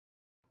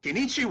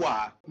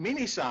Kinichiwa,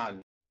 Minisan.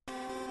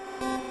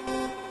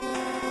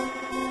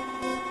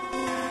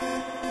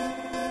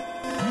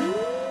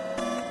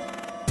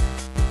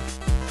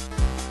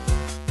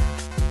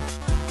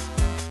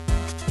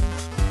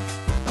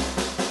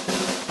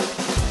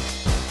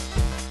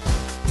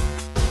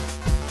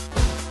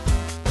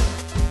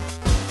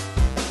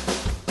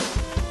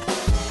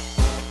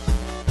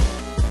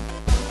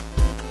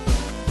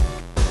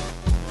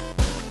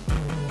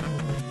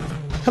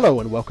 Hello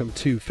and welcome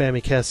to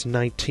Famicast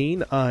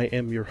 19. I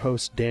am your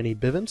host, Danny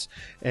Bivens,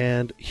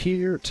 and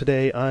here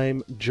today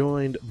I'm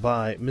joined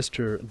by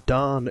Mr.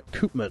 Don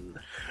Koopman.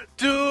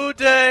 Do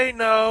they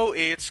know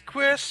it's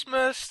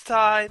Christmas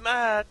time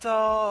at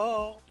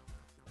all?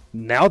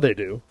 Now they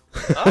do.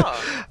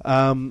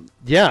 Ah.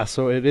 Yeah,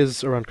 so it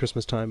is around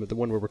Christmas time at the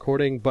one we're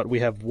recording, but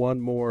we have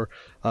one more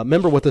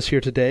member with us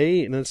here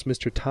today, and that's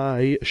Mr.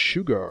 Ty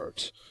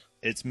Shugart.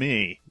 It's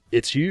me.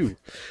 It's you.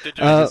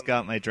 Did I just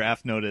got my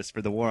draft notice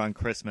for the War on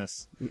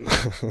Christmas.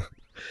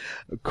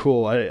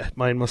 Cool.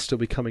 Mine must still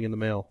be coming in the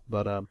mail,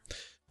 but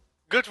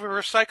Good, we're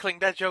recycling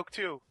that joke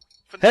too.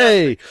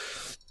 Hey!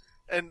 Fantastic.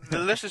 And the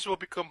listeners will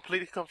be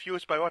completely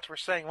confused by what we're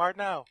saying right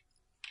now.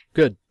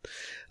 Good.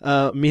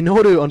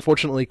 Minoru,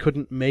 unfortunately,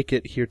 couldn't make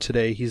it here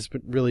today. He's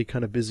been really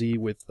kind of busy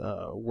with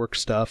work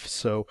stuff,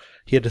 so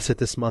he had to sit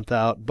this month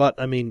out. But,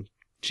 I mean,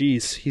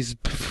 geez,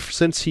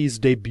 since he's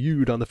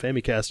debuted on the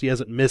Famicast, he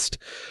hasn't missed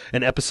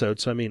an episode.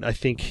 So, I mean, I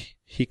think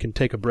he can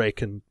take a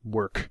break and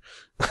work.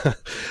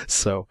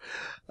 So,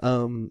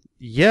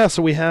 yeah,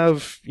 so we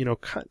have,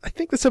 I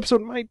think this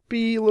episode might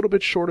be a little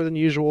bit shorter than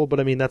usual, but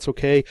I mean, that's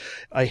okay.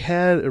 I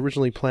had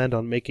originally planned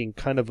on making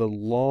kind of a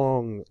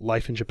long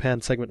Life in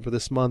Japan segment for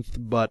this month,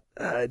 but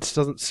it just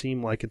doesn't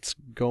seem like it's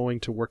going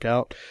to work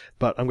out.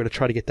 But I'm going to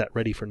try to get that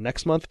ready for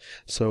next month,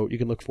 so you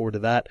can look forward to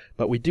that.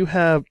 But we do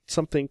have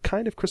something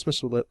kind of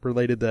Christmas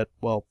related that,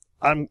 well,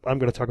 I'm going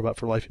to talk about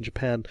for Life in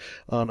Japan.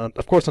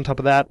 Of course, on top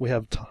of that, we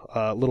have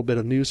a little bit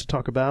of news to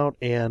talk about,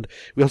 and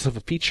we also have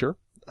a feature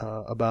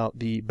about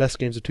the best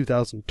games of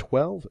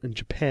 2012 in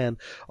Japan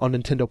on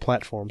Nintendo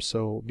platforms,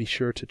 so be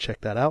sure to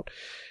check that out.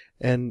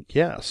 And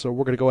yeah, so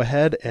we're going to go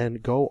ahead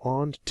and go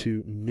on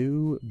to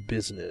new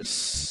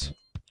business.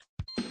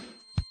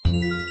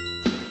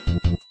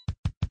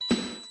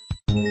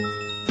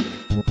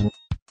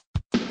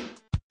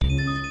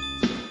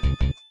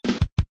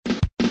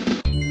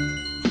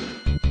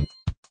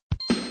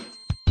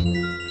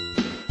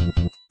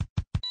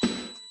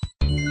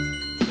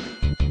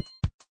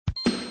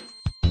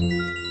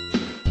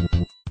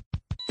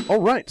 All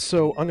right,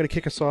 so I'm going to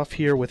kick us off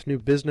here with new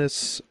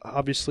business.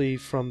 Obviously,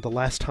 from the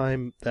last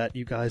time that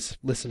you guys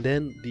listened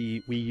in,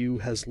 the Wii U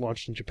has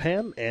launched in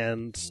Japan,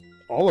 and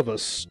all of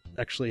us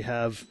actually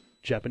have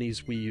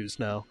Japanese Wii U's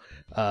now.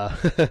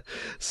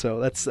 So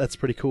that's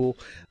pretty cool.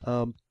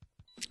 The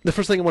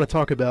first thing I want to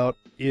talk about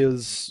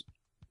is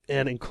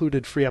an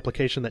included free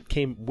application that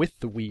came with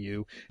the Wii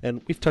U,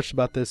 and we've touched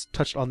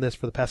on this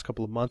for the past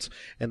couple of months,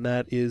 and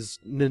that is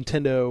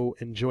Nintendo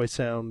Enjoy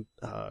Sound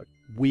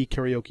Wii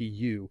Karaoke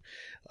U.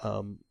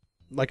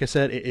 Like I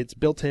said, it's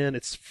built in,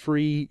 it's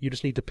free, you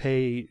just need to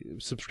pay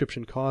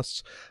subscription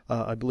costs.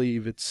 I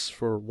believe it's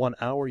for 1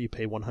 hour you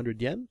pay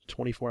 100 yen,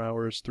 24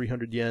 hours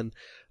 300 yen,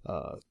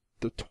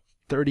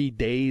 30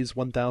 days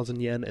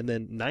 1,000 yen, and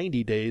then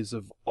 90 days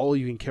of all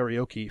you can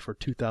karaoke for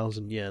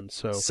 2,000 yen.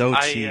 So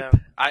cheap.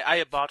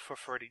 I bought for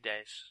 30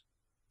 days.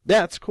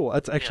 That's cool.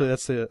 That's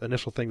the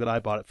initial thing that I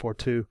bought it for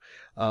too,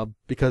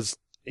 because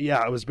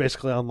I was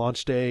basically on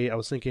launch day. I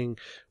was thinking,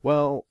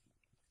 well,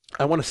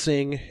 I want to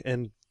sing,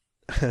 and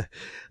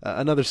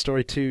another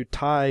story too.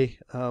 Ty,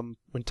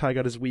 when Ty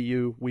got his Wii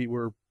U, we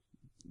were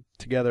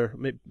together.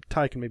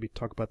 Ty can maybe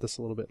talk about this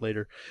a little bit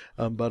later.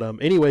 But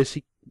anyways,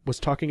 he was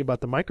talking about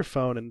the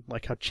microphone and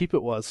like how cheap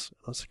it was.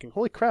 I was thinking,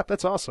 holy crap,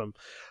 that's awesome.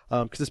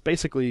 Because it's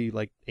basically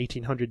like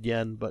 1,800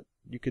 yen, but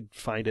you could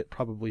find it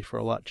probably for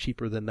a lot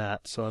cheaper than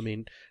that. So I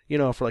mean,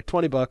 for like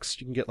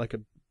 $20, you can get like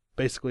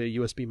basically a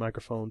USB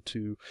microphone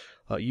to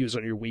use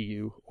on your Wii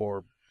U,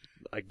 or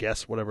I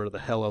guess whatever the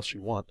hell else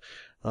you want.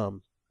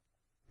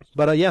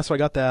 But so I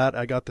got that.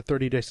 I got the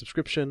 30-day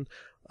subscription.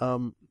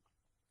 The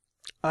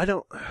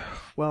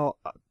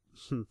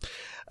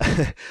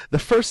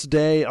first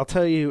day, I'll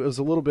tell you, it was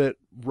a little bit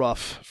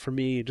rough for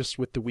me just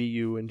with the Wii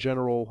U in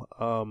general.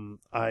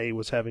 I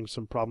was having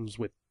some problems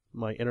with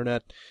my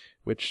internet,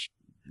 which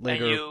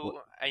later...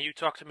 And you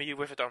talked to me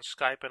with it on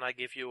Skype, and I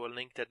give you a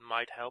link that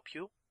might help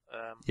you.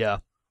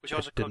 Which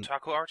was a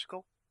Kotaku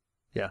article.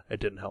 Yeah, it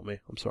didn't help me.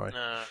 I'm sorry.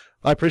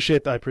 I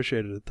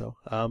appreciated it though.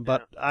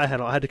 But I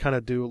had to kind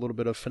of do a little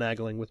bit of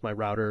finagling with my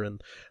router,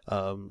 and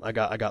I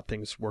got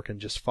things working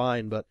just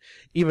fine. But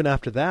even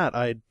after that,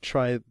 I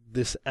tried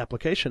this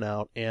application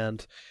out,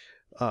 and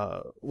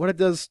what it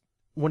does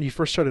when you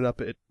first start it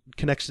up, it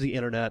connects to the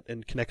internet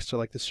and connects to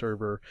like the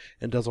server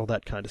and does all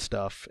that kind of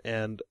stuff.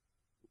 And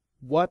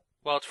what?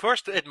 Well, at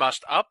first it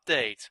must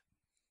update.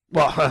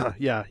 Well,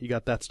 yeah, you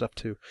got that stuff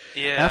too.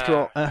 Yeah.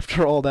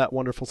 After all that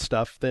wonderful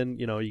stuff, then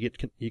you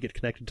get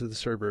connected to the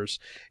servers,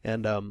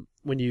 and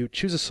when you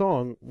choose a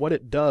song, what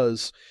it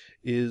does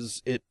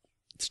is it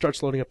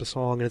starts loading up the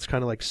song, and it's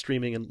kind of like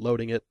streaming and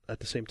loading it at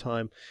the same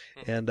time.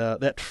 And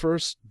that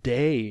first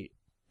day,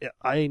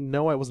 I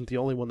know I wasn't the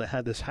only one that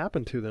had this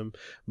happen to them,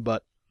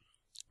 but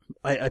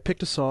I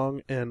picked a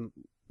song, and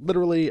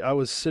literally I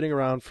was sitting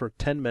around for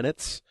 10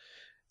 minutes,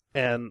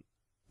 and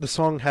the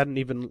song hadn't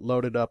even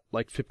loaded up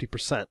like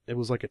 50%. It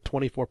was like at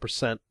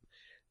 24%.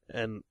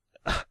 And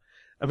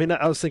I mean,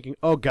 I was thinking,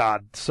 oh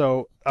God.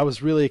 So I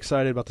was really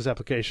excited about this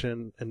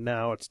application, and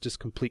now it's just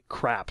complete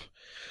crap.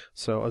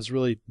 So I was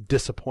really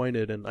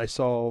disappointed, and I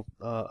saw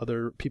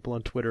other people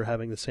on Twitter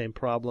having the same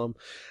problem.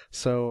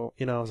 So,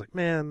 I was like,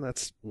 man,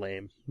 that's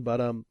lame. But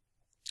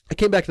I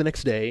came back the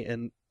next day,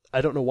 and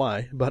I don't know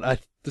why, but I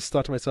just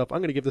thought to myself, I'm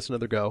going to give this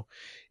another go,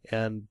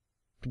 and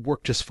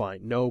worked just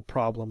fine. No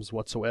problems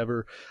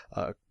whatsoever.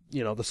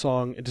 The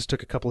song, it just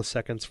took a couple of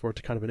seconds for it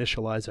to kind of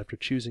initialize after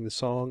choosing the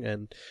song,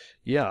 and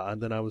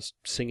then I was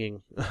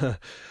singing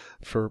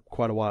for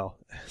quite a while.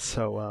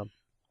 So,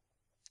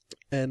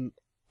 and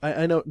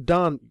I know,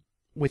 Don,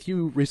 with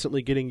you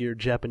recently getting your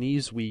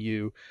Japanese Wii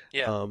U,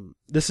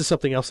 this is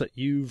something else that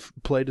you've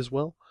played as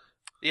well?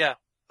 Yeah.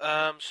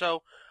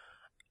 So,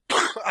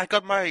 I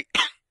got my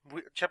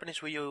Japanese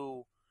Wii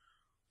U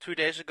 2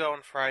 days ago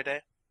on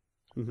Friday.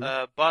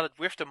 Bought it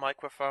with the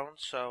microphone,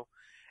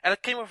 and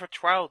it came with a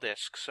trial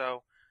disc,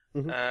 so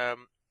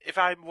if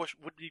I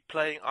would be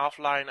playing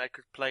offline, I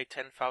could play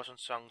 10,000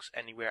 songs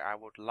anywhere I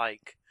would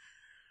like.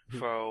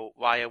 So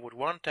why I would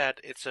want that,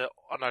 it's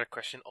another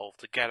question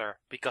altogether,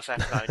 because I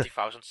have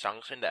 90,000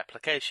 songs in the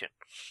application.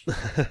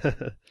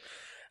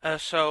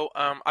 So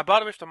I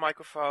bought it with the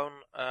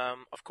microphone,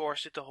 of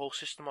course did the whole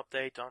system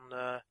update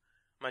on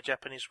my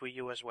Japanese Wii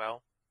U as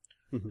well.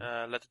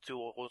 Let it do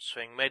all its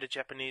thing, made a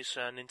Japanese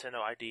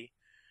Nintendo ID.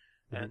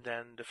 And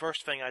then the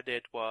first thing I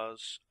did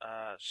was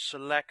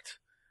select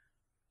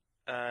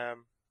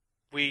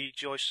Wii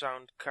Joy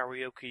Sound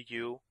Karaoke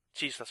U.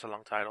 Jeez, that's a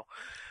long title.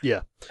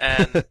 Yeah.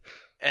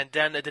 And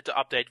then I did the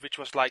update, which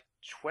was like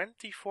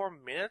 24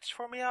 minutes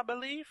for me, I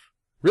believe.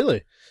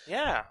 Really?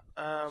 Yeah.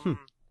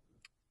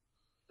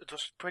 It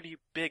was a pretty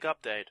big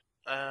update.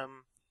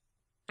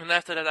 And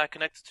after that I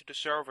connected to the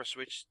servers,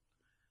 which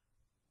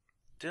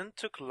didn't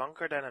took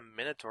longer than a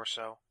minute or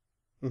so.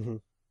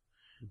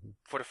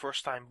 For the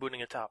first time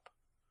booting it up.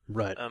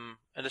 Right.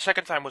 And the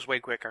second time was way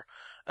quicker.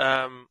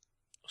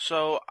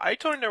 So I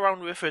turned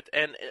around with it,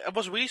 and I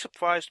was really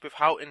surprised with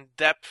how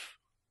in-depth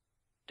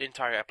the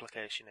entire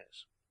application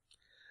is.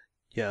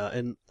 Yeah,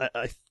 and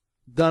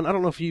Don, I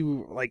don't know if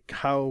you like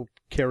how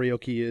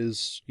karaoke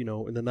is,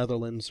 in the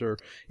Netherlands or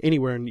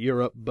anywhere in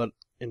Europe, but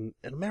in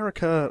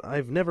America,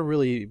 I've never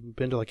really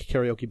been to like a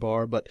karaoke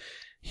bar, but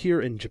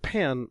here in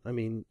Japan, I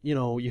mean,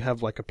 you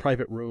have like a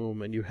private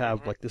room, and you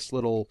have like this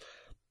little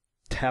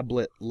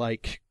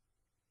tablet-like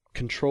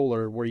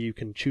controller where you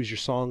can choose your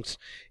songs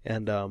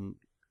and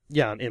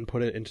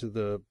input it into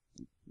the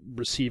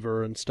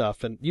receiver and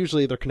stuff, and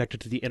usually they're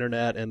connected to the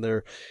internet, and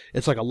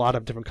it's like a lot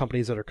of different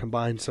companies that are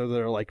combined, so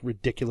there are like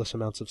ridiculous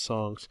amounts of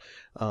songs.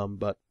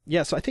 But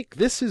yeah, so I think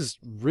this is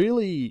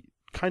really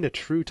kind of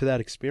true to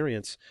that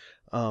experience,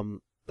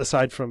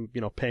 aside from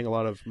paying a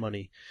lot of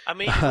money. I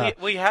mean,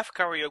 we have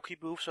karaoke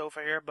booths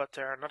over here, but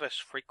they're not as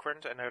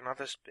frequent and they're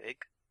not as big.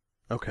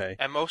 Okay.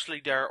 And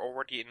mostly they're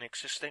already in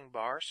existing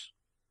bars.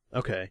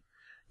 Okay.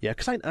 Yeah,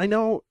 because I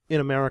know in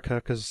America,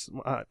 because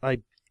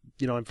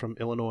I'm from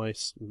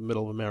Illinois,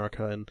 middle of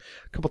America, and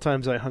a couple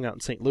times I hung out in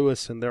St.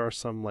 Louis, and there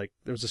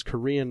was this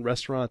Korean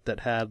restaurant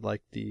that had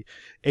like the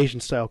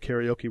Asian-style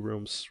karaoke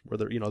rooms where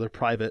they're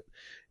private,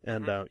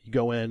 and you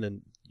go in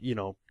and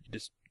you're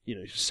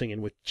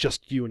singing with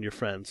just you and your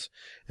friends,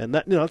 and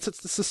that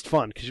it's just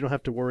fun because you don't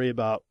have to worry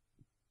about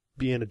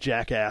being a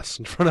jackass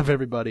in front of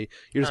everybody.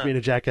 You're just being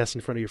a jackass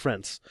in front of your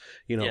friends,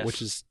 yes.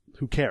 Which is,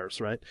 who cares,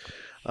 right?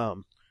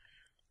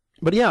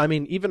 But yeah, I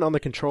mean, even on the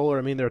controller,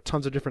 I mean, there are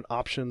tons of different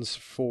options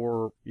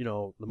for,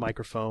 the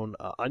microphone.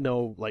 I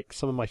know, like,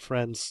 some of my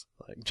friends,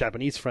 like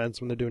Japanese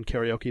friends, when they're doing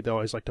karaoke, they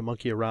always like to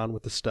monkey around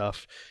with the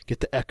stuff,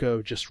 get the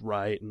echo just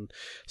right, and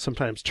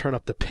sometimes turn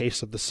up the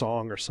pace of the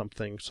song or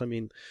something. So, I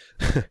mean,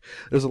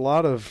 there's a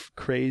lot of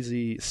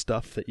crazy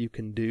stuff that you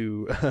can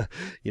do,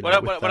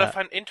 What I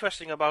find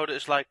interesting about it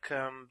is, like,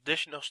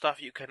 additional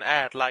stuff you can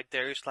add. Like,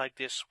 there is, like,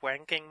 this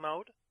wanking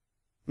mode,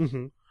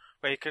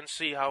 where you can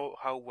see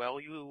how well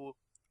you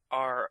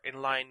are in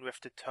line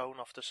with the tone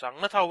of the song.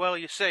 Not how well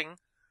you sing,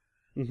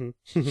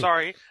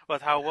 sorry,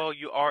 but how well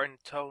you are in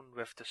tone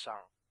with the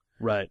song.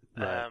 Right.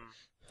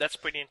 That's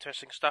pretty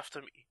interesting stuff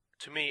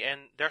to me.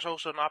 And there's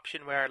also an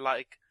option where,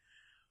 like,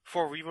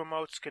 4 Wii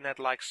remotes can add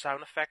like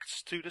sound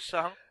effects to the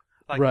song,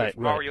 like with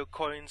Mario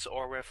coins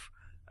or with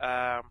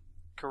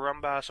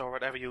carumbas or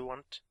whatever you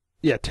want.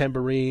 Yeah,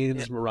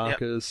 tambourines,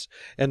 maracas.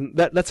 And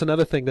that's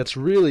another thing that's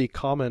really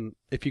common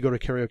if you go to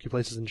karaoke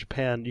places in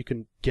Japan. You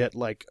can get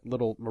like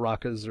little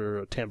maracas or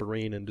a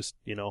tambourine and just,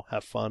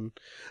 have fun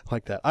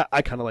like that.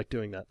 I kind of like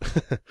doing that.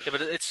 Yeah,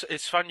 but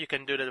it's fun. You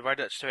can do that right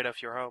straight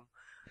off your home.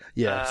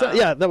 Yeah, so,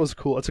 yeah, that was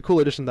cool. It's a cool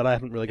addition that I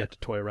haven't really got to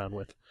toy around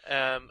with.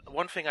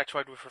 One thing I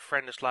tried with a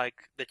friend is like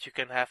that you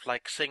can have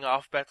like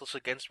sing-off battles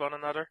against one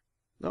another.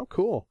 Oh,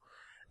 cool.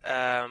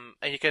 And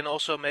you can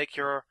also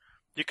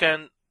you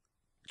can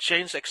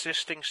change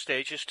existing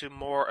stages to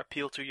more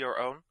appeal to your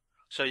own.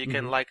 So you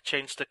can like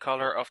change the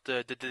color of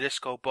the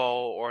disco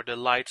ball or the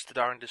lights that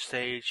are on the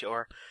stage,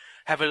 or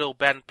have a little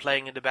band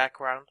playing in the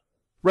background.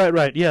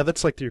 Right. Yeah,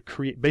 that's like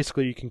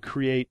basically you can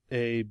create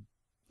a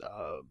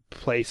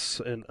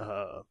place and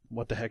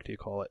what the heck do you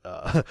call it?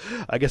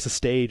 I guess a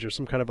stage or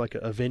some kind of like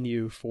a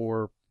venue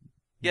for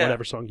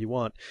whatever song you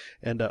want.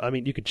 And I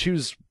mean, you could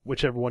choose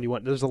whichever one you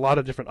want. There's a lot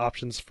of different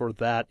options for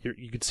that.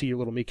 You could see your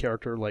little me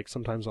character like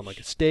sometimes on like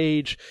a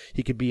stage.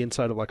 He could be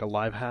inside of like a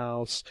live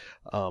house.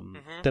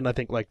 Then I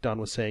think like Don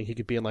was saying, he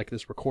could be in like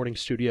this recording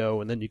studio,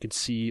 and then you can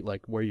see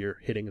like where you're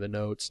hitting the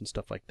notes and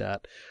stuff like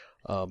that.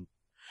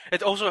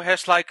 It also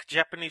has like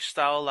Japanese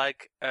style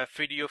like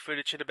video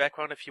footage in the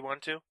background if you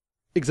want to.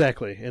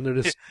 Exactly, and they're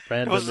just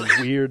random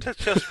and weird.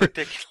 It's just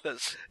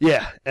ridiculous.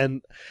 Yeah,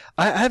 and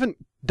I haven't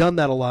done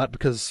that a lot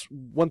because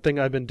one thing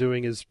I've been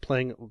doing is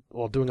doing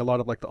a lot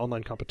of like the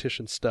online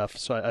competition stuff.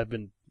 So I've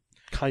been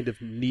kind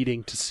of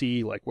needing to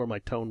see like where my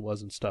tone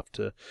was and stuff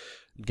to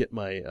get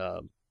my,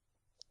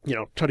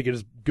 try to get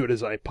as good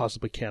as I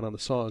possibly can on the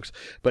songs.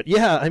 But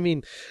yeah, I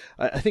mean,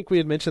 I think we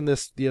had mentioned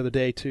this the other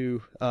day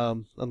too,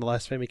 on the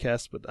last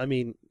Famicast, but I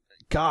mean,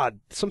 God,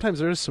 sometimes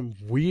there's some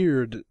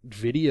weird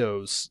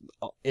videos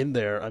in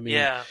there. I mean,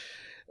 yeah.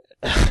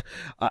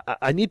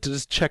 I need to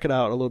just check it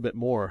out a little bit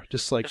more.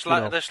 Just like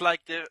there's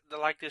like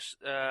this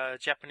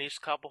Japanese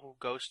couple who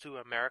goes to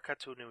America,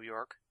 to New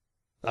York.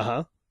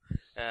 That's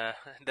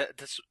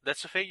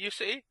the thing you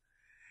see.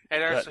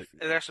 And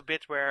there's a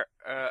bit where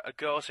a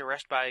girl is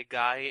arrested by a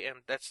guy,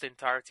 and that's the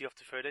entirety of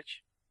the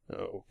footage.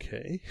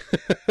 Okay.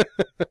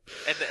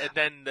 and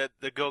then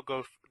the girl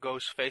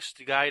goes face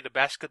the guy in the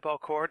basketball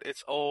court.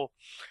 It's all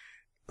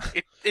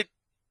it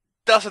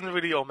doesn't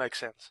really all make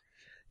sense.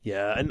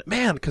 Yeah, and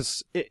man,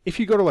 because if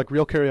you go to like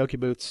real karaoke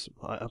booths,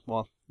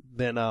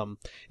 then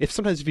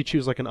if you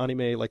choose like an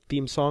anime like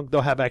theme song,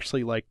 they'll have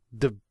actually like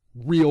the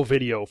real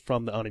video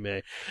from the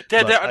anime.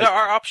 There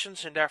are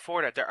options in there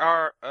for that. There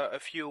are a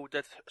few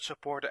that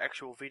support the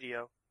actual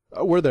video.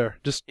 Were there?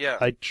 Just yeah.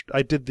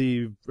 I did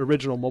the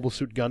original Mobile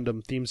Suit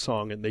Gundam theme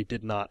song, and they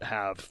did not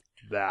have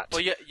that. Well,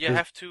 you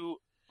have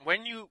to.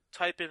 When you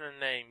type in a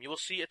name, you will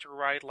see at the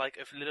right like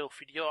a little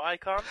video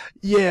icon.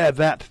 Yeah,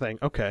 that thing.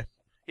 Okay.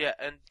 Yeah,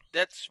 and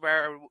that's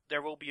where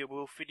there will be a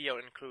video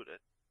included.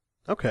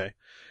 Okay,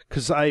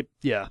 because the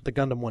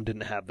Gundam one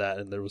didn't have that,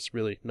 and there was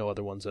really no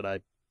other ones that I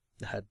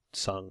had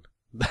sung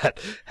that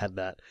had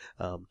that.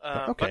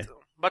 Okay.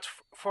 But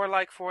for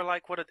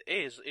what it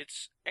is,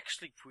 it's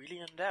actually really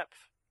in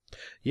depth.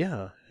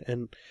 Yeah,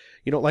 and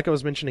like I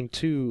was mentioning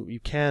too, you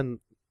can.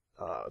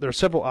 There are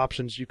several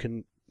options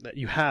that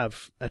you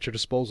have at your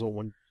disposal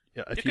when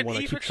if you want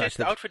to keep track of. You can even change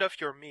the outfit of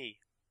your me.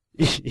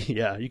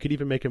 Yeah, you could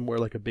even make him wear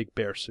like a big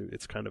bear suit.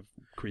 It's kind of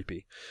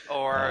creepy.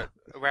 Or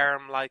wear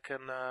him like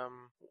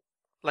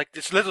like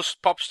this little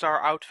pop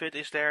star outfit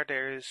is there.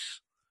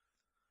 There's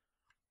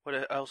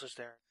what else is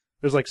there?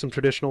 There's like some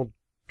traditional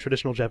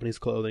Japanese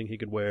clothing he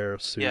could wear, a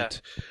suit. Yeah.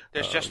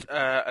 There's just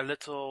a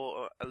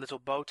little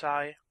bow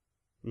tie.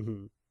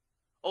 Mm-hmm.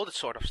 All that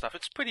sort of stuff.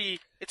 It's pretty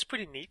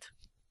neat.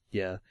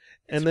 Yeah,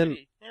 and then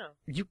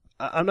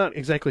I'm not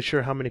exactly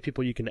sure how many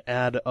people you can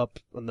add up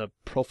on the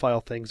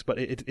profile things, but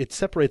it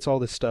separates all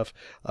this stuff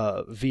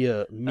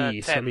via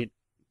me. 10. So I mean,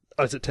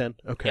 is it 10?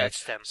 Okay. Yeah,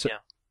 it's 10.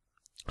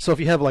 So if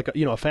you have like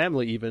a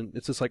family, even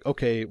it's just like,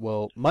 okay,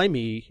 well, my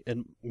me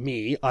and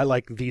me, I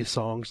like these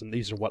songs and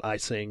these are what I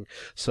sing.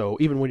 So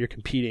even when you're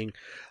competing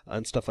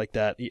and stuff like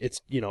that, it's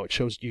it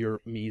shows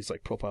your me's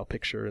like profile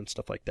picture and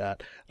stuff like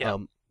that. Yeah.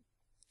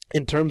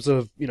 In terms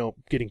of,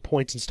 getting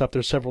points and stuff,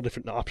 there's several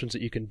different options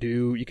that you can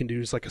do. You can do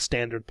just like a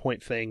standard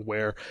point thing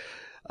where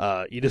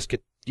you just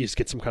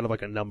get some kind of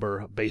like a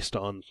number based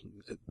on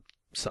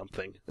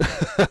something.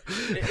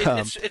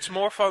 It's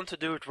more fun to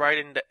do it right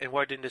in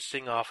the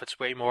sing off. It's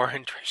way more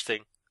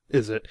interesting.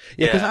 Is it?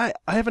 Yeah, because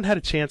I haven't had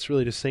a chance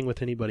really to sing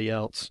with anybody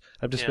else.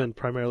 I've just been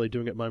primarily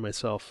doing it by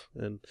myself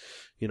and,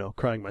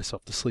 crying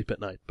myself to sleep at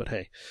night. But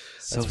hey,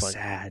 that's fine.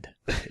 Sad.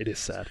 It is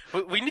sad.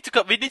 We need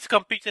to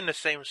compete in the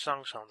same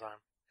song sometime.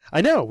 I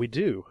know, we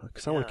do,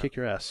 because I want to kick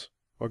your ass,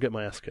 or get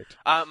my ass kicked.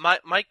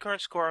 My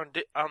current score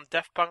on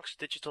Daft Punk's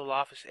Digital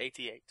Love is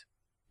 88.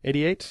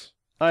 88?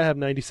 I have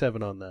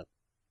 97 on that.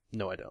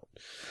 No, I don't.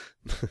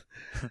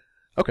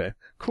 Okay,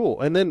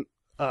 cool. And then,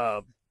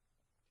 then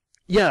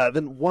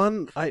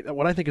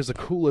what I think is the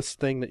coolest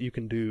thing that you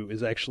can do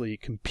is actually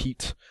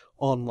compete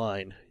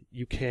online.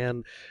 You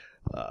can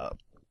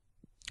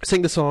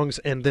sing the songs,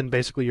 and then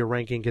basically your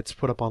ranking gets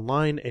put up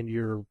online, and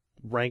you're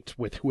ranked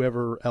with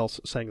whoever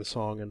else sang the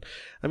song. And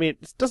I mean,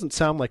 it doesn't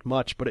sound like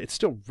much, but it's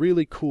still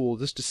really cool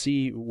just to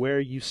see where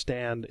you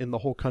stand in the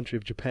whole country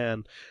of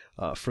Japan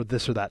for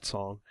this or that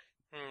song.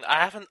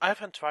 I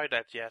haven't tried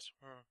that yet.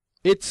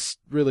 It's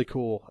really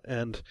cool.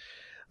 And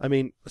I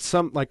mean,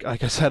 like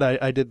I said,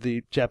 I did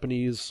the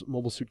Japanese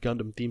Mobile Suit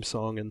Gundam theme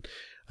song, and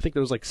I think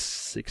there was like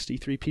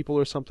 63 people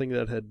or something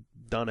that had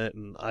done it,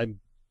 and I'm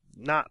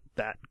not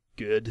that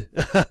good,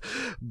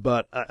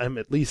 but I'm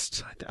at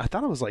least I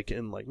thought I was like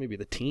in like maybe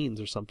the teens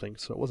or something,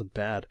 so it wasn't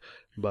bad.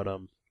 But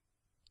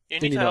You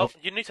need to help.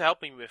 You need to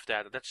help me with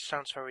that. That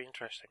sounds very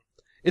interesting.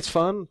 it's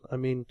fun. I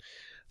mean,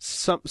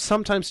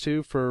 sometimes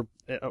too for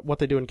what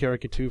they do in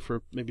karaoke too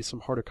for maybe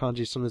some harder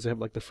kanji. Sometimes they have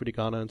like the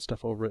furigana and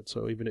stuff over it.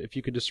 So even if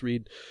you could just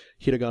read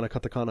hiragana,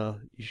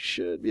 katakana, you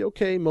should be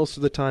okay most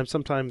of the time.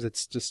 Sometimes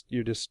it's just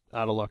you're just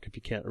out of luck if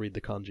you can't read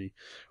the kanji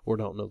or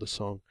don't know the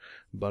song.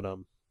 But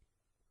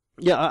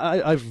yeah,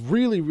 I've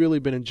really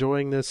been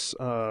enjoying this.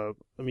 I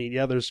mean,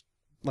 yeah, there's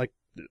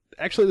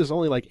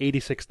only like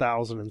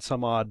 86,000 and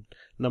some odd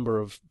number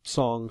of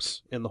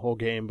songs in the whole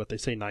game, but they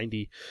say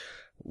 90.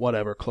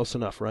 Whatever, close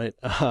enough, right?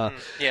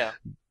 Yeah.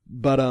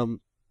 But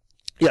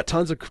yeah,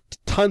 tons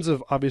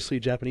of obviously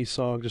Japanese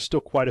songs. There's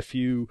still quite a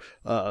few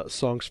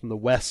songs from the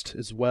West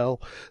as well.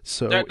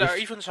 So there are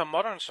even some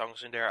modern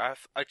songs in there.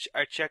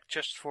 I checked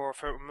just for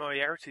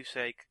familiarity's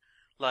sake.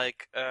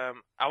 Like I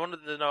wanted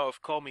to know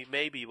if "Call Me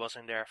Maybe" was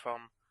in there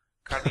from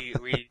Carly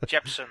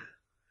Jepsen.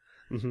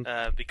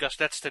 Because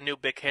that's the new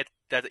big hit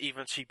that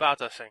even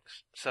Shibata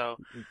sings. So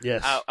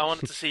yes, I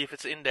wanted to see if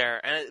it's in there,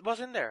 and it was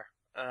in there.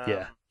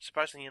 Yeah.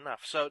 Surprisingly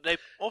enough. So they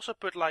also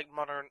put like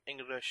modern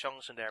English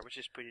songs in there, which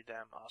is pretty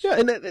damn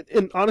awesome. Yeah,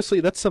 and honestly,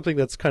 that's something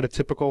that's kind of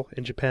typical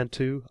in Japan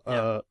too.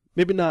 Yeah.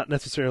 Maybe not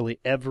necessarily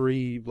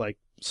every like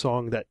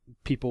song that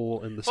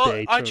people in the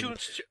States.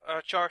 iTunes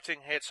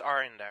charting hits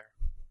are in there.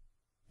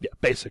 Yeah,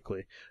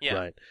 basically. Yeah.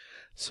 Right.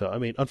 So, I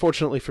mean,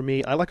 unfortunately for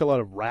me, I like a lot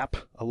of rap,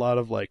 a lot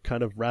of like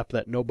kind of rap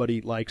that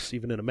nobody likes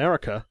even in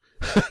America.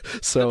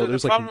 So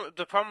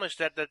the problem is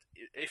that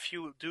if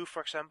you do,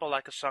 for example,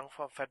 like a song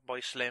from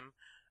Fatboy Slim,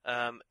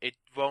 it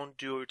won't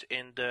do it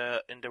in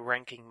the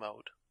ranking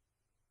mode.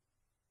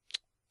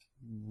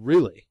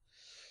 Really?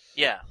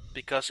 Yeah,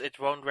 because it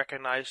won't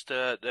recognize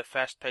the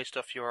fast pace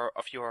of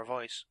your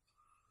voice.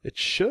 It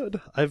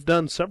should. I've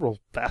done several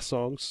fast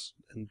songs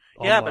and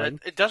yeah, online.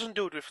 but it doesn't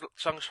do it with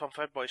songs from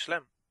Fatboy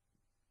Slim.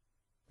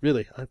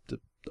 Really?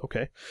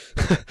 Okay.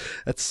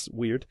 That's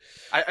weird.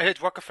 I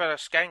hit Rockefeller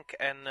Skank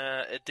and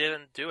it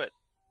didn't do it.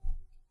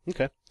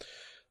 Okay.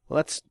 Well,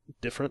 that's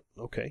different.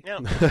 Okay.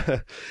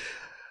 Yeah.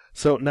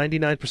 So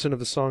 99% of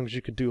the songs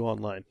you could do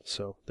online.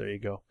 So there you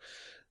go.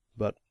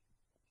 But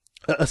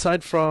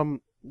aside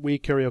from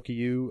Wii Karaoke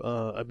U,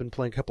 I've been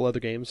playing a couple other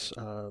games,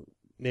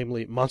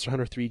 namely Monster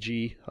Hunter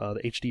 3G,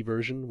 the HD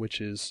version, which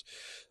is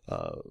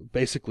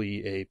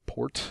basically a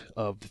port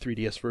of the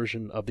 3DS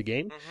version of the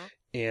game. Mm-hmm.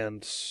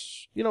 And,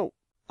 you know,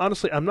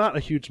 honestly, I'm not a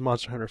huge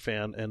Monster Hunter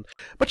fan,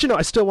 but, you know,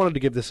 I still wanted to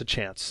give this a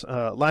chance.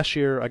 Last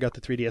year, I got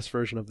the 3DS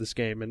version of this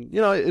game, and,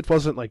 you know, it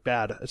wasn't, like,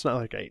 bad. It's not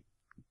like I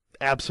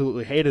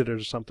absolutely hated it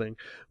or something,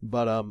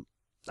 but,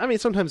 I mean,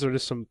 sometimes there are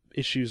just some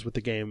issues with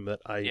the game that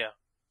I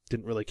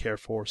didn't really care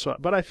for. So,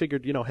 but I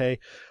figured, you know, hey,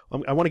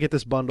 I want to get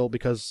this bundle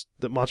because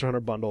the Monster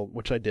Hunter bundle,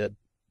 which I did,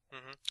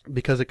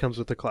 because it comes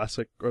with the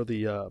classic or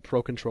the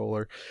Pro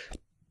controller.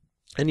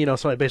 And, you know,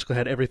 so I basically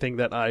had everything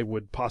that I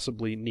would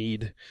possibly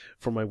need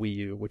for my Wii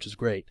U, which is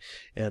great.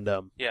 And,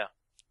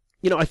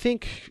 you know, I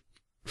think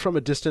from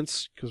a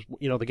distance, because,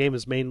 you know, the game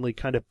is mainly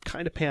kind of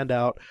panned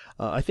out,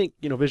 I think,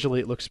 you know, visually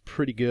it looks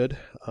pretty good.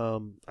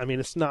 I mean,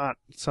 it's not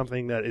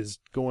something that is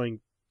going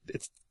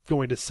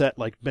to set,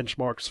 like,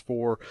 benchmarks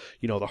for,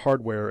 you know, the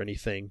hardware or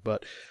anything,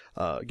 but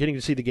getting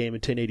to see the game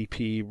in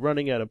 1080p,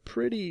 running at a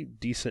pretty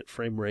decent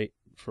frame rate,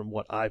 from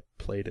what I've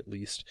played at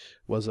least,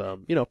 was,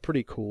 you know,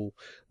 pretty cool.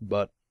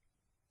 But,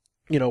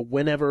 you know,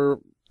 whenever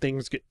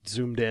things get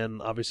zoomed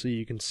in, obviously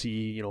you can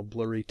see, you know,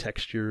 blurry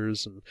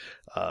textures and,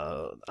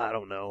 I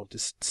don't know,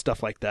 just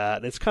stuff like that.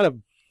 And it's kind of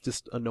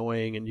just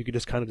annoying, and you can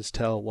just kind of just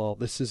tell, well,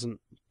 this isn't,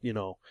 you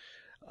know,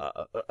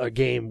 a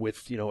game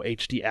with, you know,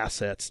 HD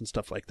assets and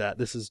stuff like that.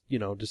 This is, you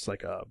know, just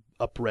like a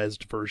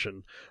up-resed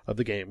version of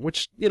the game,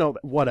 which, you know,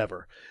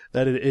 whatever.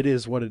 That it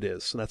is what it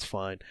is, and that's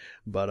fine.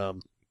 But, I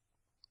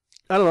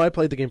don't know, I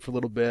played the game for a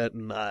little bit,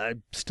 and I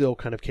still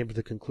kind of came to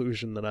the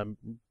conclusion that I'm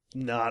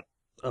not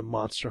a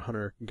Monster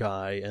Hunter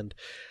guy, and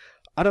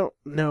I don't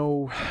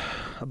know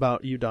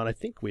about you, Don. I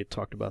think we had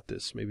talked about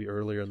this maybe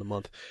earlier in the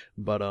month,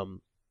 but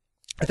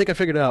I think I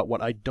figured out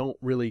what I don't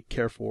really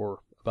care for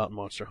about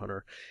Monster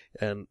Hunter,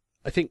 and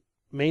I think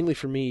mainly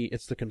for me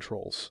it's the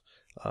controls.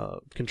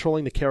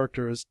 Controlling the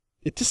characters,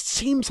 it just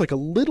seems like a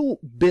little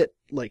bit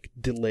like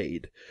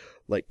delayed,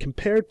 like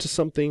compared to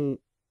something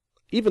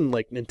even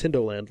like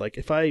Nintendo Land. Like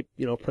if I,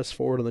 you know, press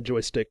forward on the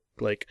joystick,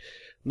 like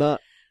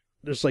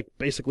there's like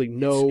basically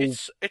no.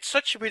 It's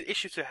such a weird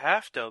issue to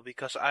have though,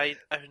 because I've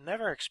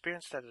never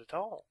experienced that at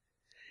all.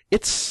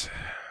 It's,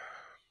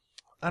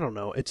 I don't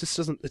know. It just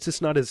doesn't. It's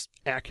just not as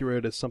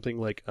accurate as something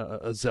like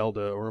a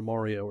Zelda or a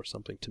Mario or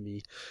something to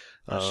me.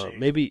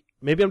 Maybe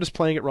I'm just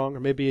playing it wrong, or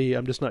maybe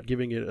I'm just not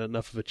giving it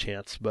enough of a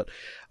chance. But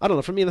I don't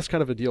know. For me, that's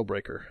kind of a deal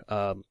breaker.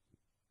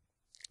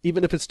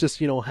 Even if it's just,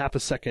 you know, half a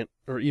second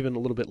or even a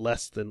little bit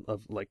less than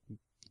of like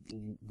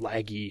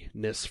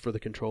lagginess for the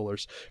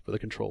controls.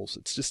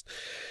 It's just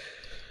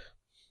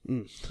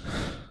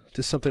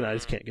something I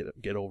just can't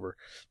get over.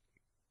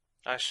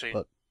 I see.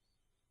 But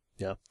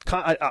Yeah.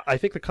 I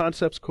think the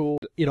concept's cool.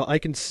 I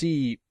can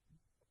see,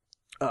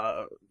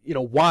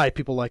 why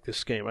people like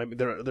this game. I mean,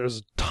 there's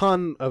a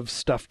ton of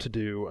stuff to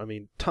do. I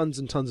mean, tons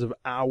and tons of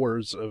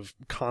hours of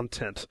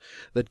content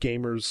that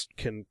gamers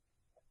can,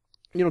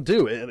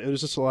 do. And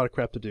there's just a lot of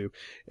crap to do.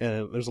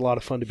 And there's a lot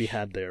of fun to be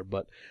had there.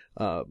 But,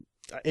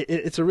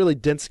 it's a really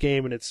dense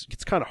game, and it's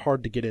kind of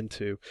hard to get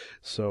into.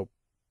 So,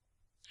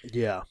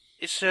 yeah.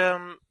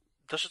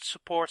 Does it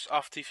support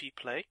off-TV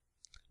play?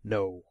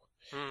 No,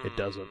 it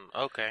doesn't.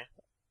 Okay.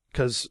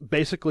 Because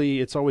basically,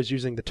 it's always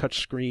using the touch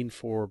screen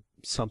for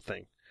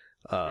something.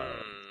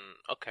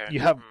 Okay.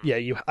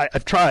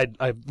 I've tried.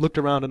 I've looked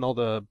around in all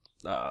the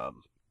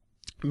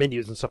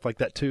menus and stuff like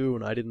that too,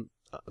 and I didn't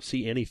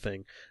see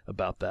anything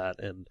about that.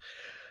 And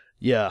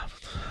yeah,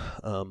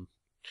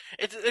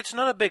 it's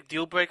not a big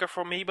deal breaker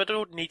for me, but it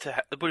would need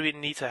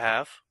to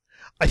have.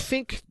 I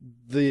think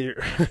the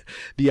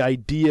the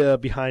idea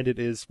behind it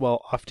is,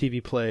 well, off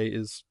TV play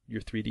is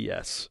your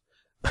 3DS.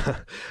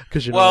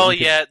 Because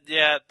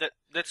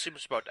that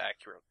seems about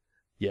accurate.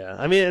 Yeah,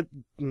 I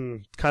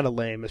mean, kind of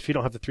lame. If you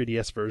don't have the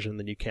 3DS version,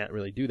 then you can't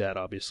really do that,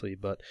 obviously.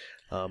 But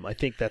I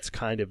think that's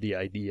kind of the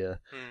idea,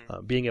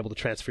 being able to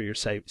transfer your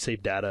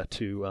save data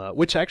to,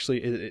 which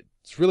actually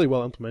it's really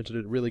well implemented.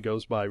 It really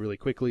goes by really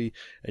quickly,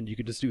 and you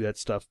can just do that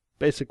stuff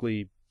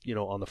basically,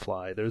 on the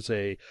fly. There's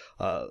a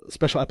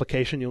special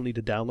application you'll need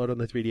to download on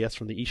the 3DS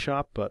from the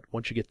eShop, but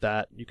once you get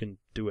that, you can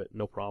do it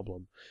no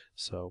problem.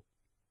 So.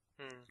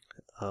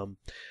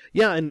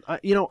 Yeah, and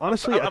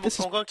honestly, I'm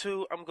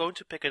going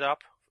to pick it up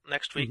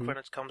next week when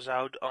it comes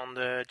out on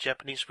the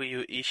Japanese Wii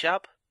U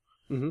eShop.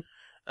 Mm-hmm.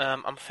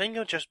 I'm thinking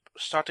of just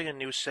starting a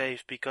new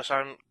save because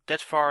I'm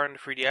that far in the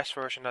 3DS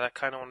version that I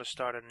kind of want to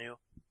start anew.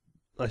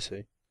 I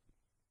see.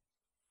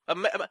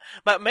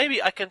 But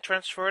maybe I can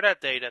transfer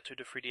that data to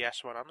the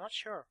 3DS one. I'm not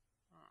sure.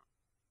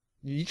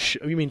 You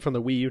mean from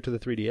the Wii U to the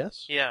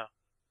 3DS? Yeah.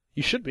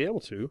 You should be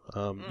able to.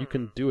 You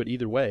can do it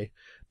either way.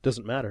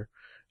 Doesn't matter.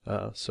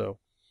 So.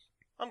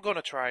 I'm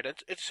gonna try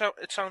it. It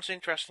sounds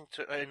interesting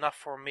enough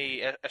for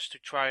me as to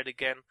try it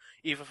again,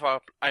 even if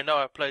I know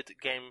I played the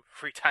game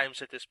 3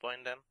 times at this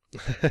point then.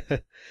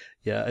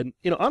 Yeah, and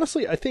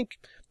honestly, I think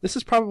this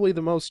is probably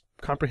the most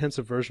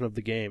comprehensive version of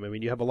the game. I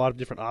mean, you have a lot of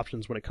different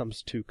options when it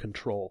comes to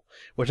control,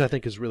 which I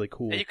think is really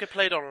cool. And you can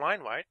play it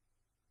online, right?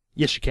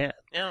 Yes, you can.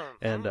 Yeah.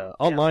 And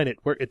online, it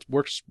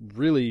works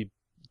really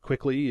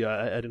quickly.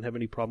 I didn't have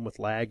any problem with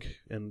lag,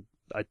 and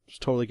I was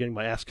totally getting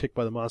my ass kicked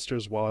by the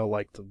monsters while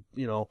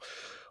the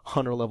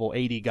hunter level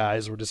 80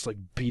 guys were just like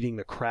beating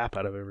the crap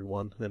out of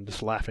everyone and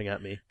just laughing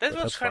at me.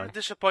 That's kind of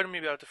disappointing me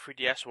about the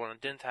 3DS one.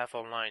 It didn't have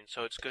online,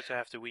 so it's good to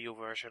have the Wii U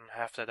version,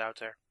 have that out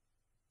there.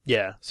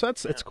 Yeah, so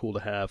it's cool to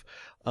have.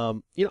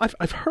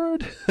 I've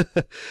heard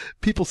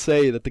people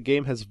say that the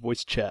game has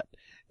voice chat,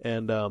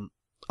 and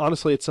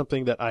honestly, it's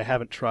something that I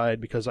haven't tried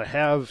because I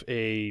have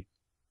a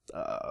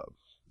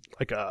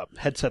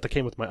headset that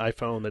came with my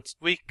iPhone. That's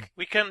we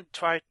can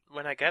try it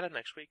when I get it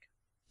next week.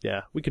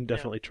 Yeah, we can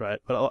definitely try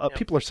it. But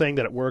people are saying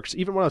that it works.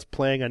 Even when I was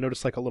playing, I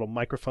noticed like a little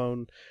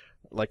microphone,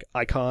 like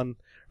icon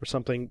or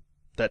something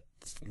that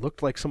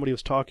looked like somebody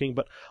was talking.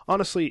 But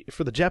honestly,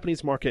 for the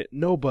Japanese market,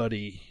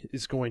 nobody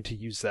is going to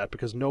use that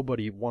because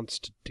nobody wants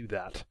to do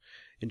that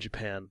in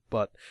Japan.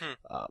 But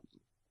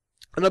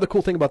another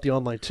cool thing about the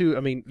online too, I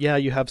mean, yeah,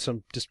 you have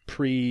some just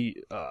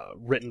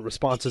pre-written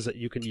responses that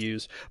you can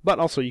use, but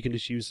also you can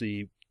just use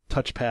the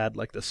touchpad,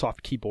 like the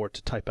soft keyboard,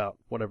 to type out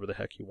whatever the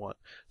heck you want.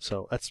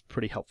 So that's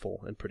pretty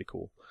helpful and pretty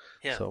cool.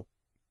 Yeah. So,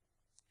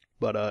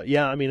 but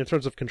yeah, I mean, in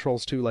terms of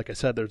controls too, like I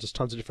said, there's just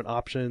tons of different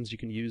options. You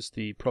can use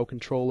the Pro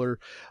controller,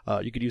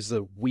 you could use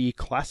the Wii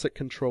Classic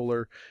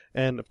controller,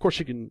 and of course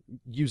you can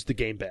use the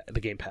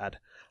gamepad,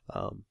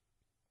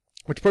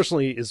 which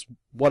personally is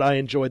what I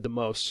enjoyed the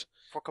most.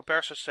 For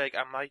comparison's sake,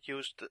 I might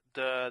use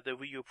the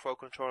Wii U Pro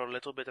controller a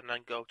little bit and then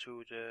go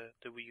to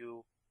the Wii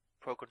U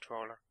Pro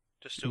controller.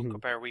 Just to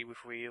compare Wii with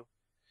Wii U.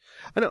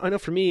 I know.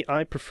 For me,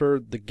 I prefer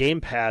the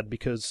gamepad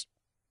because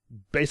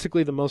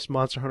basically the most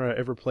Monster Hunter I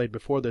ever played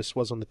before this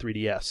was on the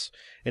 3DS,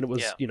 and it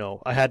was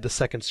I had the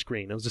second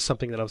screen. It was just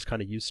something that I was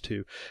kind of used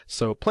to.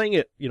 So playing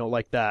it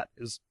like that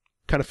is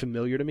kind of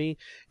familiar to me,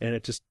 and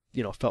it just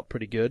felt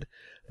pretty good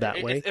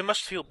that way. It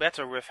must feel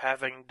better with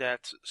having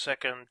that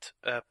second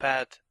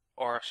pad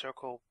or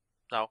circle.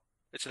 No,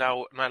 it's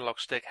now an analog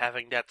stick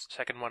having that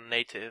second one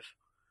native.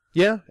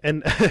 Yeah,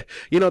 and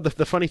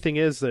the funny thing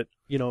is that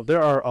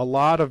there are a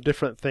lot of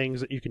different things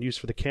that you can use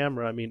for the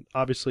camera. I mean,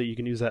 obviously you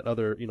can use that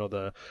other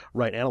the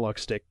right analog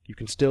stick. You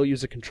can still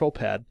use a control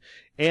pad,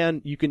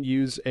 and you can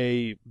use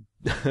a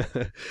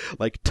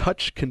like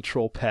touch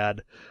control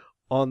pad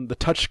on the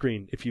touch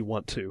screen if you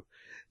want to.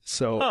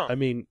 So I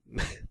mean,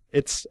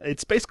 it's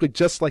basically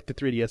just like the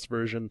 3DS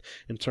version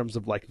in terms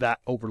of like that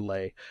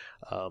overlay.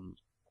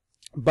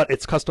 But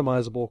it's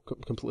customizable,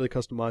 completely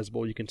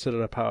customizable. You can set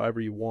it up however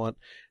you want,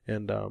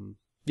 and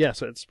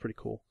so it's pretty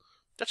cool.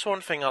 That's one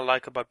thing I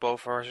like about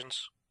both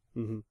versions.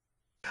 Mm-hmm.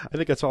 I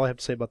think that's all I have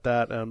to say about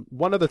that.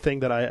 One other thing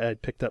that I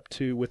picked up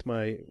too with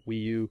my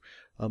Wii U,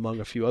 among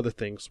a few other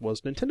things,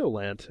 was Nintendo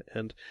Land,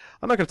 and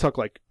I'm not going to talk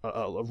like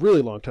a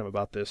really long time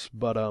about this,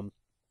 but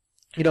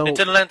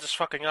Nintendo Land is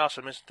fucking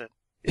awesome, isn't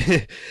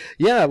it?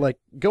 Yeah, like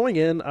going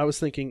in, I was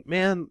thinking,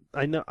 man,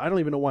 I don't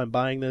even know why I'm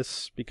buying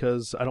this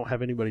because I don't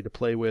have anybody to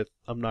play with.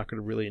 I'm not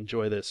going to really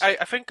enjoy this. I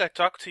think I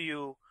talked to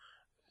you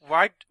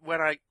right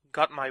when I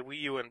got my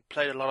Wii U and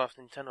played a lot of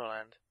Nintendo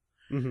Land,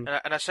 Mm-hmm.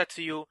 and I said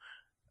to you,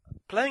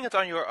 playing it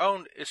on your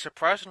own is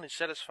surprisingly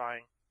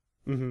satisfying.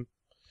 Mm-hmm.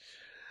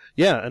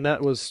 Yeah, and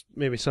that was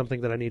maybe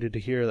something that I needed to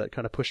hear that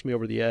kind of pushed me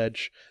over the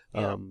edge.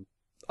 Yeah.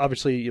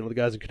 Obviously, the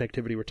guys in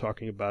Connectivity were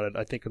talking about it.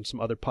 I think on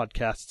some other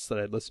podcasts that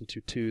I'd listened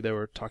to too, they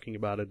were talking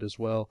about it as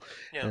well.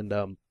 Yeah.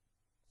 And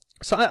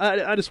so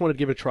I just wanted to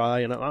give it a try,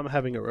 and I'm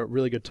having a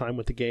really good time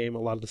with the game. A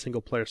lot of the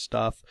single player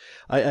stuff.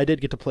 I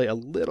did get to play a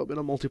little bit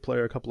of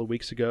multiplayer a couple of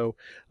weeks ago.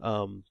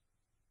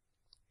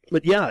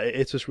 But yeah,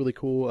 it's just really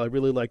cool. I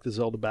really like the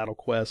Zelda Battle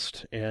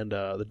Quest and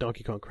the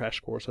Donkey Kong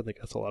Crash Course. I think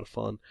that's a lot of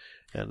fun.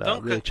 And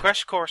Donkey really Kong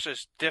Crash Course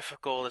is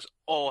difficult as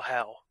all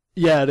hell.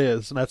 Yeah, it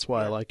is, and that's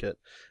why I like it.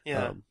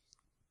 Yeah.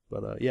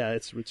 But yeah,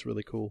 it's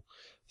really cool.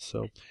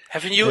 So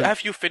have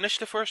you finished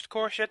the first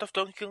course yet of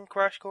Donkey Kong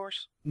Crash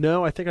Course?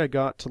 No, I think I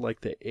got to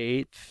like the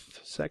 8th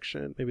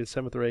section, maybe the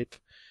 7th or 8th,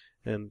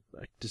 and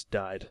I just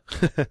died.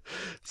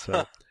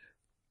 So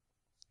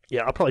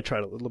yeah, I'll probably try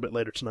it a little bit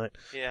later tonight.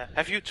 Yeah.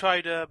 Have you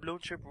tried Balloon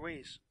Trip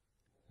Race?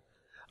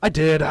 I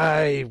did.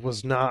 I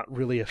was not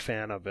really a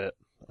fan of it,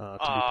 to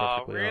be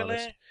perfectly really?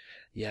 honest.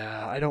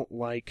 Yeah, I don't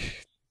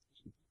like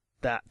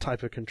that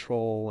type of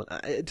control.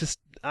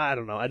 I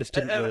don't know. I just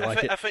didn't really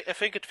like it. I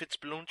think it fits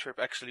Balloon Trip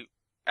actually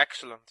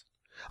excellent.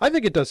 I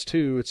think it does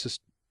too. It's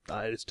just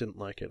I just didn't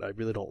like it. I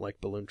really don't like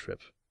Balloon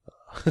Trip.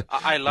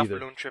 I love either.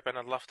 Balloon Trip and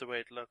I love the way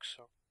it looks.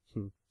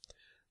 So.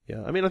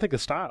 Yeah, I mean, I think the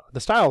style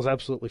is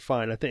absolutely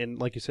fine. I think, and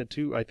like you said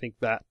too, I think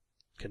that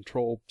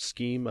control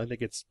scheme, I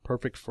think it's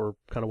perfect for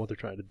kind of what they're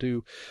trying to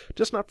do.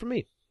 Just not for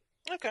me.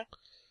 Okay,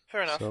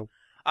 fair enough. So,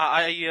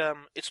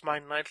 it's my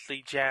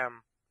nightly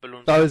jam.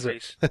 Balloon Oh, Trip is it?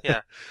 Race.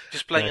 Yeah,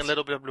 just playing Nice. a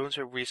little bit of Balloon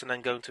Trip Race and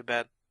then going to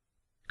bed.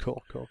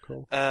 cool.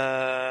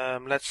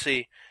 Let's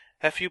see.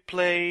 Have you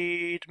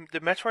played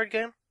the Metroid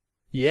game?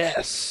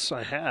 Yes,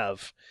 I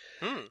have.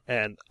 Hmm.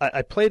 And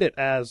I played it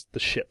as the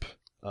ship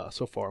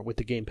so far with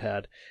the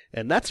gamepad,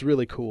 and that's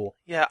really cool.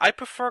 Yeah, I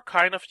prefer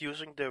kind of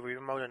using the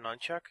remote and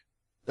nunchuck.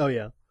 Oh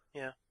yeah,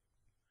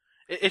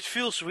 It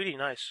feels really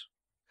nice.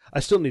 I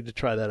still need to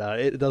try that out.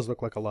 It does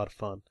look like a lot of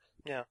fun.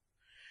 Yeah.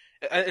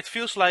 It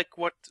feels like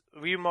what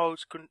Wii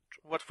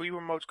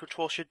Remote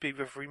control should be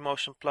with Wii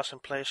Motion Plus in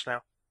place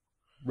now.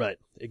 Right,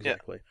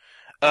 exactly.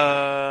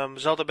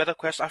 Zelda Battle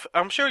Quest.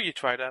 I'm sure you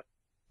tried that.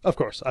 Of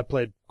course, I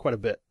played quite a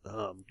bit.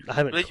 I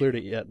haven't Really? cleared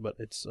it yet, but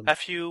it's.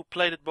 Have you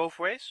played it both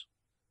ways?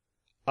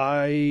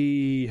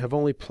 I have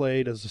only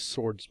played as a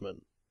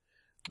swordsman.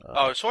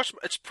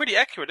 Swordsman. It's pretty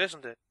accurate,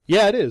 isn't it?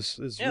 Yeah, it is.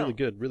 It's Yeah. really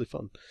good, really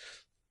fun.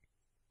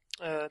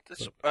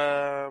 Let's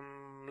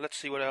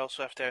see what else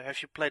I have there.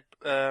 Have you played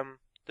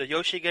the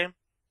Yoshi game?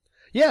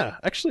 Yeah,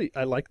 actually,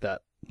 I like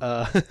that.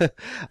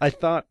 I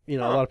thought, a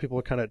lot of people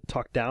would kind of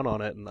talk down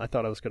on it, and I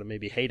thought I was going to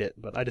maybe hate it,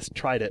 but I just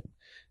tried it,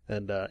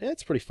 and yeah,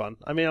 it's pretty fun.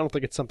 I mean, I don't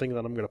think it's something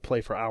that I'm going to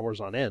play for hours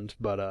on end,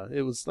 but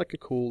it was like a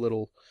cool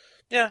little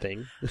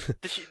thing.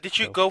 Did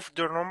you go for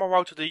the normal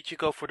route, or did you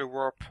go for the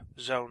warp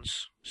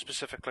zones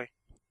specifically?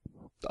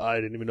 I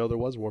didn't even know there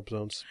was warp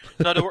zones.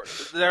 No,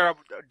 there are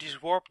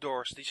these warp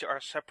doors. These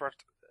are separate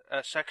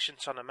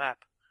sections on the map,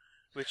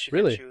 which you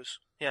Really? can choose.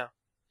 Yeah.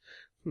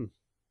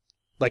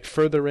 Like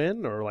further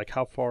in, or like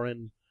how far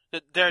in?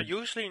 They're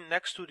usually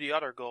next to the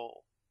other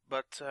goal,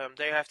 but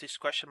they have this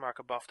question mark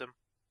above them.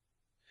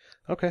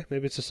 Okay,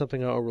 maybe it's just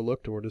something I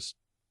overlooked or just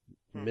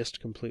missed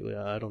completely.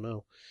 I don't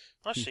know.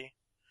 I see.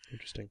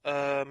 Interesting.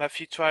 Have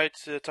you tried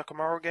the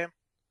Takamaru game?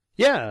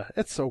 Yeah,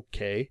 it's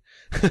okay.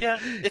 Yeah,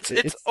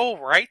 it's all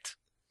right.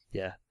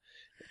 Yeah.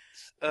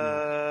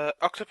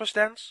 Octopus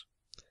Dance?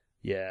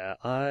 Yeah,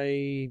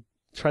 I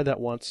tried that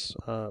once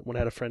when I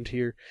had a friend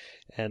here,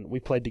 and we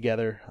played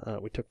together.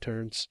 We took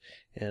turns,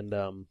 and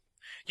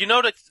You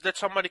know that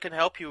somebody can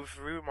help you with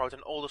remote in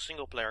all the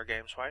single player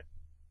games, right?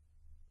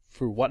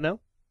 for what now?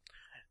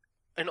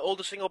 In all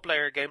the single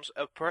player games,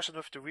 a person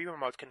with the Wii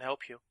remote can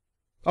help you.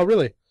 Oh,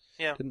 really?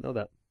 Yeah. Didn't know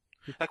that.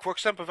 Like for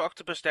example, with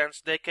Octopus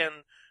Dance, they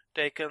can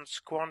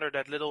squander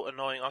that little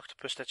annoying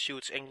octopus that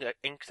shoots ink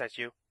at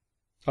you.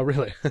 Oh,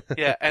 really?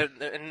 Yeah,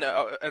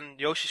 and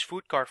Yoshi's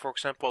Food Cart, for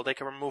example, they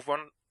can remove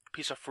one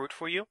piece of fruit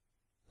for you.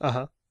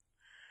 Uh-huh.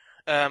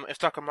 If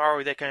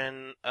Takamaru, they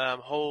can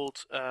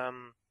hold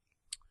an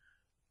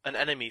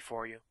enemy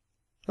for you.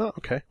 Oh,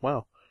 okay.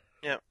 Wow.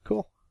 Yeah.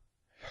 Cool.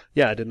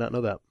 Yeah, I did not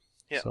know that.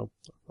 Yeah. So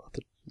I'll have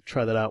to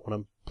try that out when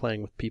I'm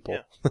playing with people.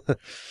 Yeah.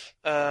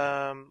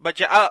 But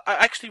yeah, I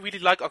actually really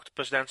like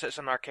Octopus Dance as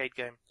an arcade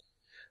game.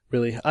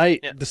 Really? I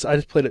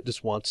just played it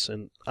just once,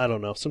 and I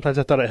don't know. Sometimes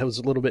I thought it was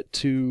a little bit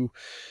too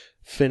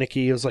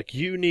finicky. It was like,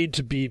 you need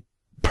to be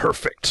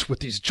perfect with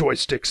these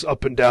joysticks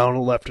up and down,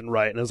 left and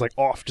right, and it was like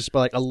off just by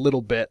like a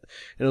little bit,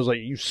 and it was like,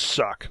 you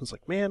suck. I was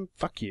like, man,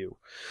 fuck you.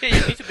 Yeah,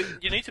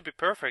 you need to be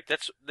perfect.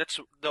 That's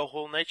the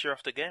whole nature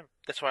of the game.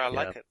 That's why I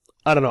like it.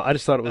 I don't know. I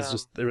just thought it was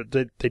just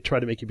they try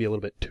to make you be a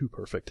little bit too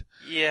perfect.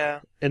 Yeah.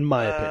 In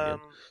my opinion.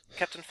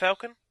 Captain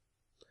Falcon?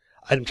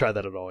 I didn't try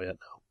that at all yet.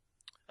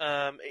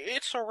 No.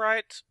 It's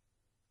alright.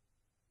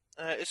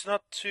 It's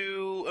not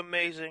too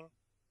amazing.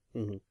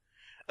 Mm-hmm.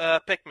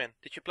 Pikmin.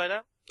 Did you play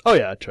that? Oh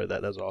yeah, I tried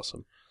that. That was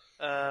awesome.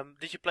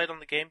 Did you play it on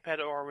the gamepad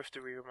or with the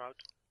Wii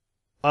remote?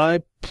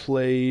 I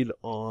played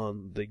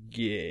on the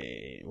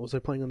game. Was I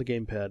playing on the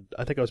gamepad?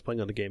 I think I was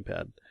playing on the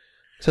gamepad.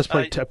 So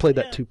I played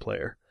that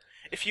 2-player.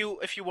 If you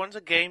want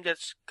a game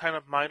that's kind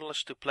of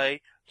mindless to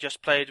play,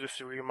 just play it with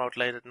the remote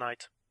late at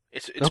night.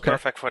 It's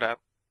perfect for that.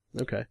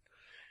 Okay.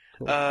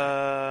 Cool.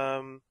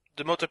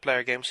 The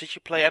multiplayer games. Did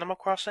you play Animal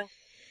Crossing?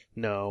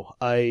 No,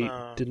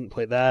 I didn't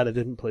play that. I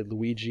didn't play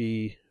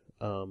Luigi.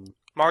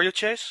 Mario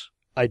Chase?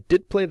 I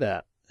did play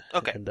that.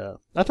 Okay. And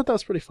I thought that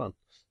was pretty fun.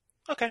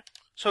 Okay.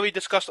 So we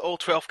discussed all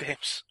 12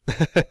 games.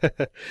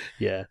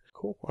 Yeah.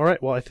 Cool. All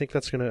right. Well, I think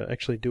that's going to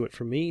actually do it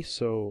for me.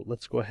 So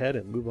let's go ahead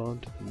and move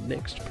on to the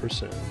next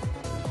person.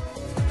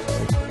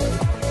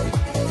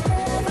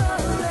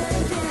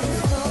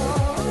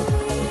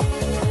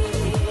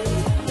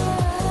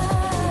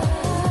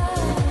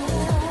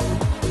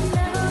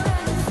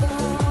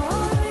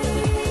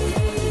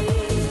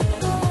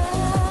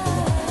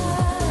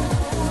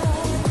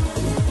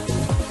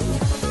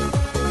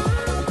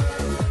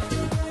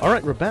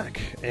 Alright, we're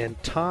back,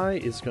 and Ty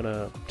is going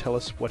to tell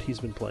us what he's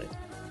been playing.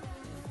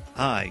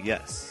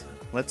 Yes.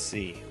 Let's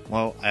see.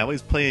 Well, I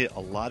always play a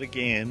lot of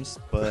games,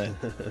 but...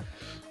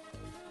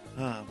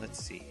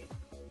 let's see.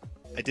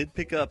 I did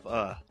pick up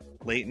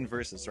Leighton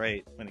vs.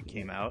 Right when it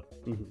came out.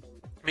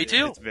 Mm-hmm. Me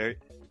too! It's very...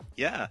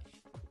 Yeah.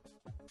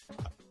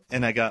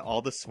 And I got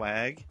all the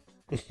swag.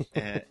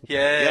 And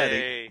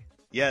Yay!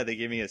 they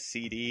gave me a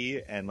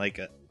CD and like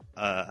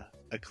a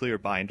clear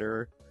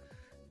binder.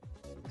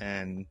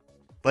 And...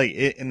 Like,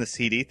 in the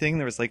CD thing,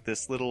 there was, like,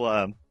 this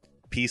little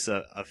piece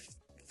of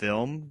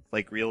film,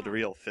 like,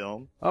 reel-to-reel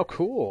film. Oh,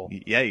 cool.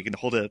 Yeah, you can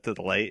hold it up to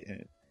the light,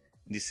 and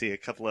you see a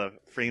couple of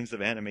frames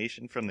of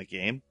animation from the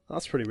game.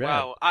 That's pretty rad.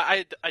 Wow,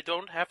 I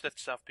don't have that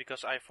stuff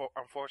because I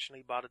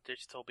unfortunately bought it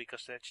digital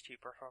because that's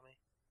cheaper for me.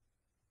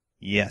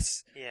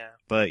 Yes. Yeah.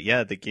 But,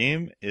 yeah, the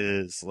game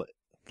is,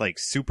 like,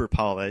 super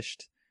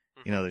polished.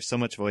 Mm-hmm. You know, there's so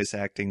much voice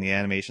acting, the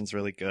animation's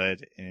really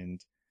good,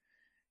 and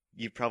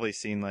you've probably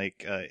seen,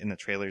 like, in the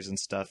trailers and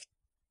stuff,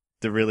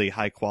 the really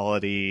high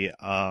quality,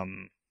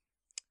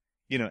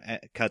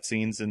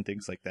 cutscenes and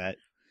things like that.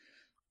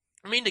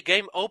 I mean, the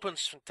game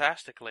opens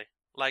fantastically.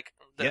 Like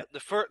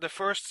the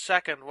first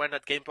second when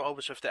that game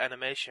opens with the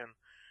animation,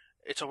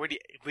 it's already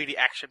really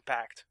action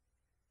packed.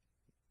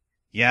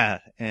 Yeah,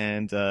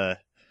 and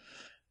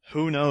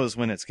who knows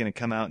when it's going to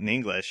come out in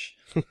English?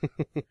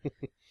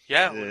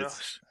 Yeah, who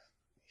knows?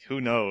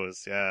 Who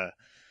knows? Yeah.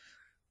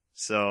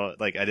 So,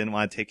 like, I didn't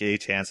want to take any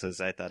chances.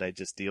 I thought I'd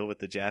just deal with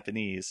the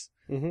Japanese.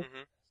 Mm-hmm.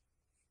 Mm-hmm.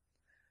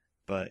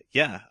 But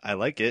yeah, I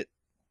like it.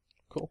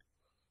 Cool.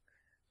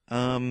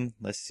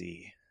 Let's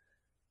see.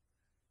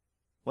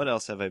 What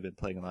else have I been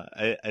playing a lot?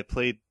 I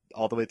played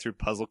all the way through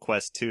Puzzle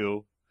Quest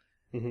 2.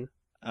 Mm-hmm.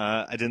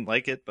 I didn't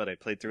like it, but I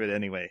played through it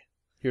anyway.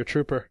 You're a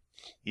trooper.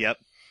 Yep.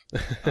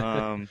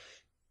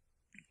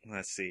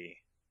 Let's see.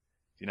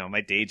 You know, my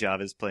day job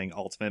is playing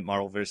Ultimate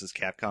Marvel vs.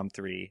 Capcom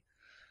 3.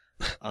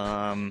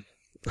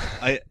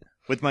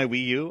 With my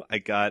Wii U, I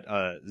got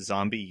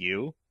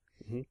ZombiU.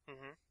 Mm-hmm.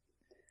 Mm-hmm.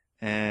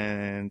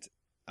 And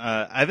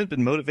I haven't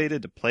been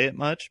motivated to play it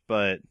much,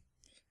 but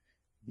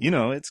you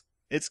know,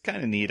 it's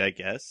kind of neat, I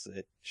guess.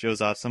 It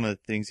shows off some of the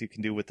things you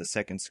can do with the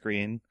second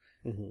screen,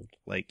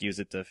 like use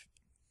it to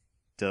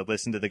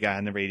listen to the guy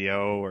on the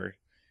radio or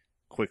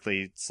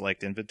quickly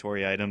select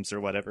inventory items or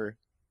whatever.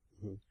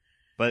 Mm-hmm.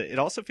 But it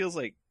also feels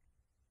like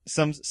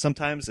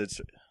sometimes it's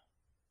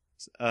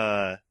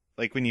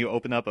like when you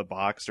open up a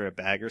box or a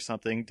bag or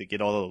something to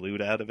get all the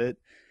loot out of it,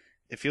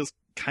 it feels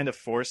kind of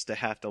forced to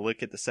have to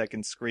look at the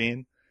second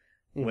screen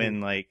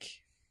when,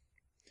 like,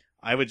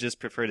 I would just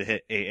prefer to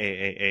hit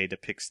A to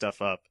pick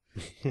stuff up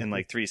in,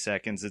 like, 3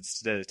 seconds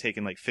instead of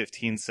taking, like,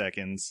 15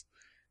 seconds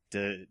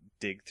to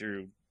dig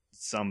through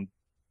some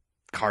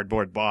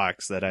cardboard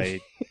box that I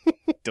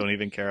don't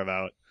even care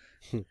about.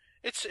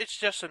 It's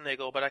just a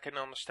niggle, but I can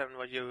understand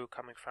where you're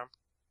coming from.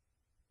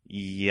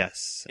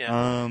 Yes.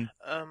 Yeah.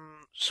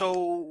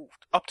 So,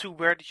 up to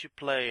where did you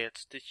play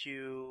it? Did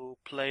you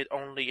play it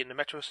only in the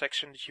metro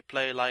section? Did you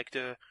play, like,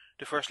 the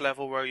first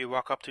level where you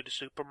walk up to the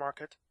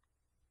supermarket?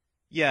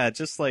 Yeah,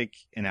 just like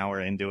an hour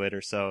into it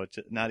or so.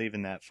 Not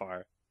even that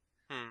far.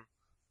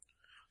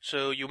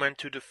 So, you went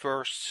to the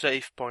first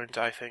save point,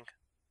 I think.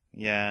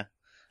 Yeah.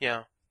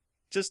 Yeah.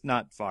 Just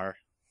not far.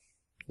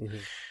 Mm-hmm.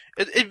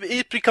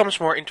 It becomes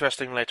more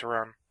interesting later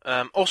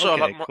on. Also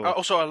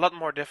a lot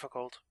more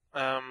difficult.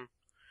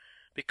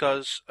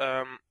 Because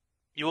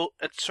you will,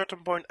 at a certain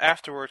point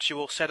afterwards, you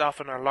will set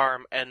off an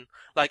alarm, and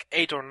like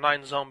 8 or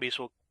 9 zombies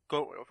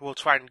will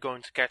try and go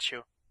to catch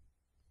you.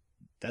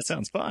 That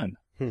sounds fun.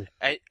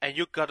 And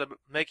you gotta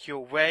make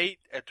your way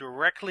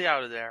directly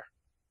out of there.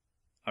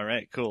 All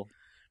right, cool.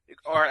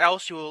 Or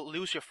else you will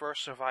lose your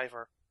first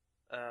survivor.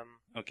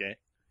 Okay.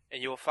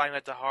 And you will find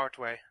it the hard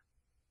way.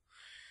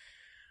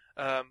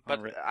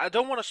 But right. I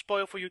don't want to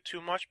spoil for you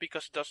too much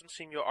because it doesn't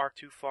seem you are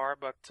too far,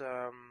 but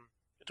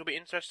it will be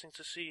interesting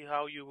to see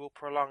how you will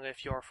prolong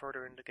if you are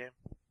further in the game.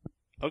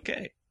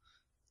 Okay.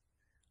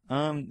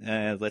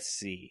 Let's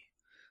see.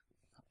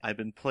 I've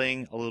been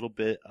playing a little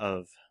bit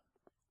of,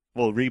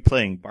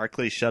 replaying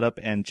Barclay Shut Up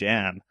and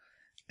Jam.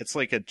 It's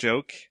like a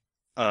joke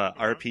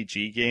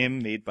RPG game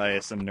made by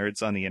some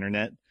nerds on the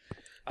internet.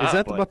 Is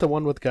that about the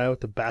one with the guy with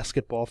the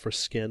basketball for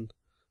skin?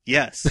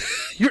 Yes.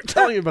 You were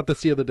telling me about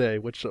this the other day,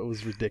 which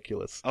was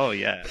ridiculous. Oh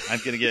yeah, I'm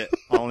gonna get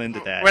all into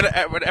that.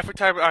 When every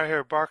time I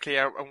hear Barclay,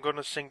 I'm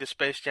gonna sing the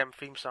Space Jam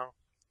theme song.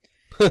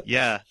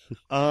 Yeah.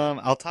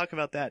 I'll talk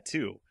about that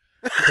too.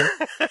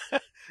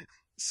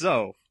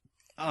 So,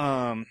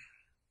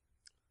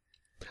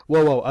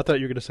 Whoa! I thought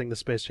you were gonna sing the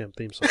Space Jam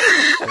theme song.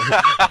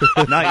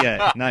 not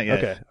yet.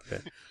 Okay.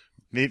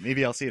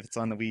 Maybe I'll see if it's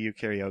on the Wii U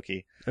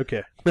karaoke.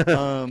 Okay.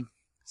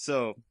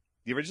 So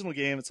the original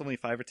game, it's only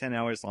 5 or 10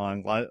 hours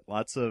long.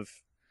 Lots of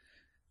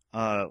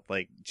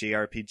like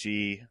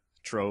JRPG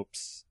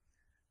tropes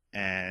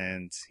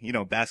and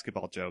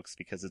basketball jokes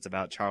because it's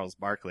about Charles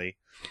Barkley.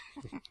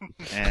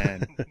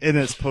 And in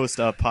this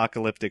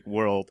post-apocalyptic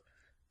world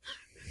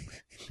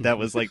that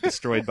was like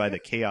destroyed by the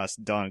Chaos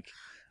Dunk,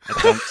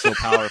 a dunk so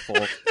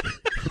powerful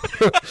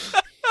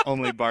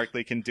only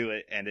Barkley can do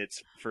it, and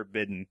it's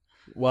forbidden.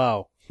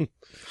 Wow.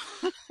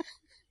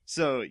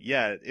 So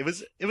yeah, it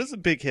was a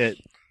big hit,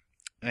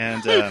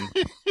 and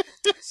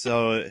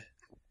so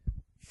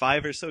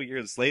 5 or so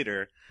years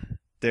later,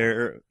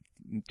 they're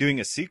doing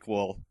a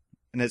sequel,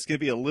 and it's going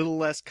to be a little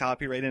less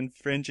copyright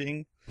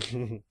infringing,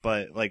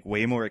 but like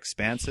way more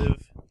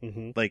expansive.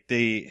 Mm-hmm. Like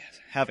they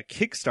have a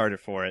Kickstarter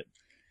for it.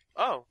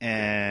 Oh.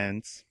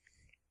 And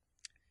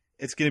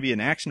it's going to be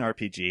an action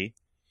RPG.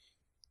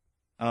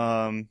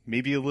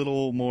 Maybe a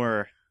little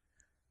more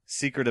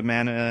Secret of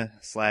Mana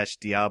 /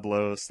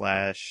 Diablo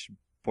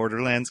 /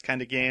 Borderlands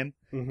kind of game.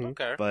 Mm-hmm.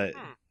 Okay. But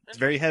it's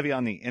very heavy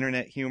on the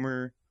internet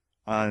humor,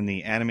 on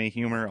the anime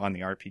humor, on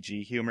the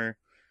RPG humor.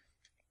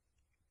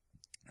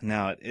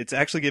 Now, it's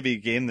actually going to be a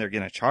game they're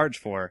going to charge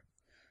for.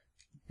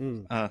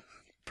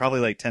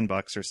 Probably like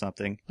 $10 or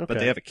something. Okay. But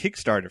they have a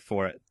Kickstarter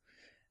for it.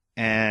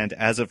 And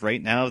as of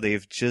right now,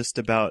 they've just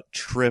about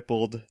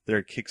tripled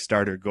their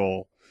Kickstarter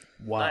goal.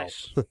 Wow.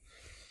 Nice.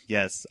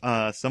 Yes.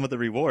 Some of the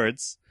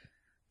rewards,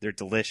 they're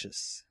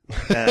delicious.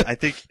 I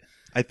think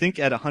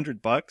at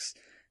 $100,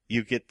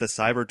 you get the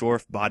Cyber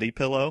Dwarf body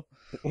pillow.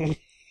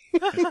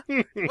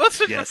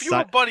 Let's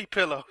review body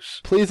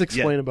pillows. Please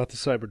explain about the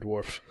Cyber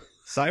Dwarf.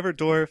 Cyber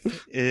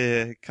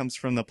Dwarf comes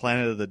from the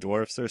planet of the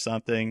dwarfs or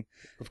something.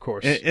 Of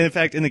course. In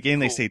fact, in the game,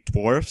 they say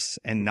dwarfs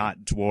and not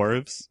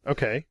dwarves.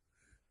 Okay.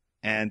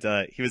 And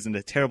he was in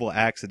a terrible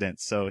accident,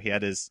 so he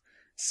had his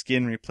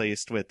skin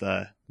replaced with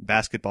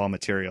basketball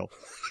material.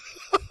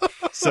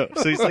 So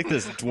he's like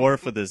this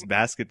dwarf with his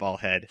basketball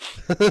head.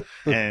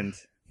 And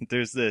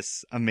there's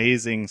this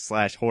amazing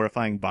 /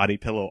 horrifying body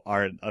pillow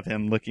art of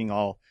him looking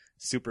all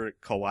super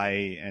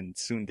kawaii and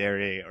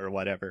tsundere or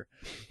whatever.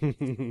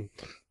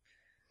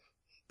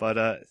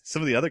 But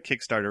some of the other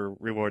Kickstarter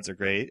rewards are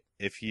great.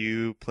 If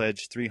you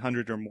pledge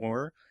 300 or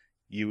more,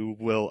 you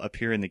will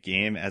appear in the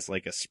game as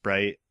like a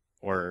sprite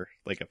or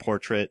like a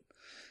portrait.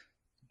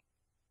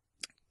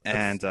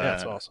 And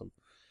that's awesome.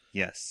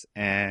 Yes,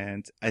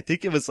 and I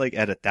think it was like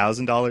at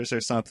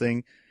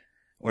 $1,000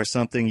 or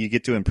something. You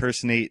get to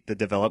impersonate the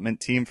development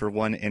team for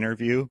one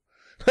interview.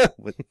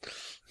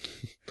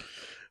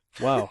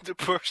 Wow.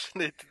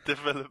 Impersonate the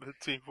development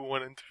team for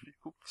one interview.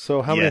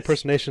 So how many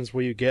impersonations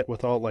will you get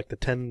with all like the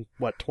 10,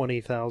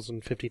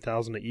 20,000,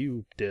 50,000 that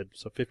you did?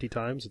 So 50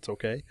 times, it's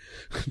okay.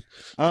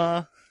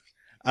 I'll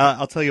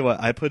tell you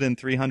what. I put in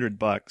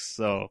 $300,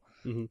 so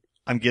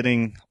I'm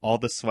getting all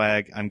the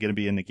swag. I'm gonna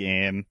be in the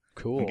game.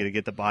 Cool. I'm gonna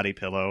get the body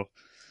pillow.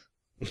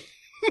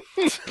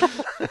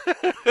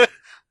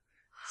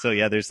 So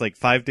yeah, there's like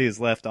 5 days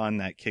left on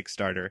that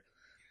Kickstarter.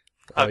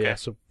 Oh Okay. yeah,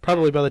 so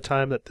probably by the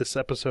time that this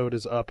episode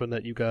is up and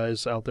that you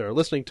guys out there are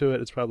listening to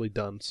it, it's probably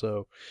done.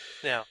 So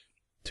Yeah.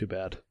 too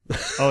bad.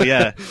 Oh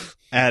yeah,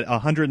 at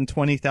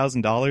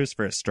 $120,000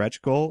 for a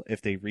stretch goal.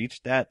 If they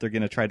reach that, they're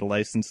gonna try to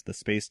license the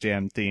Space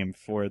Jam theme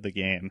for the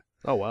game.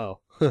 Oh wow.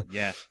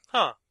 Yeah,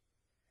 Huh.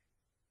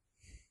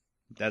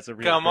 that's a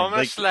real. Come on,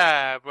 like,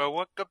 slab. Well,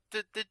 welcome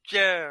to the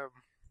jam.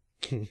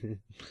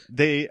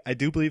 I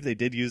do believe they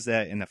did use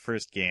that in the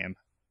first game,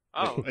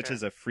 Oh, which okay.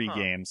 is a free Huh.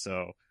 game,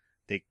 so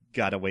they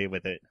got away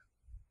with it.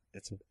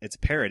 It's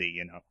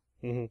parody,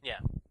 Yeah.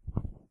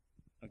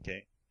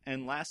 Okay,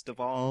 and last of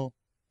all,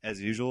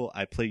 as usual,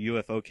 I play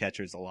UFO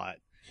catchers a lot.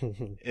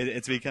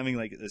 It's becoming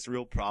like this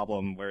real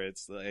problem where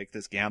it's like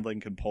this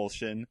gambling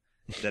compulsion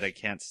that I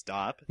can't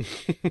stop.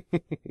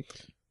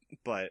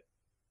 But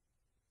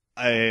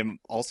I'm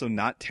also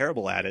not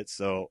terrible at it,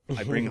 so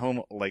I bring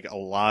home like a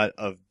lot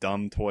of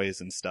dumb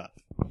toys and stuff.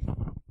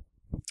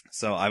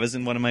 So I was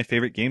in one of my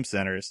favorite game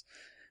centers,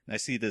 and I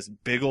see this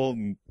big old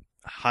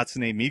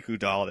Hatsune Miku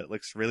doll that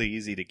looks really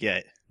easy to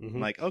get. Mm-hmm.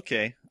 I'm like,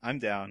 okay, I'm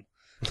down.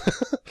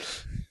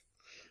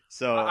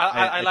 So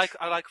I like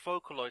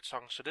Vocaloid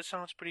songs, so this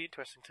sounds pretty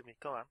interesting to me.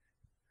 Go on.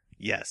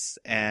 Yes,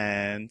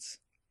 and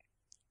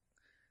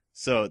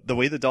so the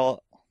way the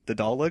doll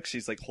looks,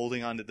 she's like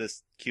holding onto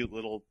this cute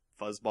little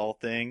fuzzball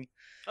thing.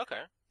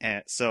 Okay.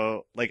 And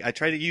so, like, I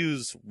try to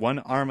use one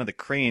arm of the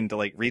crane to,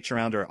 like, reach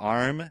around her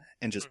arm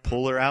and just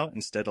pull her out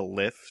instead of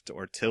lift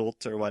or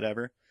tilt or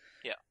whatever.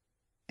 Yeah.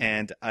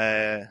 And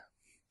I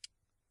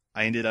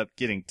ended up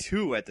getting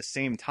two at the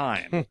same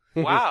time.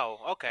 Wow.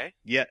 Okay.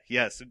 Yeah.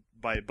 Yes.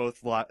 By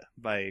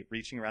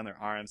reaching around their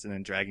arms and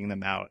then dragging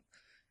them out.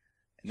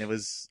 And it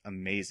was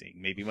amazing.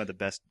 Maybe one of the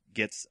best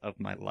gets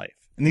of my life.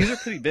 And these are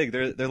pretty big.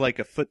 They're like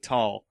a foot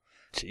tall.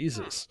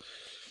 Jesus.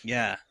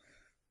 Yeah.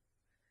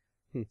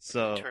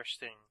 So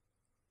interesting.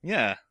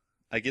 Yeah,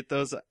 I get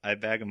those. I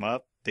bag them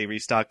up. They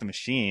restock the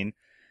machine,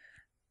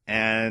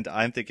 and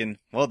I'm thinking,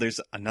 well, there's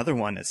another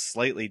one that's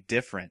slightly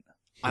different.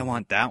 I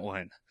want that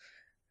one.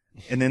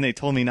 And then they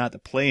told me not to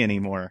play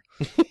anymore.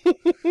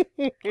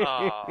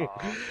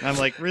 I'm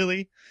like,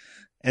 really?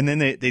 And then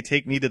they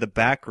take me to the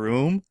back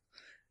room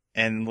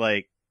and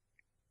like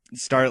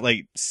start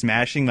like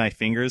smashing my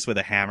fingers with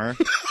a hammer.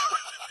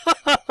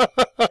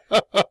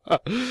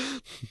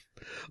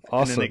 Awesome.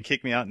 And then they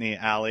kick me out in the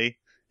alley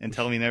and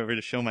tell me never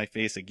to show my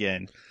face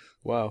again.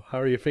 Wow,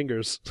 how are your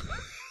fingers?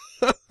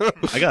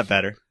 I got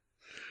better.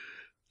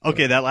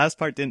 Okay, that last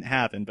part didn't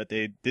happen, but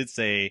they did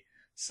say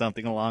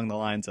something along the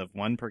lines of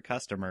 1 per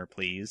customer,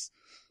 please.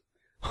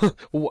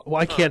 Well,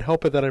 I can't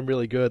help it that I'm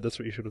really good. That's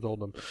what you should have told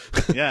them.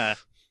 Yeah.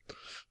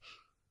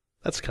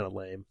 That's kind of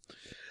lame.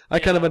 I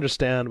kind of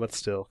understand, but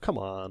still, come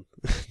on.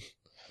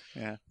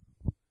 Yeah.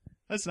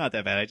 That's not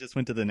that bad. I just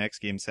went to the next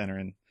game center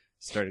and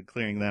started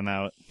clearing them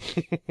out.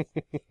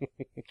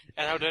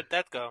 And how did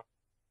that go?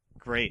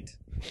 Great.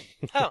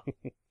 Oh.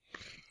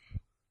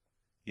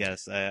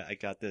 Yes, I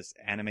got this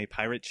anime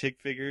pirate chick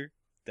figure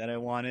that I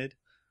wanted,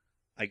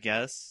 I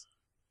guess.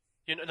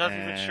 You're not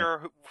even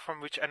sure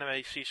from which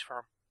anime she's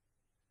from.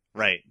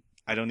 Right.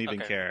 I don't even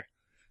care.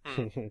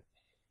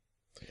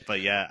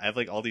 But yeah, I have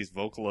like all these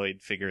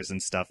Vocaloid figures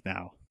and stuff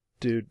now.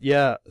 Dude,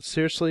 yeah,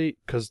 seriously,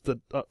 because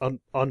on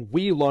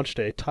Wii U launch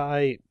day,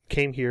 Ty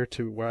came here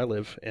to where I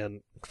live,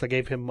 and cause I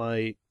gave him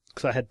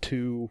because I had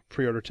 2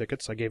 pre-order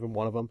tickets, I gave him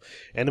one of them,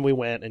 and then we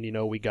went, and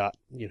he got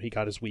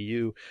his Wii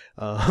U,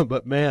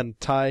 but man,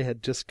 Ty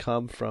had just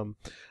come from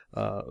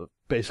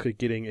basically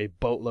getting a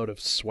boatload of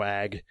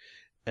swag,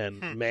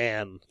 and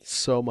man,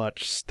 so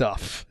much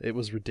stuff. It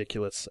was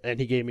ridiculous, and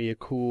he gave me a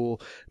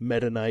cool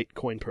Meta Knight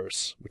coin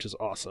purse, which is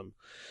awesome,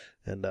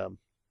 and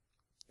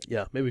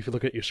yeah, maybe if you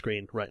look at your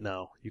screen right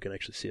now, you can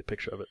actually see a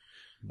picture of it.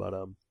 But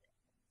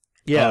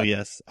yeah. Oh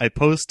yes, I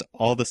post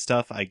all the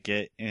stuff I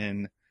get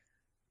in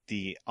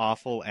the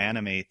awful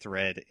anime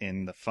thread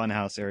in the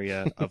Funhouse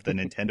area of the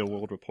Nintendo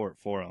World Report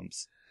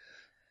forums.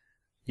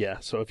 Yeah,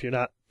 so if you're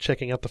not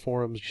checking out the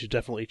forums, you should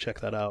definitely check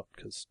that out,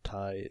 because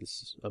Ty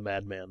is a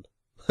madman.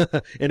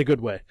 In a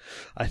good way,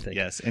 I think.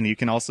 Yes, and you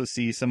can also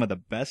see some of the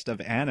best of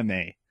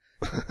anime.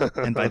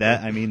 And by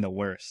that, I mean the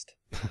worst.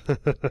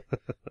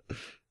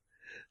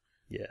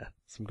 Yeah,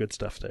 some good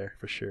stuff there,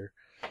 for sure.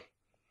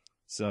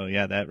 So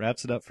yeah, that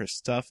wraps it up for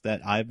stuff that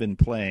I've been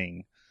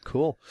playing.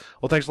 Cool.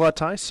 Well, thanks a lot,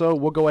 Ty. So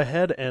we'll go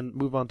ahead and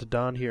move on to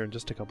Don here in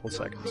just a couple of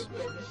seconds.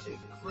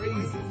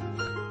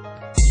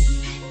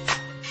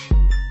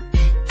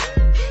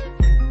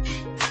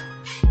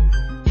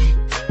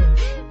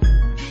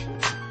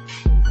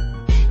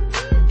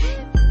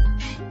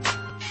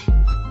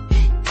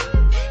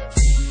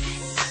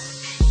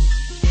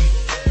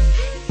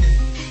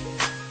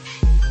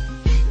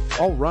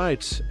 All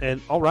right,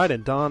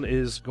 and Don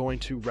is going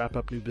to wrap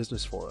up new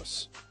business for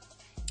us.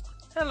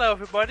 Hello,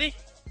 everybody.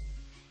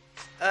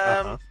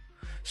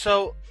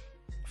 So,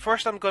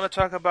 first I'm going to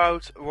talk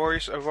about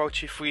Warriors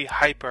Orochi 3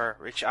 Hyper,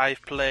 which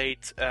I've played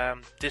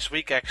this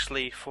week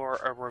actually for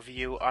a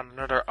review on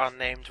another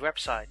unnamed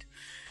website.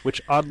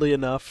 Which, oddly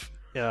enough,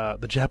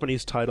 the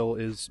Japanese title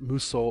is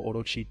Musou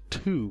Orochi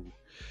 2.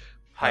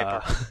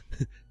 Hyper.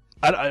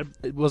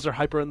 Was there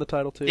Hyper in the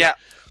title too?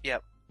 Yeah.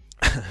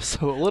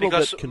 So a little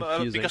bit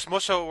confusing. Because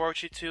Musou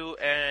Orochi 2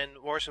 and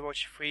Warriors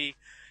Orochi 3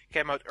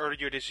 came out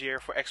earlier this year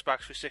for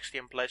Xbox 360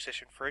 and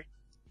PlayStation 3.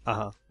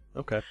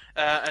 Okay.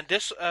 And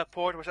this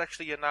port was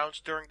actually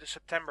announced during the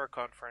September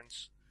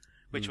conference,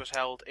 which was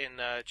held in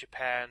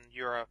Japan,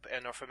 Europe,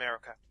 and North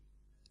America.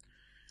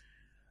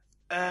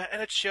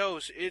 And it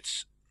shows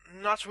it's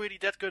not really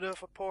that good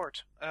of a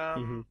port.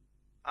 I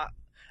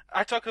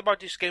talked about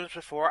these games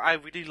before. I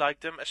really like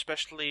them,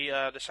 especially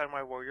the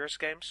Samurai Warriors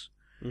games.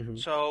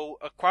 So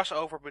a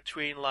crossover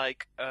between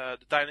like the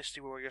Dynasty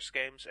Warriors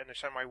games and the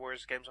Samurai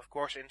Warriors games, of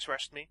course,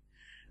 interests me,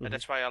 and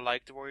that's why I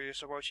like the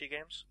Warriors Orochi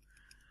games.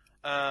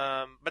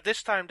 But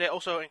this time they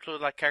also include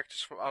like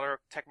characters from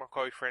other Tecmo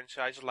Koei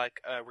franchises, like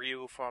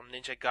Ryu from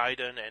Ninja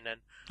Gaiden, and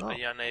then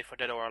Ayane from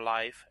Dead or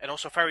Alive, and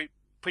also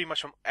pretty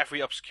much from every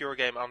obscure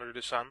game under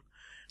the sun,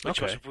 which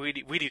was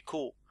really really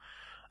cool.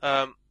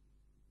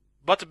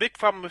 But the big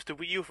problem with the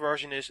Wii U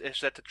version is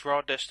that the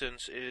draw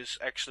distance is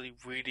actually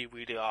really,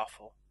 really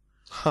awful.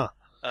 Huh.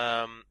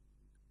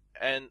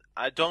 And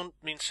I don't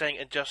mean saying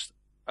it just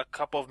a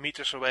couple of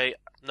meters away.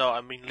 No,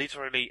 I mean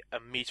literally a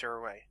meter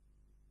away.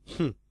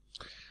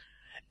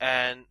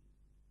 And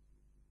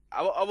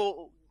I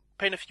will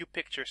paint a few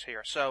pictures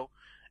here. So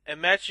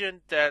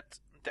imagine that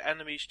the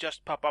enemies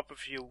just pop up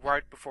with you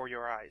right before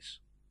your eyes.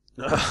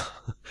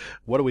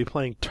 What are we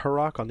playing,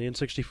 Turok on the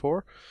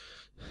N64?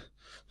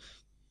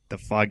 The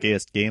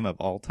foggiest game of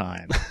all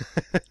time.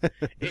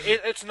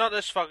 It's not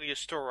as foggy as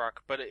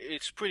Turok, but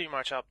it's pretty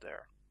much up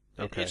there.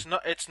 Okay.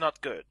 It's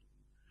not good.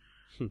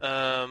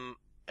 And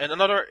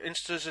another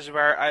instance is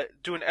where I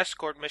do an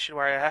escort mission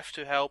where I have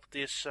to help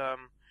this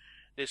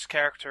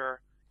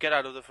character get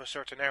out of a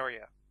certain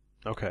area.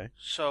 Okay.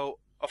 So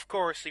of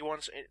course he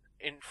wants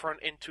in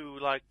front into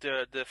like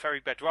the very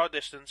bad draw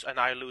distance, and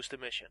I lose the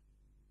mission.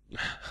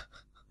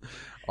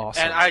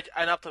 Awesome.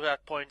 And up to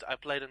that point, I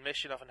played a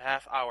mission of a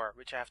half hour,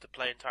 which I have to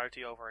play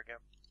entirely over again.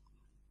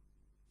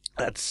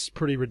 That's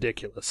pretty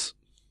ridiculous.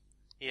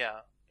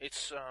 Yeah,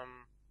 it's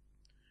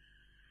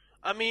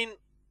I mean,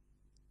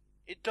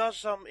 it does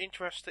some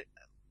interesting.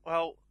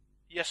 Well,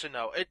 yes and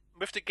no.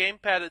 With the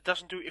gamepad, it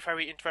doesn't do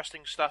very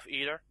interesting stuff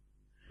either.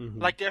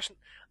 Mm-hmm. Like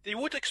you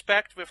would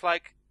expect with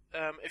like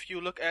if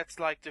you look at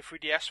like the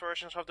 3DS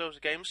versions of those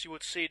games, you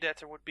would see that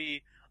there would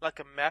be like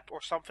a map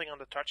or something on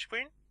the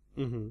touchscreen.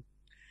 Mm-hmm.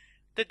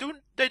 They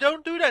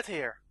don't do that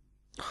here.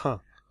 Huh.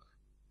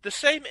 The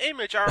same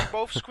image are on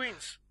both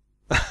screens.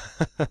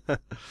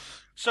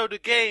 So the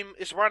game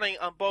is running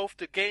on both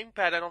the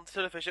gamepad and on the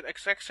television at the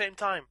exact same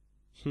time.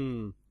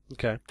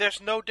 Okay. There's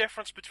no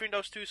difference between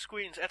those two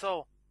screens at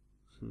all.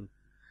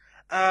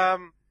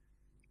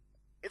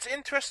 It's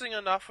interesting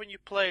enough when you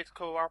play it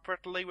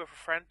cooperatively with a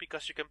friend,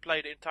 because you can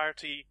play the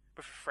entirety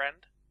with a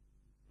friend.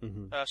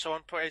 Mm-hmm. So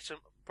one person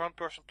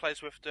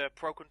plays with the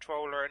Pro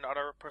Controller and the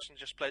other person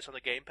just plays on the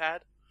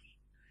gamepad.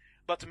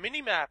 But the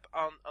minimap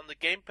on the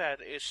gamepad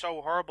is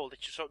so horrible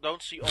that you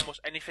don't see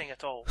almost anything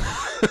at all.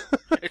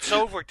 It's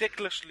so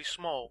ridiculously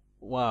small.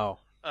 Wow.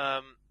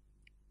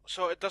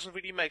 So it doesn't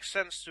really make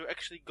sense to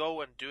actually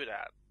go and do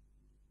that.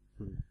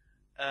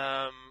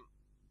 The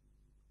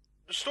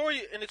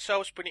story in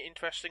itself is pretty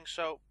interesting.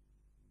 So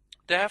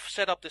they have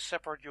set up this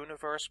separate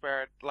universe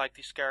where like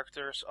these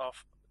characters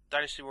of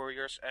Dynasty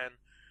Warriors and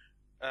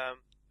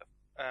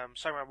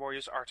Samurai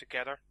Warriors are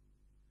together.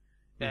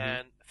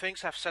 And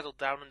things have settled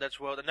down in that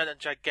world, and then a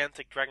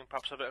gigantic dragon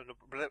pops up and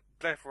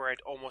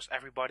obliterates almost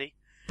everybody.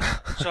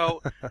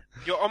 So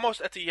you're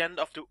almost at the end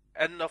of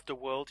the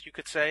world, you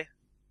could say.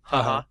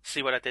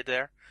 See what I did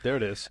there? There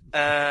it is.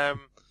 And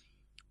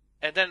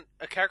then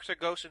a character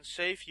goes and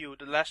saves you,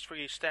 the last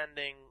three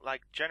standing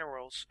like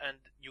generals, and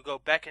you go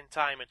back in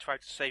time and try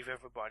to save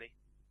everybody.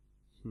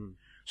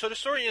 So the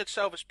story in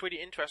itself is pretty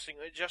interesting.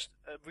 It's just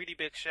a really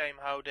big shame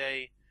how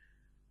they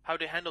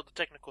handle the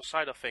technical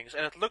side of things,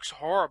 and it looks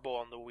horrible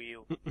on the Wii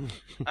U.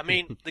 I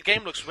mean, the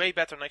game looks way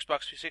better on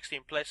Xbox 360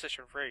 and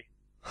PlayStation 3.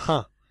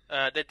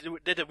 They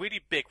did a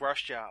really big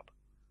rush job.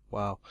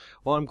 Wow.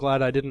 Well, I'm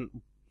glad I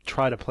didn't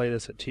try to play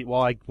this at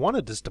Well, I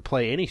wanted just to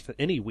play any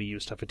Wii U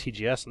stuff at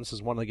TGS, and this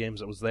is one of the games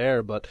that was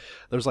there, but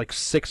there was like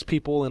 6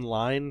 people in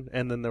line,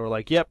 and then they were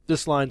like, yep,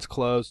 this line's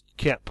closed,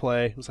 can't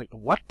play. It was like,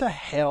 what the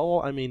hell?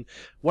 I mean,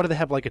 what do they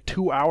have, like a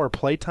 2-hour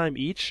playtime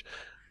each?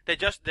 They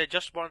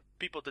just want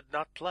people to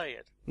not play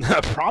it.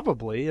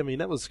 Probably. I mean,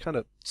 that was kind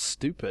of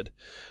stupid,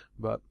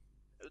 but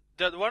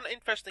the one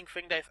interesting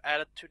thing they've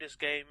added to this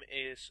game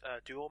is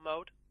duel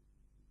mode.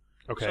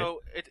 Okay.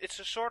 So it's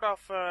a sort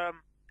of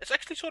it's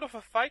actually sort of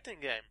a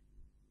fighting game,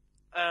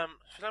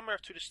 similar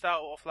to the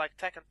style of like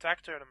Tekken Tag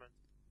Tournament.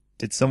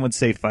 Did someone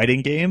say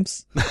fighting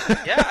games?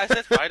 Yeah, I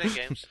said fighting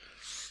games.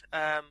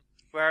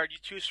 Where you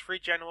choose 3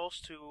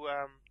 generals to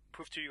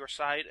prove to your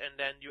side, and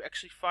then you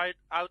actually fight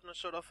out in a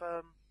sort of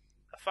a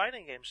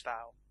fighting game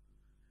style,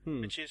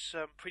 which is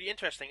pretty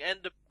interesting. And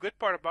the good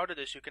part about it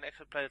is you can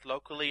actually play it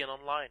locally and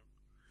online.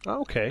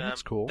 Oh, okay,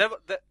 that's cool. That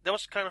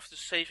was kind of the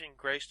saving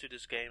grace to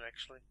this game,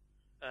 actually.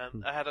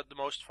 I had the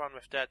most fun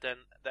with that than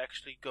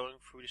actually going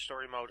through the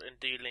story mode and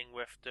dealing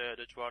with the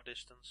draw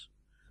distance.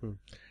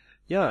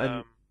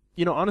 Yeah,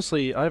 and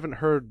honestly, I haven't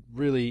heard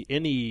really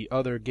any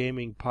other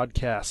gaming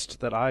podcast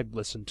that I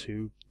listen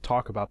to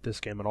talk about this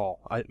game at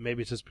all.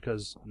 Maybe it's just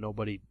because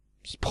nobody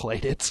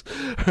played it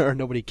or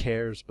nobody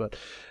cares, but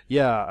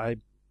yeah, I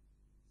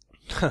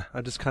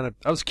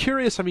was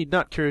curious. I mean,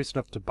 not curious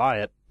enough to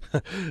buy it,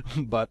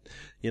 but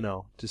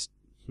just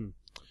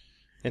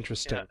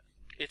interesting. Yeah,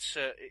 it's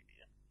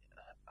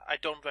I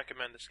don't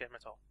recommend this game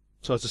at all.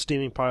 So it's a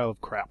steaming pile of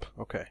crap.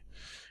 Okay.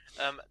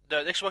 The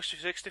Xbox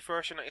 360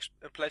 version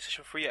and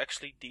PlayStation 3 are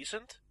actually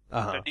decent.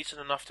 They're decent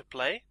enough to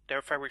play.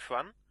 They're very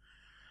fun.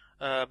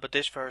 But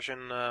this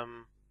version,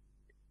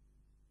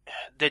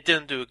 they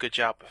didn't do a good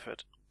job with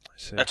it.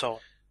 At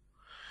all.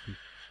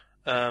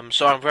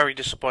 So I'm very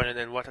disappointed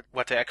in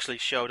what they actually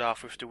showed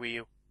off with the Wii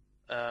U.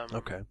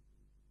 Okay.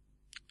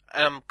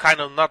 And I'm kind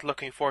of not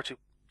looking forward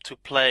to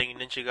playing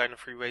Ninja Gaiden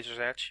 3 Razor's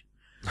Edge,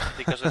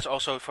 because it's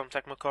also from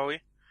Tecmo Koei.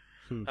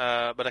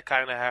 but I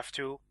kind of have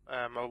to.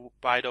 I'll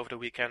buy it over the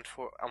weekend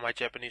on my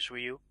Japanese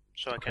Wii U,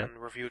 so I can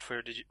review it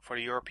for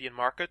the European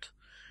market.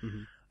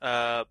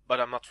 But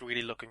I'm not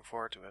really looking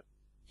forward to it.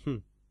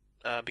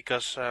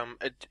 Because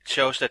it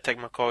shows that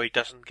Tecmo Koei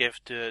doesn't give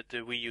the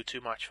Wii U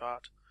too much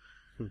thought.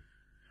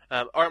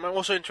 Or I'm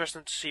also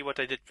interested to see what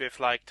they did with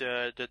like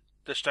the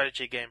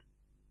strategy game.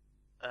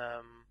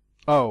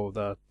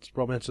 The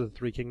Romance of the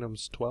Three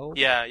Kingdoms 12?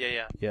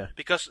 Yeah.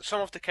 Because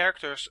some of the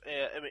characters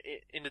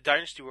in the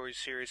Dynasty Warriors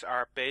series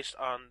are based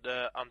on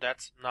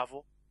that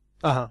novel.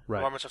 Right.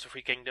 Romance of the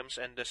Three Kingdoms,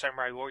 and the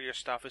Samurai Warrior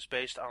stuff is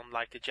based on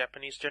like the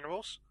Japanese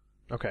generals.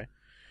 Okay.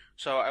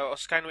 So I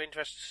was kind of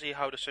interested to see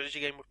how the strategy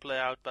game would play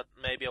out, but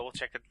maybe I will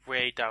check it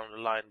way down the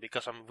line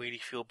because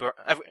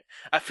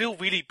I feel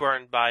really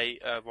burned by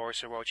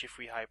Warriors Orochi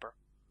Free Hyper.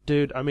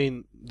 Dude, I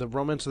mean, the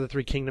Romance of the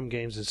Three Kingdom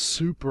games is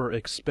super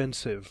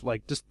expensive.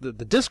 Like, just the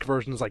disc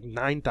version is like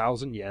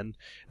 9,000 yen,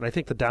 and I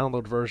think the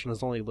download version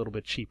is only a little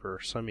bit cheaper.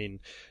 So, I mean,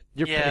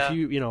 if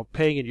you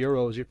paying in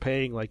euros, you're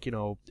paying like,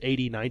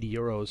 80, 90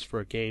 euros for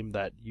a game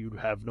that you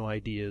have no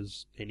idea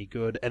is any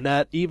good. And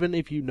that, even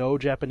if you know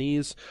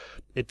Japanese,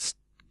 it's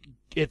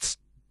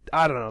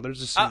I don't know, there's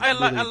just I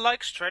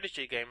like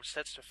strategy games,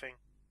 that's the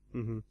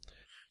thing.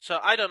 So,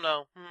 I don't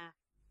know.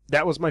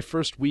 That was my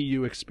first Wii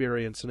U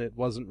experience, and it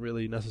wasn't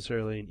really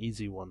necessarily an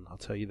easy one, I'll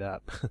tell you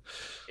that.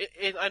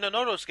 I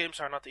know those games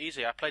are not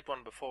easy. I played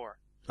one before.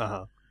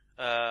 But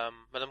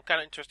I'm kind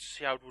of interested to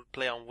see how it would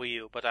play on Wii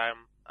U, but I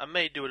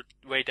may do it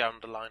way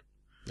down the line.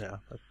 Yeah,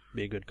 that'd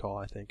be a good call,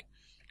 I think.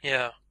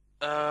 Yeah.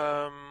 Then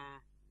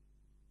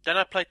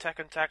I played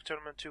Tekken Tag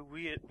Tournament 2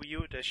 Wii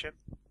U Edition.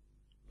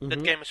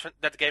 That game is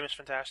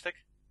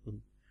fantastic.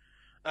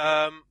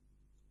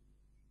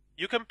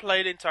 You can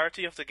play the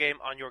entirety of the game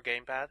on your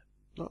gamepad.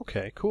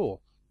 Okay,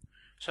 cool.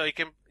 So you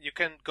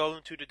can go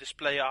into the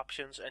display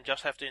options and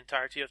just have the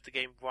entirety of the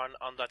game run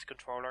on that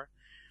controller.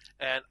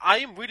 And I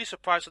am really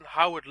surprised on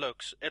how it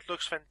looks. It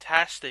looks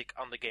fantastic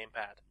on the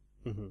gamepad.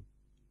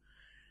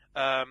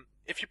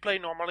 If you play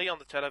normally on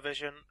the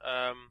television,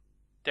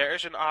 there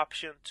is an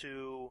option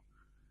to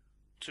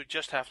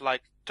just have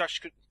like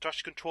touch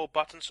control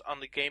buttons on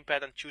the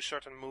gamepad and choose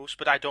certain moves,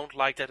 but I don't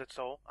like that at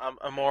all.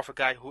 I'm more of a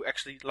guy who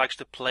actually likes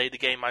to play the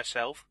game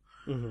myself.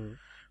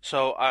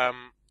 So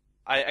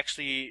I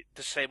actually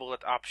disable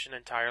that option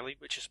entirely,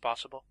 which is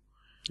possible.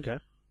 Okay.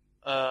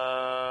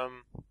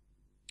 And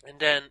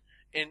then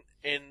in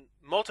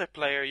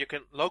multiplayer, you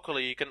can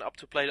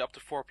play up to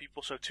 4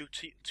 people, so two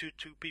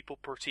people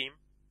per team.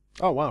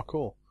 Oh wow,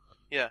 cool.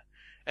 Yeah,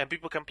 and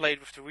people can play it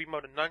with the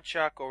remote and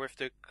nunchuck, or with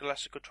the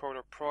Classic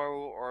Controller Pro,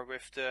 or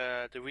with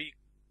the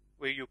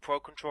Wii U Pro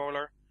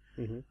controller,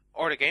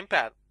 or the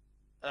gamepad.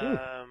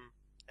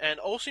 And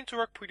all seem to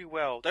work pretty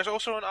well. There's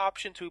also an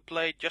option to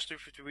play just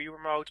with the Wii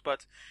remote,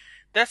 but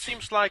that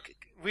seems like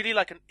really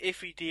like an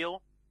iffy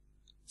deal.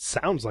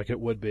 Sounds like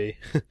it would be.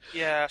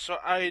 Yeah, so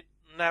I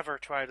never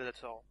tried it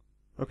at all.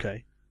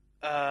 Okay.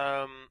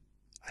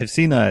 I've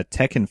seen a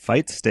Tekken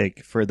Fight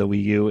Stick for the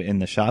Wii U in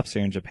the shops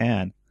here in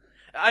Japan.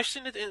 I've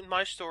seen it in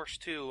my stores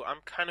too.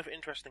 I'm kind of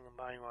interested in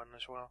buying one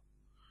as well.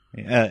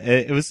 Yeah,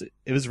 it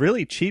was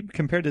really cheap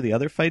compared to the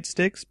other fight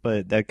sticks,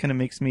 but that kind of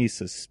makes me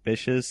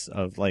suspicious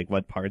of like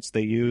what parts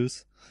they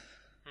use.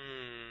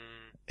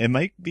 It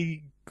might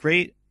be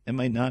great, it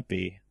might not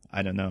be.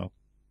 I don't know.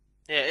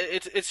 Yeah,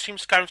 it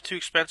seems kind of too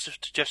expensive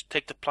to just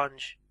take the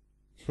plunge.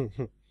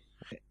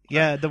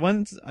 Yeah, the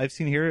ones I've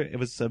seen here, it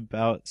was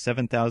about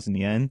 7,000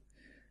 yen,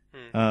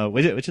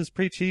 which is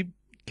pretty cheap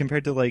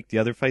compared to like the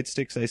other fight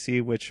sticks I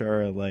see, which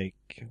are like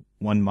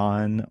 1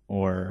 mon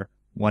or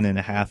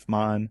 1.5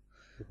 mon.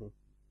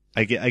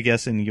 I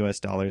guess in US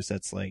dollars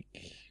that's like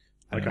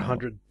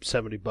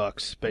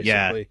 $170 basically.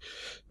 Yeah.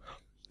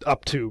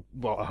 Up to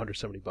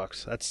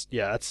 $170.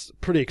 That's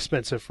pretty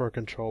expensive for a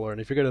controller, and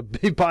if you're going to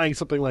be buying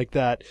something like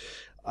that,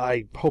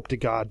 I hope to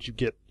God you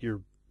get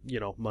your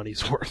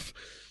money's worth.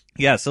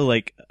 Yeah, so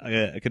like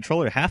a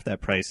controller half that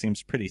price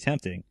seems pretty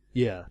tempting.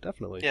 Yeah,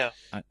 definitely. Yeah.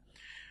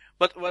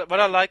 But what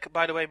I like,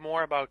 by the way,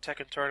 more about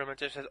Tekken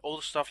Tournament is that all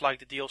the stuff like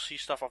the DLC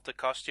stuff of the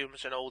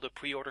costumes and all the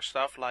pre-order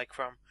stuff like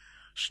from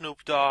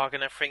Snoop Dogg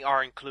and everything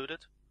are included.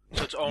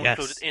 So it's all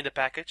included in the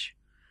package.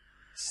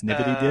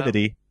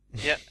 Snippety-dippity.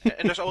 Yeah,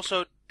 and there's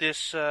also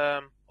this,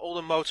 all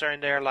the modes are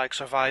in there like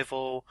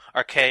Survival,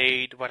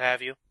 Arcade, what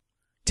have you.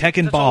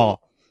 Tekken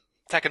Ball.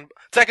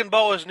 Tekken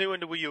Ball is new in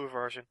the Wii U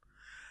version.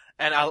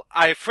 And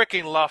I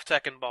freaking love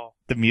Tekken Ball.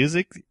 The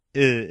music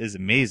is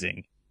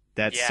amazing.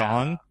 That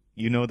song,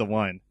 you know the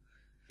one.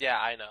 Yeah,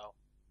 I know.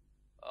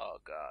 Oh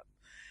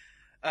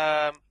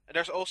god.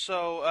 There's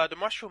also the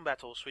Mushroom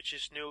Battles, which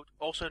is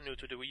also new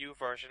to the Wii U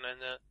version and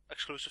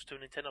exclusive to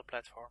Nintendo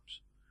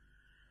platforms.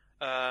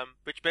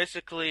 Which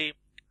basically,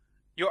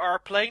 you are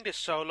playing this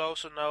solo,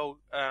 so no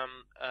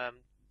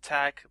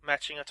tag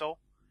matching at all.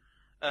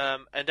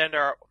 And then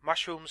there are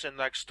mushrooms and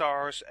like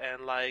stars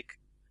and like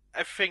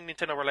everything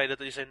Nintendo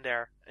related is in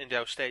there in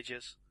those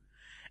stages.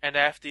 And they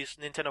have these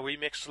Nintendo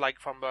remixes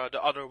like from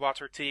the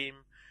Underwater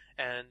team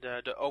and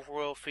the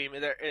overworld theme.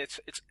 It's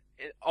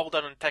all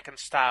done in Tekken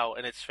style,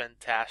 and it's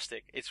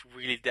fantastic. It's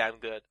really damn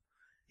good.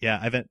 Yeah,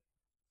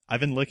 I've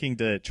been looking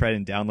to try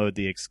and download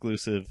the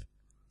exclusive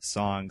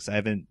songs. I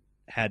haven't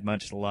had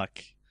much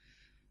luck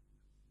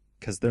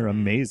because they're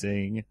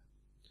amazing.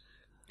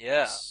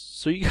 Yeah.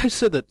 So you guys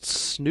said that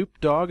Snoop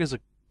Dogg is a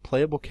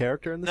playable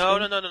character in this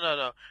game?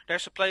 No.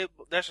 There's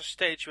a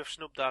stage with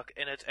Snoop Dogg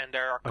in it, and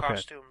there are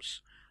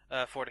costumes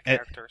for the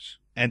characters.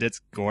 And it's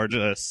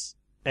gorgeous.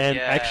 And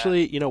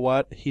actually, you know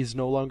what? He's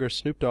no longer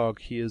Snoop Dogg.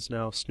 He is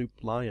now Snoop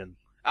Lion.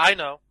 I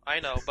know,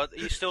 but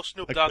he's still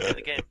Snoop Dogg in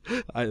the game.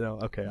 I know.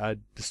 Okay, I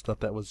just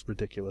thought that was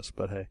ridiculous,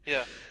 but hey.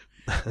 Yeah.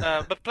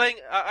 But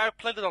I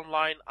played it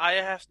online. I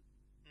have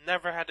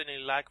never had any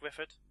lag with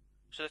it,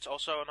 so that's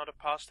also another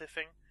positive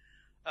thing.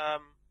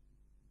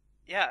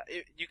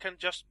 You can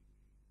just.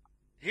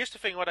 Here's the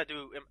thing: what I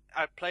do,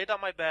 I play it on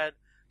my bed,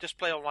 just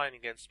play online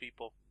against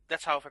people.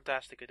 That's how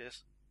fantastic it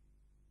is.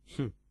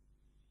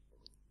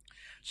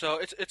 So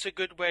it's a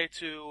good way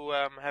to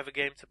have a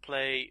game to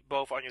play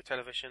both on your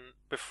television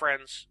with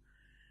friends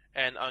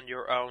and on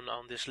your own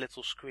on this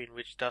little screen,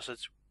 which does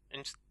it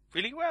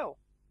really well.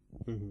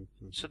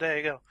 So there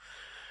you go.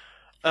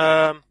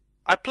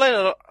 I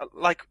played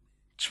like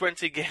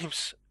 20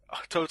 games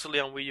totally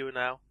on Wii U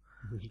now.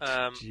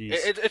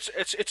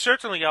 It's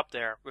certainly up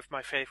there with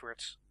my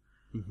favorites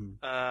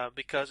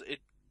because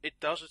it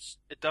does its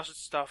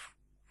stuff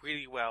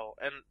really well.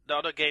 And the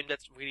other game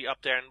that's really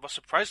up there and was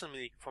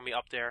surprisingly for me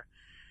up there,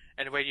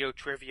 and Radio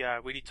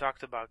Trivia really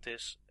talked about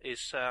this,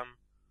 is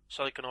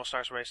Sonic All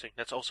Stars Racing.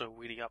 That's also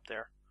really up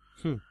there.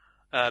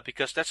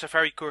 Because that's a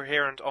very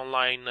coherent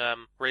online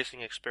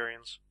racing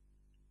experience.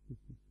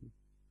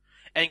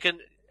 And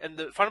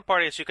the fun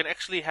part is you can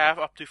actually have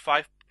up to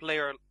 5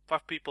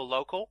 people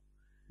local,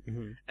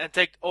 and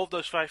take all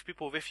those 5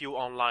 people with you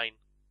online.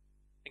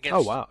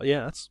 Oh wow,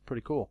 yeah, that's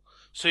pretty cool.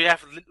 So you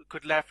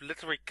could have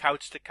literally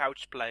couch to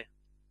couch play.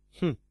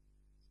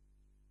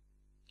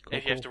 Cool,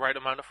 if you have the right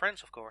amount of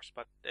friends, of course.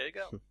 But there you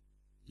go.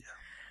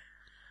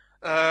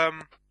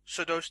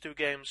 So those 2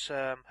 games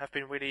have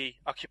been really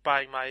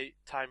occupying my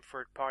time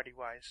third-party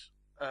wise.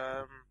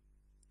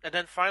 And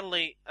then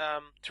finally,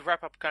 to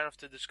wrap up kind of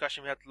the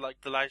discussion we had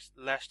like the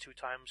last 2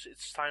 times,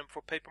 it's time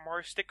for Paper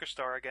Mario Sticker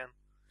Star again.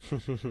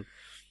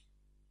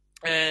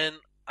 And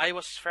I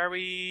was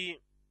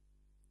very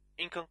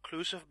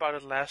inconclusive about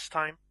it last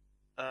time.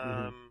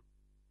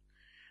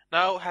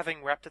 Now,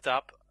 having wrapped it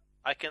up,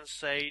 I can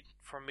say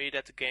for me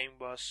that the game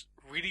was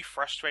really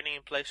frustrating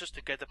in places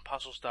to get the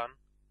puzzles done.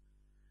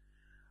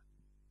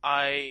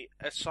 I,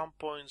 at some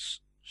points,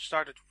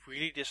 started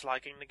really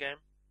disliking the game.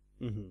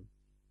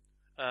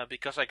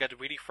 Because I get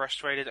really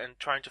frustrated and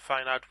trying to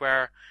find out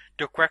where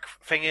the correct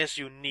thing is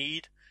you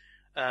need.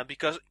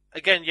 Because,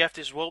 again, you have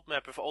this world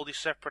map with all these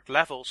separate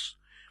levels,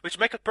 which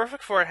make it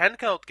perfect for a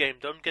handheld game,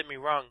 don't get me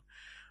wrong.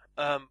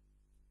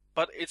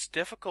 But it's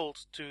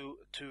difficult to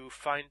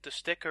find the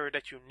sticker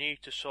that you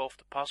need to solve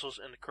the puzzles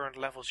in the current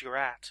levels you're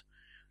at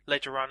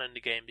later on in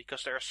the game,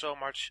 because there's so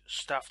much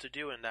stuff to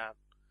do in that.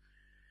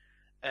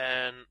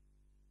 And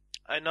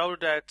I know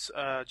that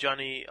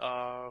Johnny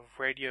of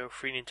Radio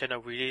Free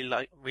Nintendo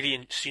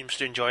really seems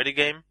to enjoy the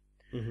game.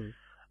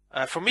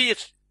 For me,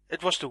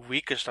 it was the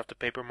weakest of the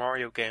Paper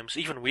Mario games,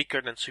 even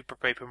weaker than Super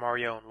Paper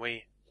Mario on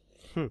Wii.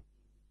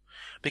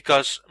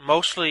 Because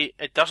mostly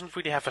it doesn't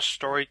really have a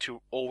story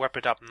to all wrap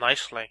it up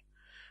nicely.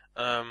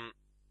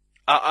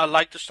 I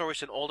like the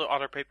stories in all the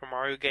other Paper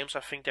Mario games.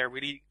 I think they're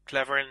really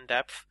clever and in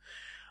depth.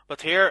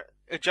 But here,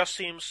 it just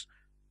seems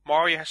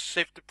Mario has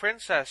saved the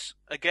princess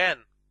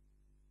again.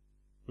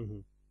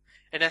 And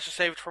has to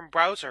save it from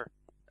Bowser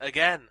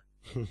again.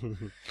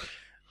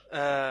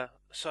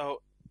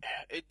 So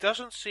it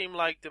doesn't seem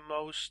like the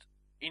most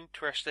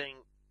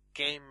interesting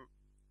game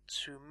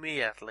to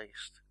me, at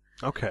least.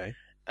 Okay.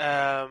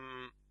 I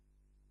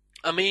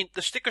mean,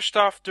 the sticker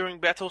stuff during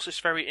battles is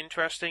very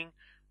interesting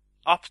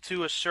up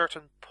to a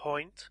certain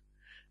point,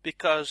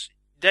 because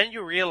then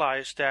you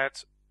realize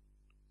that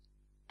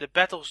the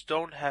battles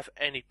don't have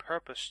any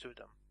purpose to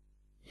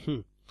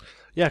them.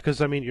 Yeah,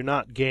 because I mean, you're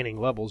not gaining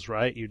levels,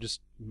 right? You're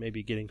just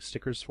maybe getting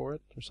stickers for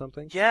it or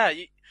something? Yeah,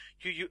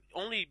 you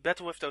only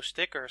battle with those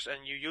stickers,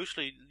 and you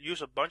usually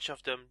use a bunch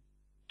of them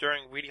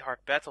during really hard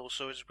battles,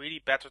 so it's really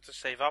better to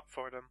save up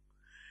for them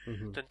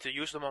than to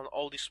use them on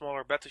all these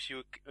smaller battles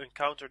you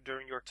encounter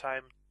during your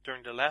time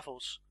during the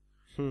levels.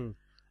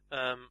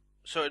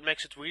 So it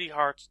makes it really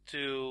hard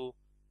to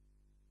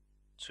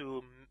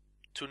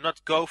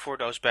not go for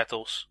those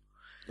battles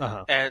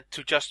and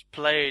to just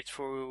play it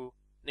through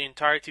the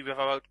entirety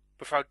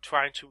without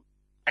trying to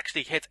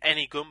actually hit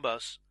any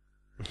Goombas.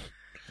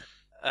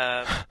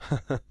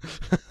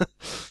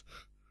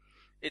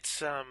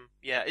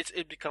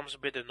 It becomes a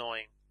bit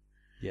annoying.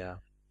 Yeah.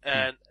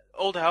 And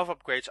all the health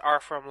upgrades are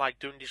from like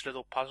doing these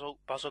little puzzle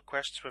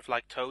quests with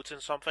like toads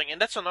and something, and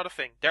that's another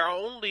thing. The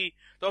only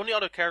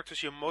other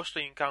characters you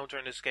mostly encounter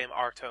in this game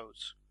are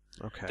toads.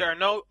 Okay. There are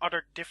no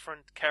other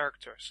different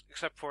characters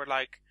except for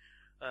like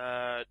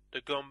the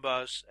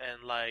Goombas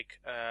and like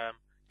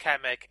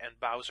Kamek and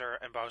Bowser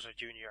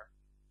Jr.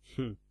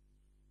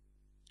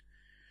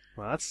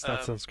 Well, that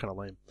sounds kind of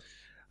lame.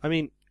 I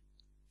mean,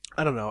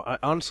 I don't know.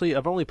 Honestly,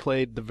 I've only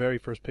played the very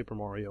first Paper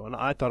Mario, and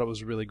I thought it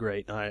was really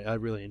great. I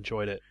really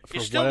enjoyed it. You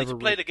still need to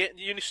play the game.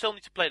 You still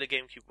need to play the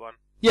GameCube one.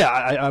 Yeah,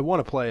 I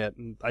want to play it,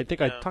 and I think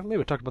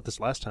maybe I talked about this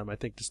last time. I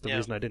think this is the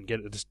reason I didn't get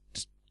it. I just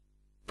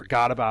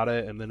forgot about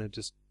it, and then it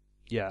just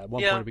at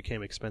one point it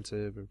became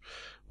expensive or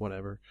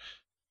whatever.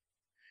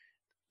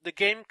 The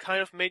game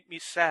kind of made me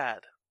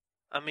sad.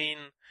 I mean,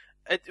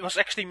 it was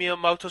actually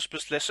Miyamoto's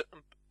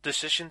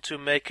decision to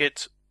make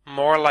it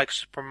more like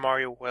Super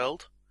Mario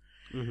World.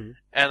 Mm-hmm.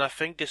 And I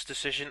think this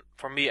decision,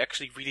 for me,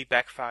 actually really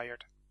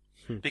backfired.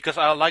 Because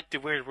I like the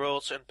weird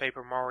worlds in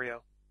Paper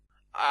Mario.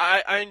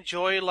 I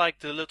enjoy, like,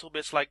 the little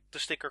bits, like the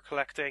sticker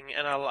collecting,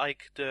 and I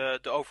like the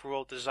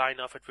overall design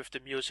of it with the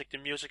music. The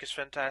music is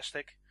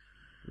fantastic.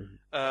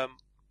 Mm-hmm.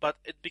 But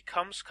it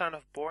becomes kind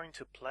of boring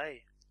to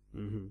play.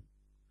 Mm-hmm.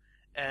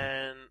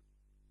 And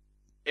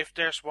if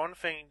there's one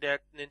thing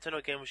that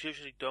Nintendo games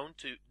usually don't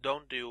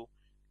do,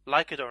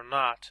 like it or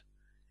not,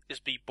 is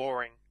be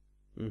boring.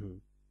 Mm-hmm.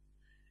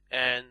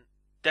 And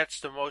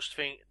that's the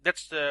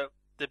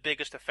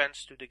biggest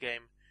offense to the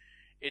game.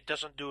 It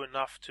doesn't do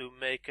enough to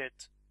make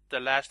it,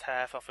 the last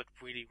half of it,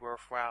 really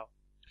worthwhile.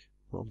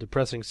 Well,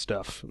 depressing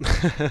stuff.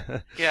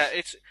 Yeah,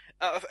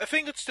 I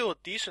think it's still a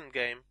decent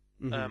game.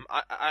 Mm-hmm.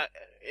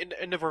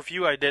 In the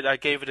review I did, I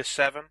gave it a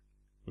 7.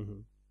 Mm-hmm.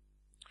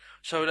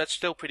 So that's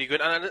still pretty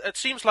good. And it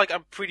seems like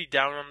I'm pretty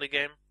down on the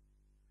game.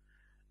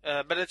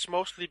 But it's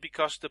mostly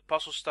because the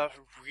puzzle stuff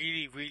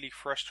really, really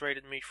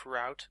frustrated me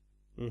throughout.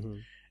 Mm-hmm.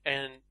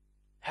 And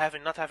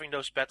not having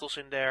those battles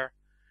in there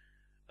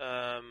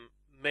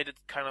made it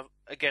kind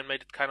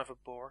of a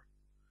bore.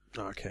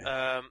 Okay.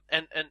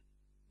 And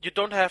you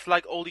don't have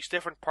like all these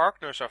different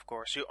partners, of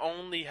course. You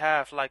only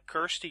have like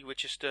Kirsty,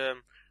 which is the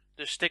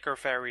sticker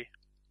fairy.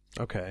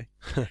 Okay.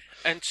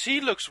 And she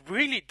looks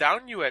really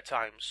down you at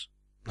times.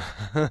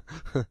 and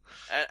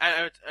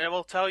I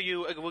will tell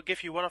you, I will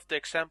give you one of the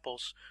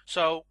examples.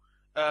 So,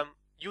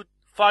 you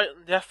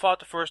have fought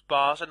the first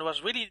boss, and it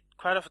was really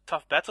kind of a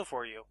tough battle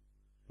for you.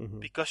 Mm-hmm.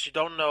 Because you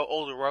don't know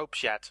all the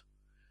ropes yet.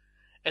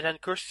 And then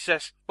Kirsty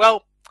says,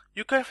 well,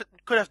 you could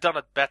have done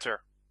it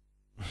better.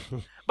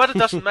 But it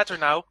doesn't matter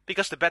now,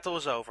 because the battle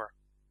is over.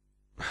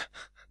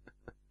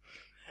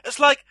 It's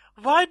like,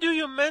 why do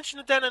you mention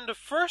it then in the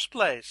first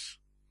place?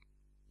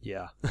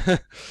 Yeah.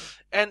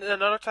 And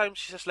another time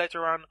she says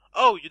later on,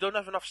 oh, you don't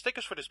have enough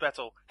stickers for this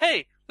battle.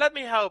 Hey, let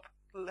me help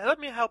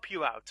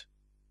you out.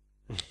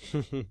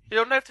 You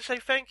don't have to say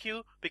thank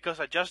you,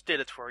 because I just did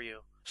it for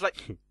you. It's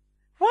like,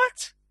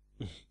 what?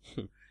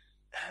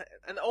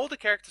 And all the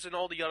characters in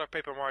all the other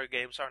Paper Mario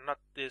games are not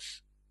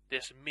this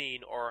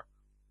mean or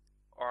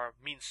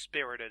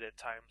mean-spirited at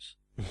times.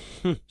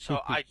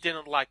 So I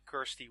didn't like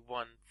Kirsty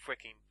one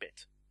freaking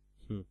bit.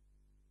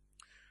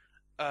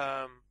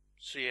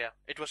 So yeah,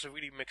 it was a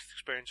really mixed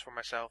experience for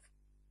myself.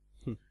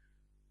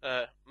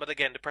 But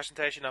again, the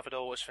presentation of it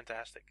all was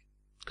fantastic.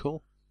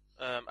 Cool.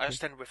 I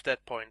stand with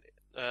that point.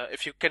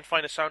 If you can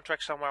find a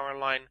soundtrack somewhere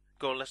online,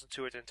 go and listen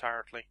to it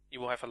entirely. You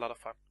will have a lot of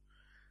fun.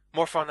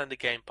 More fun than the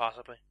game,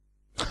 possibly.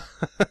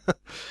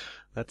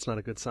 That's not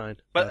a good sign.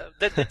 But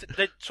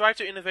they tried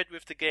to innovate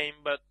with the game,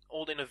 but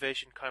all the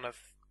innovation kind of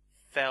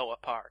fell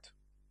apart.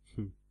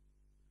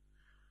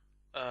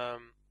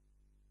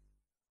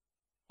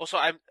 Also,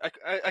 I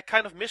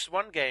kind of missed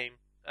one game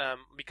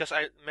because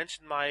I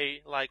mentioned my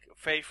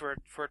favorite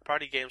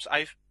third-party games.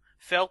 I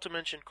failed to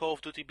mention Call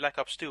of Duty Black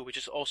Ops 2, which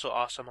is also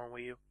awesome on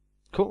Wii U.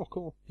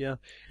 Cool. Yeah,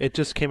 it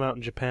just came out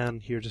in Japan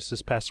here just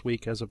this past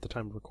week, as of the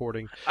time of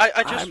recording.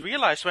 I just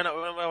realized when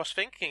I was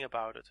thinking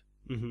about it.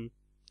 Mm-hmm.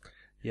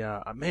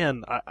 Yeah,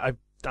 man,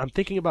 I'm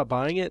thinking about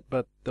buying it,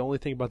 but the only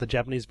thing about the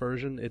Japanese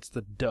version, it's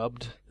the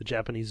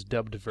Japanese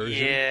dubbed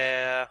version.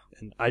 Yeah.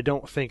 And I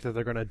don't think that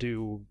they're gonna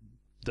do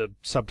the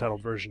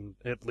subtitled version,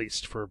 at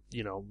least for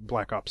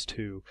Black Ops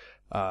 2.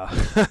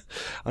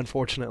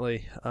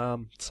 Unfortunately,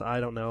 so I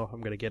don't know if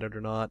I'm gonna get it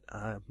or not.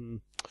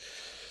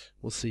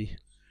 We'll see.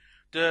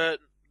 The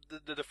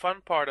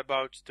fun part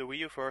about the Wii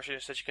U version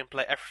is that you can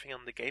play everything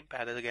on the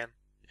gamepad again.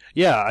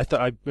 Yeah,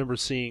 I remember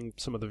seeing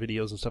some of the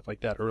videos and stuff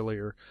like that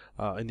earlier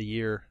in the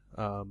year,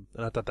 and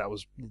I thought that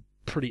was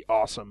pretty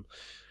awesome.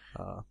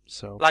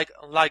 So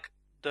like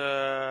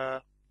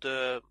the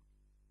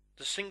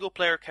single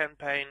player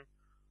campaign,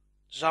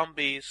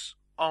 zombies,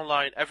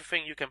 online,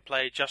 everything you can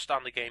play just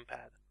on the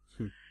gamepad,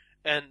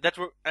 and that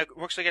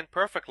works again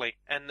perfectly.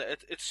 And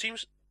it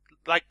seems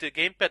like the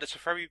gamepad is a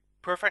very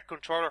perfect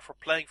controller for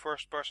playing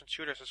first-person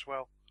shooters as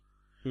well.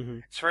 Mm-hmm.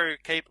 It's very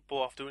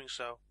capable of doing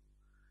so.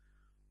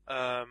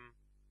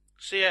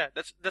 So yeah,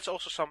 that's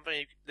also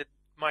something that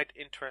might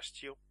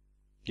interest you.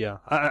 Yeah,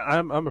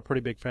 I'm a pretty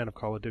big fan of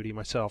Call of Duty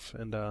myself,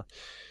 and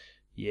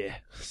yeah,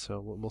 so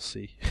we'll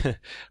see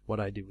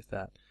what I do with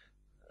that.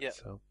 Yeah.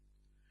 So.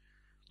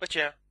 But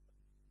yeah.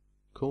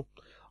 Cool.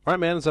 All right,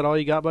 man. Is that all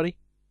you got, buddy?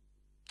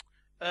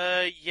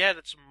 Yeah,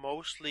 that's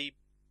mostly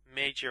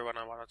major what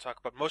I want to talk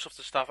about. Most of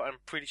the stuff, I'm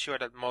pretty sure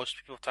that most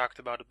people talked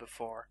about it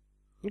before.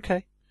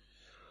 Okay.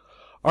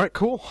 All right,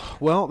 cool.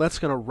 Well, that's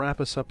going to wrap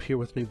us up here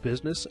with new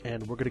business,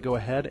 and we're going to go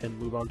ahead and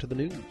move on to the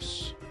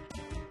news.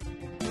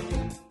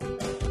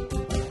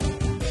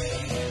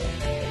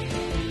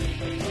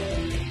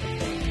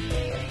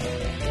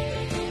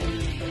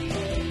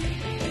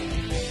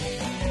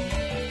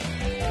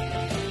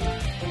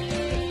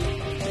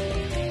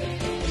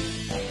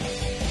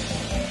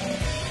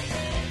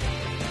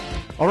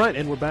 All right,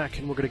 and we're back,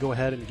 and we're going to go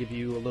ahead and give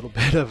you a little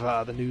bit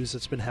of the news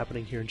that's been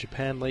happening here in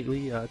Japan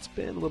lately. It's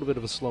been a little bit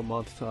of a slow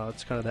month.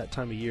 It's kind of that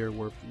time of year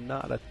where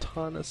not a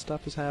ton of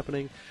stuff is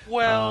happening.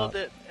 Well,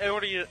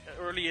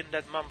 early in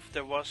that month,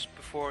 there was,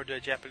 before the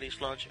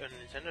Japanese launch, a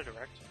Nintendo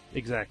Direct.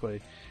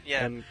 Exactly.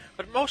 Yeah,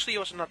 but mostly it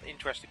was not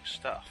interesting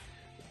stuff.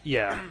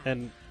 Yeah,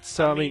 and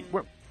so, I mean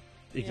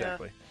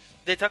exactly. Yeah.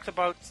 They talked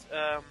about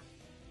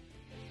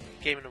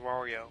Game &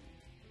 Wario.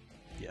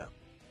 Yeah.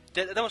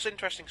 That was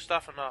interesting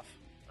stuff enough.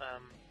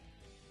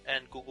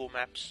 And Google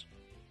Maps.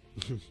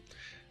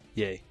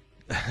 Yay.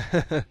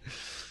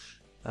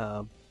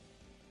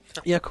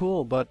 Yeah,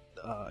 cool. But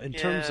in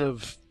terms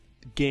of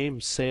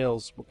game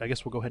sales, I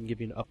guess we'll go ahead and give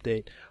you an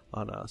update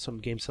on some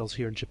game sales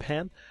here in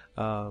Japan.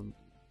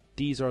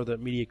 These are the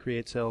Media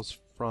Create sales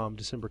from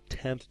December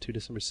 10th to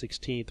December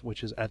 16th,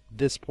 which is at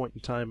this point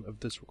in time of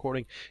this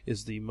recording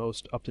is the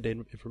most up-to-date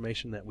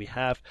information that we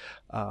have.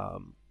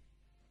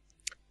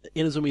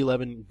 Inazuma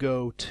 11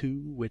 Go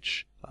 2,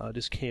 which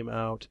just came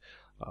out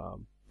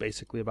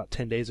basically about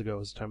 10 days ago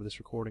as the time of this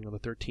recording on the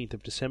 13th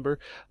of December,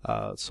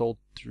 sold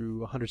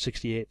through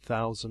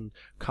 168,000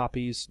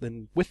 copies.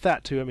 Then with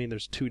that too, I mean,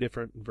 there's two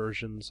different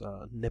versions,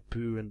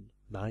 Neppu and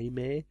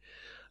Naime.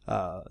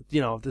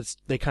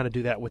 They kind of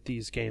do that with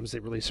these games. They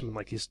release them in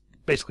like these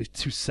basically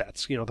two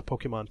sets, the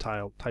Pokemon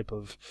type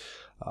of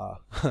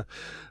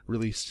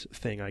release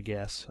thing, I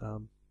guess.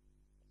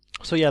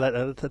 So yeah,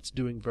 that's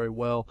doing very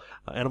well.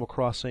 Animal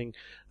Crossing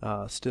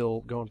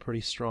still going pretty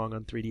strong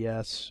on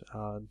 3DS.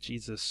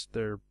 Jesus,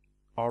 they're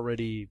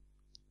already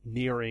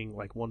nearing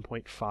like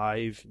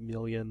 1.5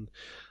 million.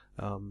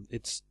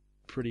 It's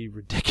pretty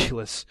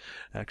ridiculous,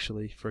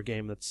 actually, for a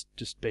game that's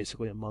just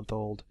basically a month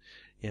old.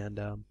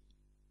 And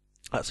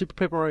Super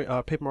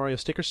Paper Mario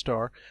Sticker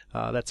Star,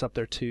 that's up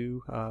there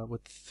too.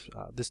 With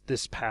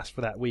this pass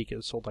for that week, it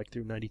was sold like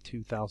through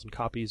 92,000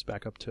 copies,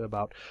 back up to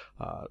about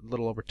a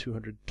little over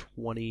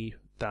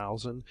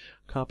 220,000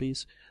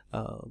 copies.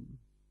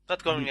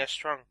 Not going as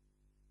strong.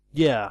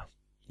 Yeah.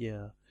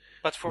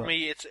 But for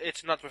me,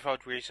 it's not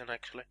without reason,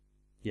 actually.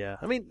 Yeah,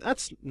 I mean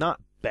that's not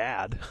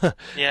bad.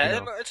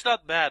 Yeah, it's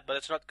not bad, but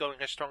it's not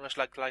going as strong as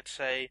like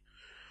say,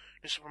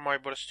 Super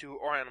Mario Bros. 2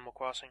 or Animal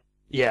Crossing.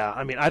 Yeah,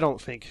 I mean, I don't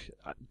think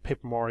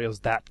Paper Mario's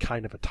that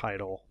kind of a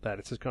title, that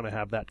it's just going to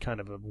have that kind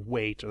of a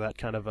weight or that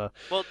kind of a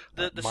Well,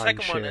 the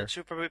second share. one in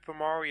Super Paper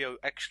Mario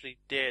actually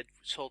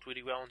sold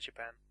really well in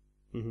Japan.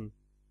 Mm-hmm.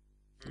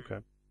 Okay.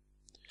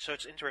 So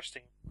it's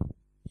interesting.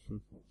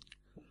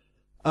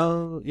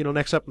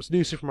 Next up was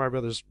new Super Mario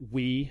Brothers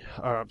Wii,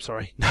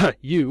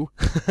 U,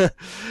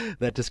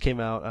 that just came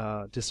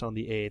out just on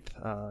the 8th.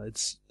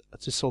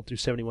 It's just sold through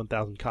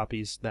 71,000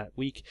 copies that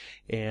week,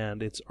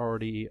 and it's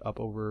already up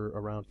over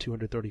around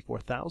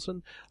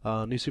 234,000.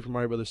 New Super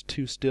Mario Bros.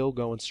 2 still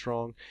going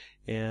strong,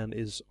 and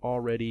is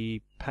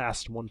already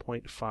past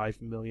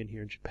 1.5 million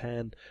here in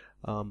Japan.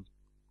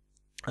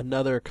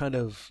 Another kind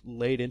of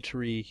late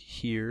entry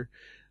here,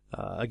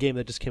 a game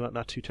that just came out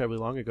not too terribly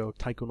long ago,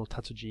 Taiko no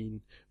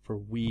Tatsujin for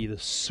Wii, the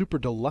Super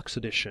Deluxe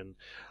Edition.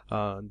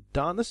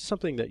 Don, this is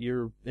something that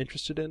you're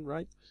interested in,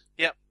 right?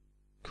 Yep.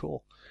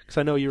 Cool. Because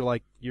I know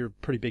you're a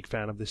pretty big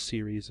fan of this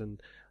series,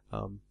 and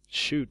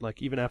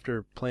even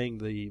after playing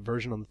the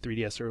version on the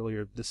 3DS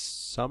earlier this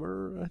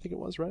summer, I think it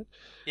was, right?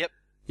 Yep.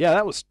 Yeah,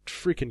 that was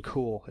freaking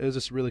cool. It was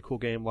just a really cool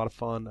game, a lot of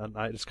fun, and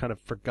I just kind of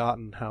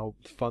forgotten how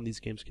fun these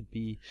games could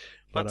be.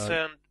 But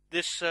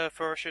this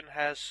version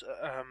has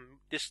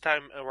this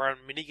time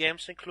around mini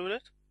games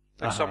included.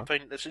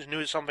 This is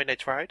new, something they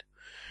tried.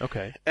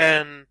 Okay.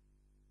 And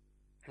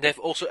they've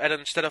also added,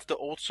 instead of the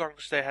old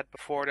songs they had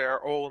before, there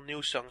are all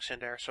new songs in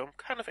there. So I'm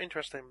kind of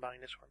interested in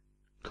buying this one.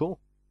 Cool.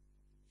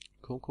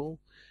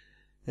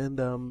 And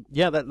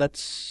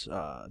that's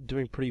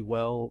doing pretty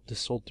well. This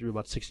sold through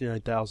about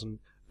 69,000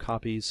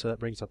 copies, so that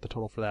brings up the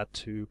total for that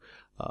to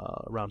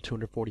around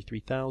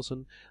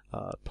 243,000.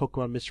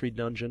 Pokemon Mystery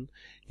Dungeon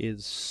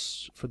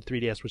is for the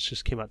 3DS, which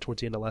just came out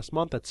towards the end of last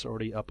month. That's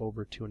already up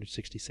over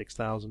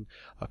 266,000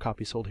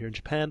 copies sold here in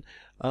Japan.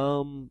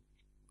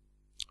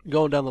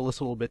 Going down the list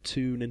a little bit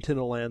too,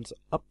 Nintendo Land's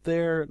up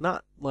there,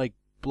 not like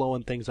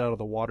blowing things out of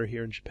the water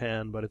here in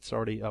Japan, but it's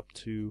already up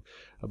to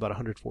about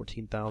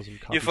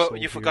 114,000 copies sold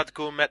You forgot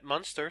Gourmet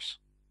Monsters.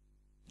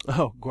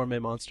 Oh, Gourmet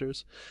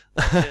Monsters.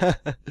 Yeah.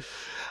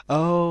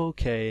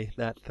 Okay,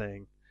 that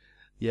thing.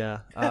 Yeah.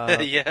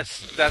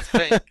 Yes, that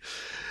thing.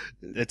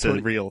 It's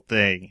a real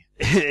thing.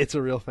 It's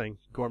a real thing.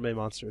 Gourmet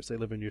Monsters. They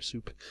live in your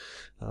soup.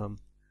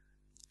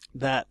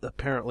 That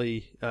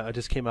apparently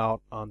just came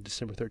out on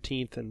December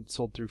 13th and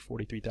sold through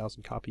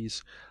 43,000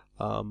 copies.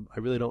 I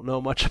really don't know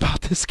much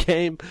about this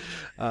game.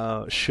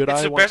 Should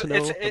I want to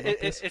know about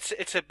this?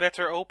 It's a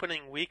better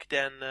opening week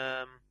than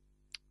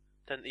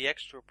than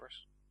EX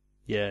Troopers.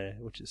 Yeah,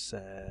 which is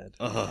sad.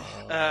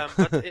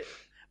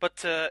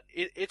 But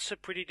it's a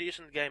pretty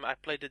decent game. I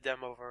played the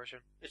demo version.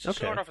 It's a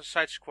sort of a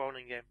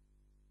side-scrolling game.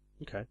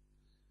 Okay.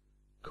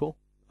 Cool.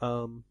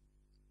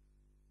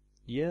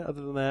 Yeah,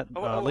 other than that...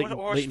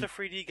 or it's the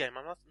 3D game.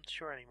 I'm not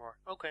sure anymore.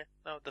 Okay,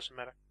 no, it doesn't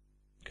matter.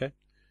 Okay.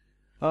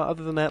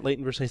 Other than that,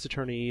 Leighton vs. Ace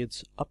Attorney,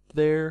 it's up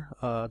there.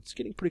 It's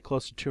getting pretty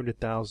close to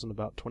 200,000,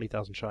 about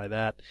 20,000 shy of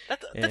that.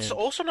 That's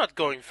also not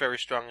going very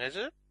strong, is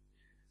it?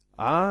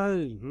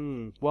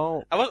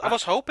 Well... I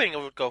was hoping it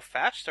would go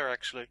faster,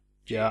 actually.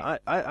 Yeah,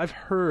 I've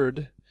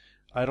heard,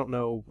 I don't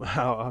know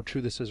how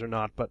true this is or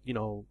not, but,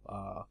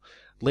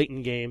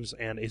 Leighton games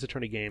and Ace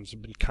Attorney games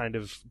have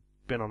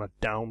been on a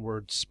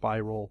downward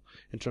spiral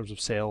in terms of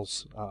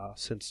sales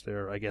since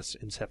their, I guess,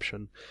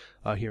 inception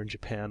here in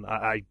Japan.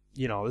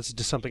 This is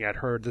just something I'd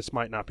heard. This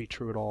might not be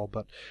true at all,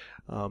 but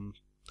I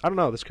don't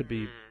know. This could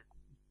be,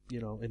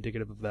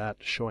 indicative of that,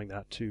 showing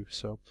that too.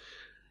 So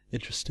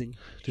interesting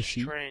to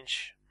see.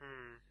 Strange.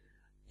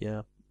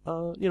 Yeah.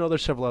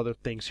 There's several other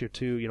things here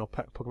too.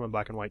 Pokemon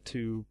Black and White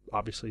 2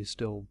 obviously is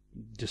still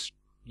just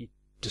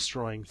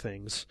destroying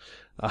things.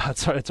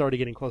 It's already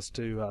getting close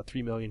to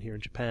 3 million here in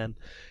Japan.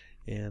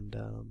 And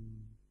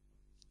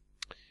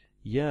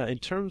in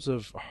terms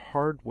of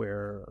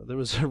hardware, there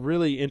was a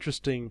really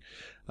interesting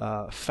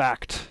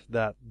fact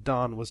that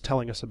Don was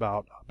telling us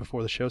about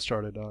before the show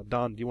started.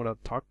 Don, do you want to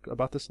talk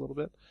about this a little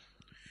bit?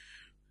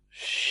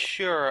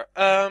 Sure.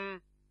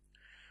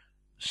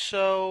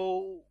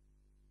 So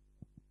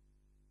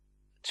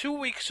 2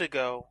 weeks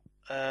ago,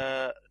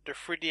 the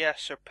 3DS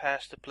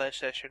surpassed the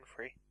PlayStation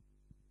 3.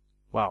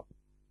 Wow.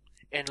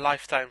 In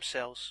lifetime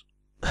sales.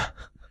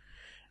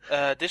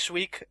 This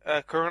week,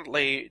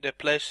 currently, the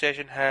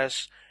PlayStation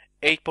has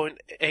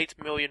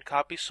 8.8 million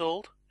copies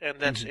sold, and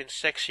that's in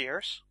 6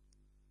 years.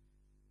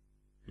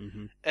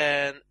 Mm-hmm.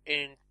 And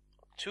in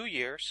 2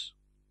 years,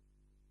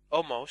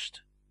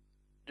 almost,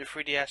 the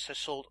 3DS has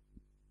sold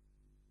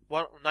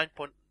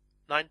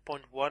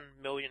 9.1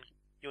 million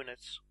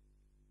units.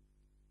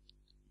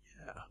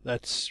 Yeah,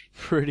 that's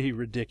pretty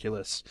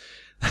ridiculous.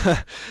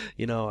 A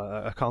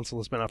console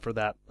has been out for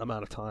that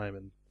amount of time,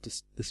 and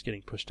just this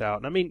getting pushed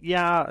out. And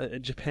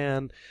in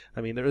Japan,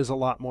 there is a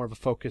lot more of a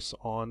focus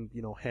on,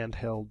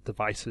 handheld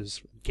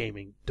devices,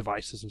 gaming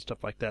devices and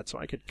stuff like that, so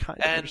I could kind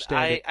of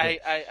understand it. And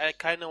I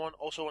kind of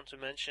also want to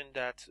mention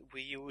that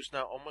Wii U is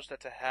now almost at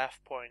the half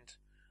point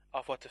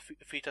of what the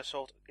Vita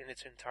sold in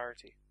its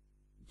entirety.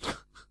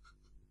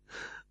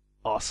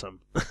 Awesome.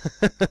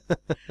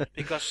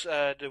 Because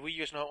the Wii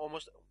U is now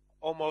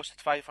almost at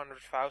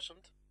 500,000.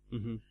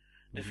 Mm-hmm.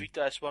 The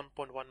Vita is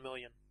 1.1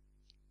 million.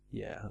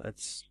 Yeah,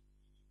 that's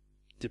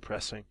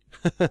depressing.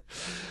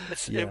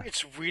 It's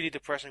really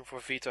depressing for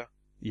Vita.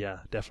 Yeah,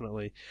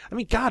 definitely.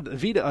 God,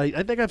 Vita.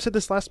 I think I've said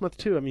this last month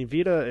too.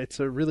 Vita. I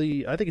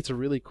think it's a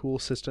really cool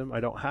system. I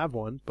don't have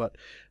one, but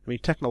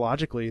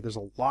technologically, there's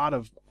a lot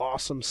of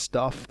awesome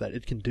stuff that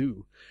it can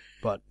do.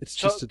 But it's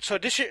so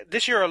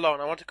this year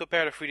alone, I want to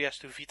compare the 3DS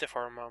to Vita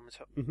for a moment,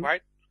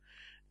 right?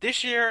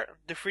 This year,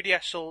 the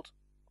 3DS sold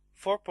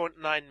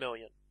 4.9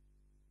 million.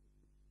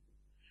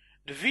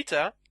 The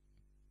Vita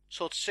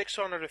sold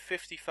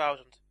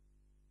 650,000.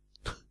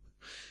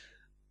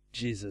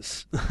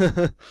 Jesus.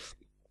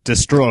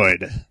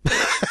 Destroyed.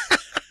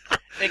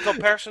 In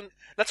comparison,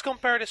 let's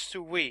compare this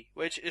to Wii,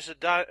 which is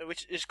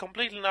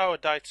completely now a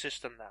died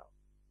system now.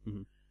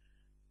 Mm-hmm.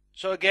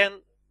 So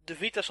again, the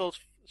Vita sold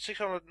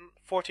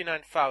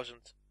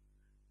 649,000.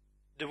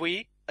 The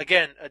Wii,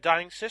 again a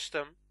dying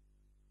system,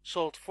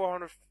 sold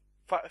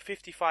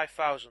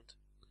 455,000.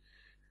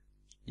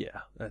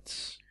 Yeah,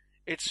 It's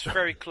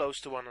very close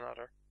to one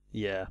another.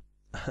 Yeah.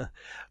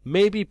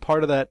 Maybe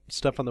part of that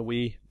stuff on the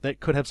Wii that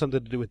could have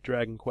something to do with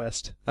Dragon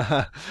Quest.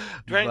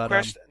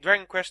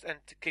 Dragon Quest and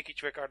Kiki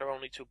Trick are the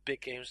only two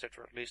big games that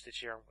were released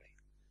this year on Wii.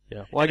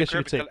 Yeah, well, I guess you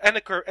could say and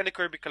the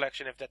Kirby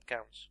collection, if that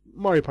counts.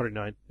 Mario Party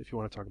 9, if you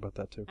want to talk about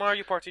that too.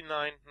 Mario Party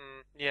 9,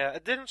 yeah,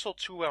 it didn't sell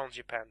too well in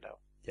Japan though.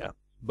 Yeah,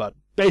 but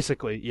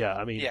basically,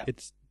 yeah,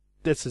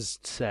 this is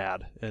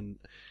sad, and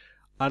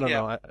I don't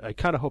know. I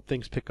kind of hope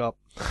things pick up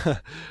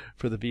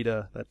for the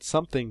Vita. That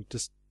something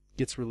just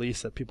gets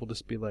released that people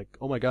just be like,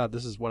 "Oh my God,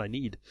 this is what I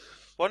need."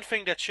 One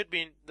thing that should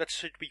be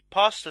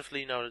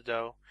positively noted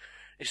though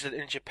is that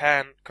in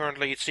Japan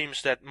currently it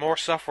seems that more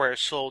software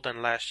is sold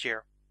than last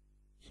year.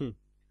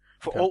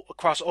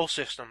 Across all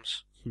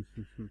systems.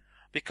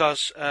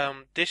 Because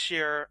last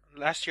year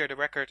the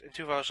record in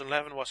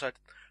 2011 was at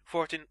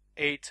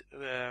 14.8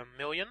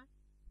 million,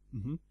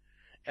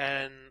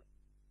 and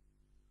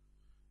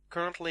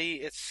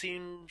currently it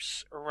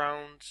seems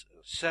around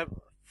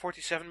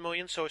 47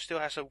 million. So it still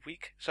has a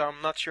week. So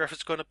I'm not sure if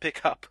it's going to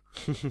pick up.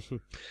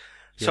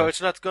 So it's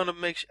not going to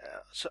make.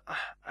 So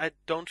I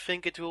don't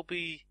think it will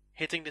be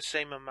hitting the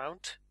same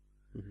amount.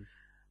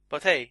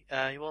 But hey,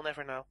 you will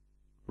never know.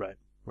 Right.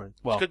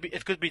 Well,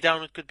 it could be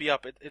down, it could be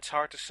up. It's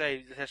hard to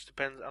say. It has to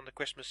depend on the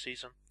Christmas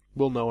season.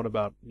 We'll know in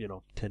about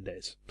 10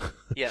 days.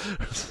 Yeah.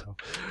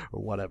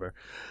 Or whatever.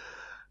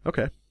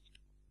 Okay.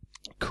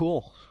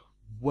 Cool.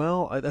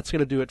 Well, that's going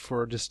to do it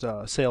for just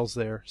sales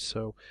there.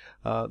 So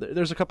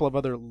there's a couple of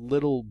other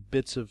little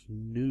bits of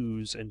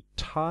news. And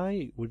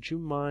Ty, would you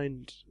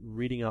mind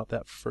reading out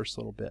that first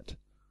little bit?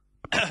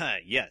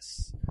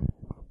 Yes.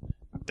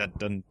 Dun,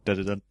 dun,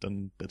 dun, dun,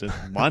 dun, dun,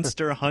 dun.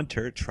 Monster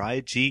Hunter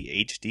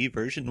Tri-G HD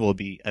version will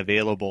be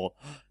available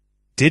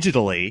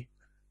digitally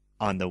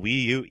on the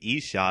Wii U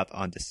eShop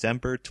on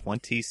December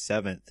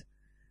 27th.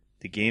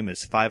 The game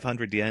is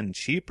 500 yen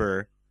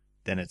cheaper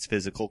than its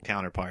physical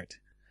counterpart.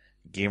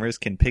 Gamers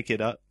can pick it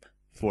up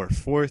for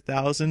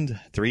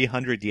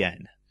 4,300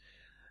 yen.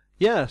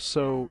 Yeah,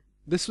 so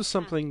this was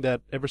something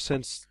that ever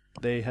since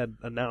they had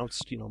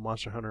announced,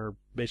 Monster Hunter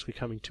basically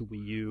coming to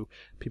Wii U,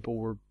 people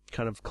were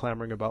kind of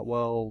clamoring about,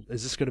 well,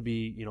 is this going to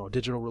be, a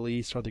digital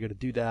release? Are they going to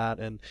do that?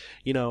 And,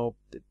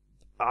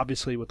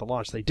 obviously with the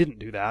launch, they didn't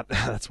do that.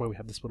 That's why we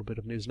have this little bit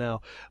of news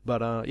now.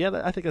 But,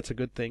 I think that's a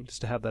good thing,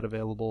 just to have that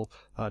available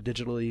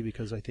digitally,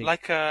 because I think...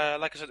 Like I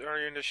said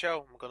earlier in the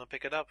show, I'm going to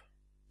pick it up.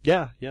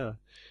 Yeah.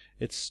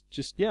 It's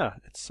just, I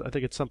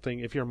think it's something,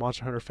 if you're a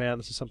Monster Hunter fan,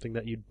 this is something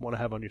that you'd want to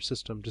have on your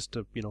system just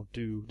to,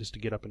 just to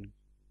get up and,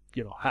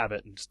 have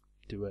it and just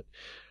do it.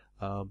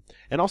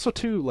 And also,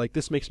 too, like,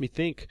 this makes me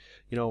think,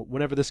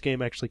 whenever this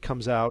game actually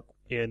comes out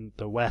in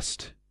the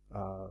West,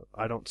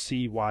 I don't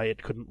see why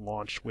it couldn't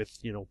launch with,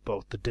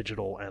 both the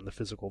digital and the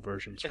physical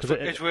versions.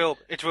 It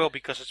will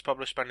because it's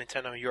published by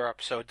Nintendo in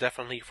Europe, so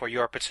definitely for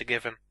Europe it's a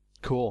given.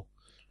 Cool.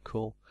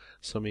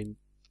 So, I mean,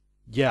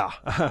 yeah,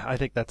 I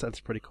think that's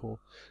pretty cool.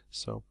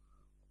 So,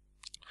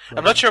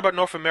 I'm not sure about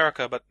North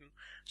America, but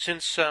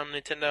since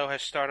Nintendo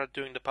has started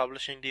doing the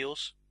publishing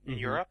deals in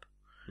Europe,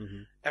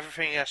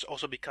 everything has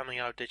also been coming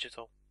out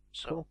digital.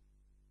 So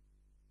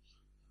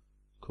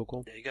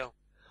Cool. There you go.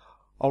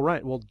 All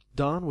right. Well,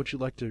 Don, would you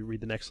like to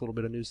read the next little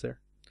bit of news there?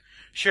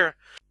 Sure.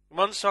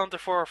 Monster Hunter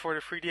 4 for the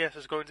 3DS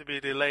is going to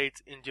be delayed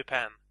in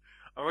Japan.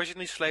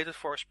 Originally slated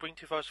for a spring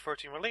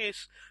 2014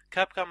 release,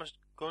 Capcom is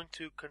going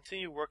to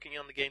continue working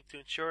on the game to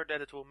ensure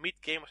that it will meet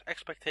gamers'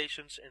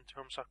 expectations in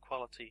terms of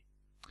quality.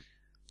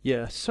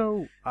 Yeah,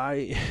 so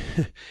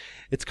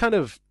it's kind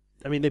of,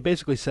 they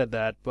basically said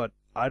that, but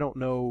I don't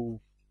know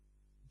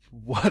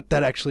what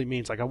that actually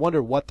means. Like, I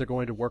wonder what they're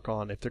going to work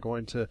on, if they're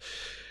going to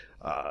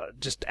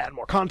just add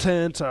more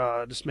content,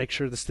 just make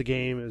sure the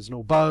game is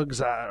no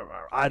bugs.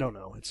 I don't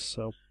know. It's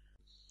so.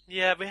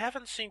 Yeah, we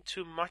haven't seen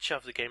too much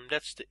of the game.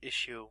 That's the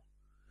issue.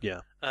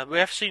 Yeah. We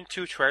have seen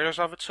 2 trailers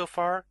of it so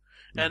far,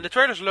 and the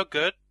trailers look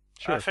good.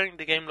 Sure. I think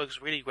the game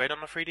looks really great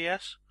on the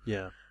 3DS.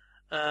 Yeah.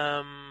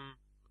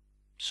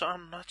 So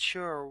I'm not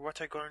sure what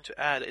they're going to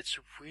add. It's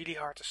really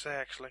hard to say,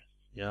 actually.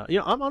 Yeah,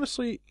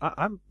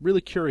 I'm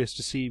really curious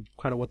to see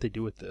kind of what they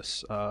do with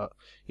this. I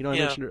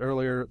mentioned it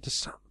earlier,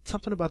 just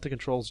something about the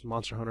controls in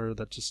Monster Hunter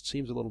that just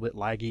seems a little bit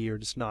laggy or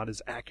just not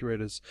as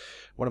accurate as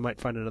what I might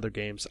find in other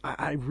games.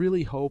 I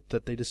really hope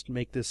that they just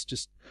make this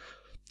just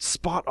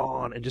spot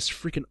on and just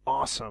freaking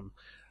awesome.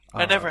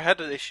 I never had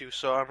that issue,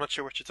 so I'm not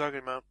sure what you're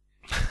talking about.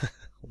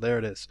 Well, there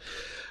it is.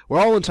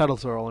 We're all entitled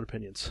to our own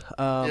opinions.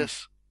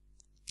 Yes.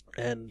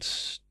 And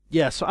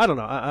yeah, so I don't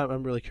know.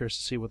 I'm really curious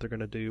to see what they're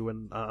going to do,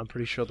 and I'm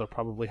pretty sure they'll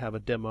probably have a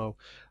demo,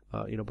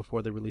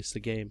 before they release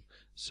the game.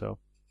 So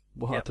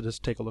we'll have to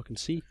just take a look and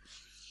see.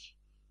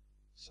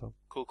 So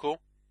Cool.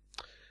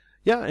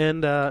 Yeah,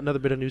 and another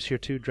bit of news here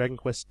too. Dragon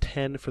Quest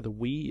X for the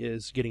Wii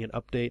is getting an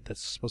update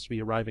that's supposed to be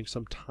arriving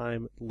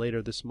sometime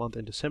later this month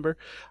in December.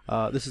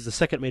 This is the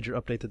second major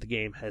update that the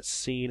game has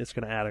seen. It's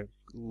going to add a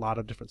lot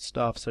of different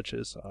stuff, such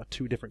as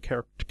 2 different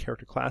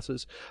character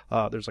classes.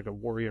 There's like a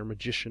warrior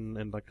magician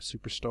and like a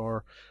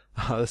superstar.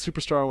 The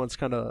superstar one's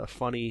kind of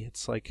funny.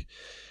 It's like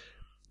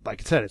I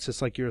said, it's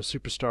just like you're a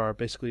superstar,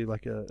 basically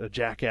like a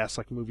jackass,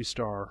 like movie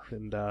star.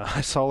 And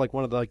I saw like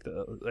one of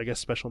the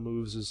special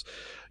moves is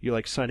you're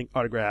like signing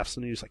autographs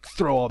and you just like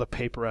throw all the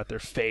paper at their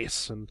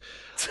face. And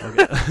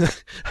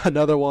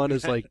another one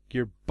is like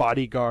your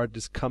bodyguard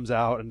just comes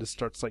out and just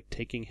starts like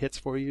taking hits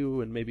for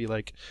you and maybe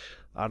like,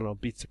 I don't know,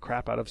 beats the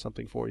crap out of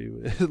something for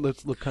you. It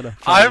looks kind of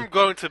funny. I'm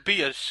going to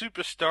be a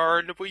superstar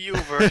in the Wii U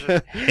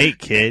version. Hey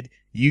kid,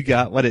 you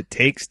got what it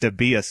takes to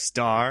be a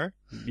star?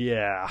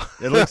 Yeah.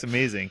 It looks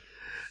amazing.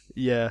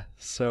 Yeah,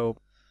 so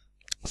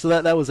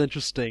that was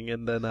interesting,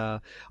 and then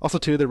also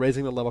too they're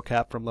raising the level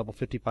cap from level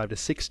 55 to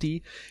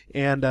 60,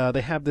 and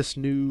they have this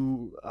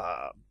new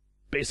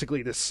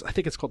basically this, I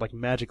think it's called like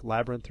Magic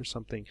Labyrinth or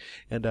something,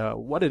 and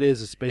what it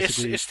is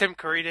basically is Tim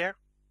Curry there?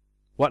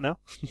 What now?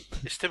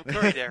 Is Tim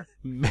Curry there?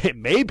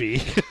 Maybe.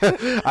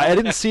 I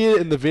didn't see it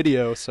in the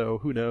video, so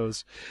who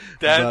knows?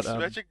 Dance,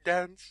 magic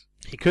dance.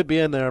 He could be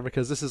in there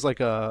because this is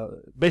like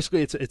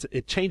basically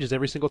it changes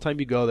every single time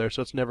you go there,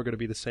 so it's never going to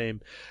be the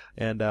same.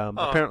 And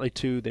apparently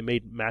too, they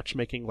made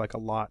matchmaking like a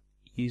lot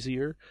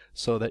easier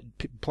so that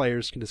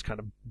players can just kind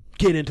of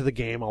get into the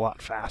game a lot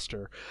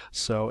faster.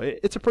 So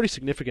it's a pretty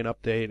significant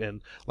update,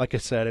 and like I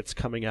said, it's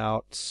coming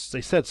out,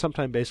 they said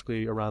sometime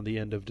basically around the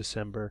end of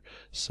December.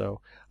 So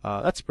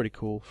that's pretty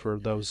cool for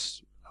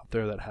those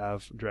there that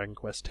have Dragon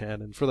Quest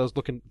X, and for those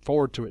looking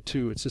forward to it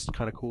too. It's just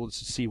kind of cool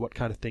to see what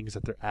kind of things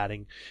that they're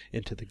adding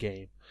into the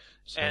game.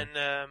 So. And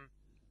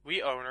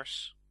Wii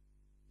owners,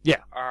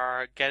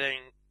 are getting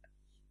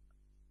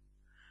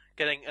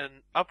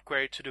an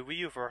upgrade to the Wii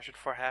U version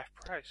for half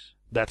price.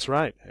 That's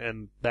right,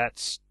 and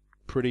that's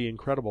pretty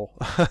incredible.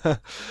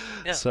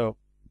 Yeah. So,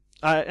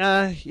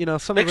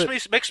 some of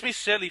it makes me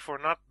silly for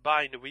not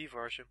buying the Wii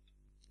version.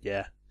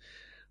 Yeah,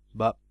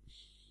 but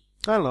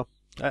I don't know.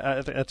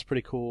 I think that's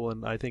pretty cool,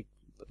 and I think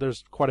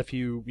there's quite a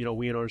few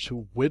Wii owners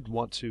who would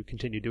want to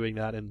continue doing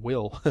that and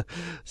will.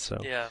 So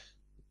yeah.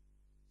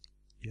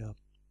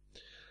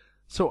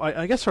 So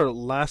I guess our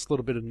last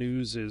little bit of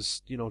news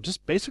is,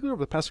 just basically over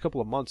the past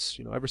couple of months,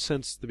 ever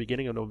since the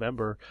beginning of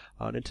November,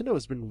 Nintendo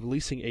has been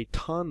releasing a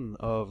ton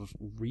of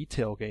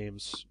retail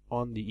games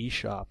on the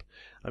eShop.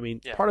 I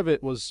mean, part of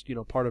it was,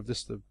 part of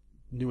the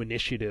new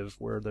initiative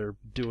where they're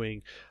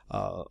doing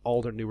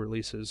all their new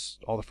releases,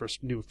 all the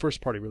new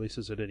first-party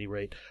releases at any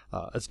rate,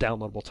 as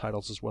downloadable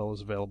titles as well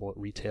as available at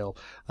retail.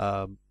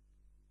 So,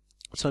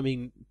 I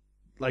mean,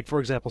 like,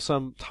 for example,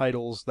 some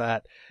titles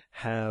that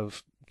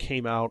have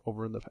came out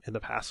over in the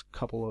past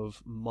couple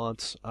of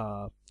months,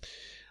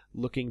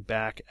 looking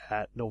back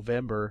at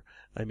November,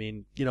 I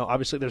mean,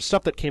 obviously there's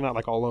stuff that came out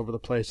like all over the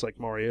place, like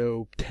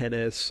Mario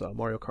Tennis,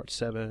 Mario Kart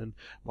 7,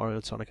 Mario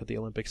and Sonic at the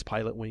Olympics,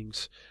 Pilot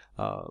Wings,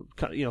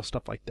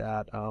 stuff like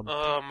that.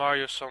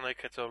 Mario and Sonic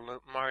at the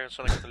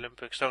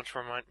Olympics, don't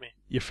remind me.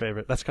 Your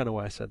favorite. That's kind of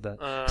why I said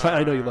that.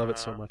 I know you love it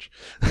so much.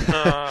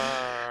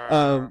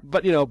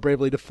 But,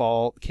 Bravely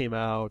Default came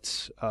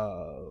out.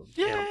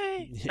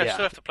 Yay! I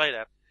still have to play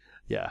that.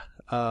 Yeah,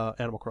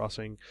 Animal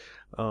Crossing.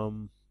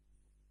 And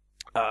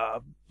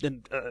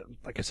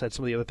like I said,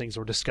 some of the other things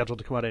that were just scheduled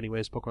to come out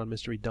anyways, Pokemon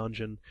Mystery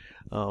Dungeon.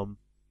 But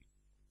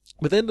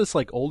then this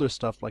older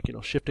stuff like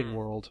Shifting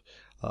World,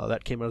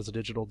 that came out as a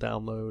digital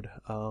download.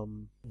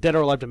 Dead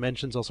or Alive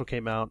Dimensions also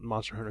came out,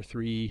 Monster Hunter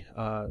 3,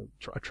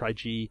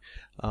 Tri-G.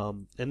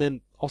 And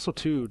then also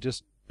too,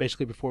 just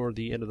basically before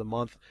the end of the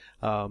month,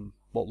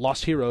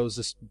 Lost Heroes,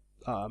 this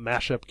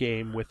mashup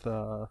game with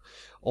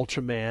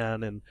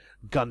Ultraman and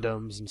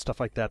Gundams and stuff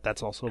like that.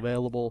 That's also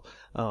available.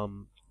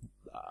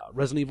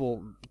 Resident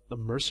Evil The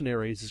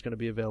Mercenaries is going to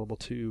be available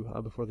too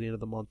before the end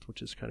of the month,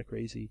 which is kind of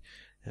crazy.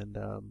 And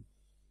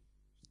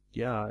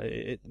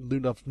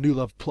New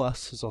Love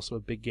Plus is also a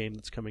big game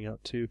that's coming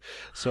out too.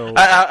 So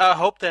I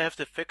hope they have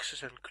the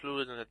fixes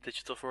included in the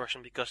digital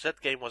version, because that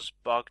game was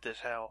bugged as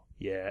hell.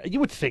 Yeah, you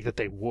would think that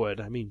they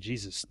would. I mean,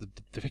 Jesus,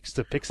 the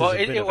fixes. Well,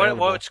 have been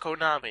available. Well, it's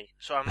Konami,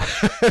 so I'm not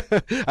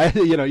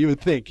sure. You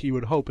would think, you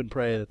would hope and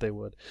pray that they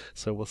would.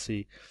 So we'll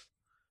see.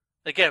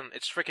 Again,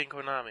 it's freaking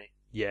Konami.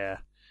 Yeah.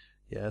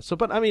 So,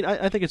 but I mean,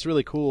 I think it's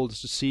really cool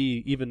just to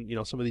see even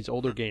some of these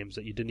older games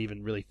that you didn't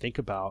even really think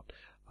about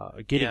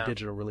getting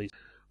digital release.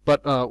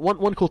 But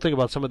one cool thing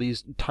about some of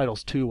these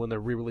titles too, when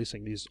they're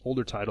re-releasing these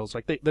older titles,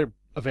 like they're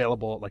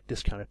available at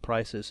discounted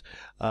prices.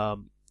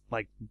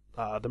 Like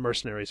the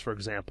Mercenaries, for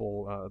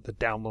example, the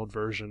download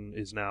version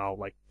is now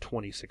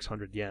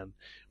 2,600 yen,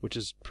 which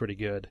is pretty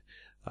good,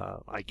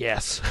 I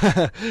guess,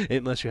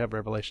 unless you have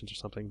Revelations or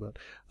something. But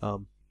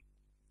so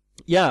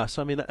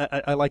I mean,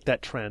 I like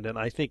that trend, and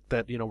I think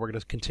that we're going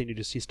to continue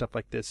to see stuff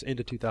like this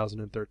into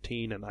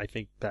 2013, and I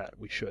think that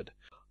we should.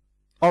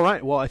 All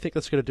right, well, I think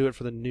that's going to do it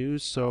for the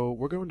news, so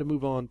we're going to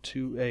move on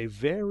to a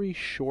very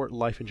short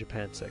Life in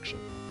Japan section.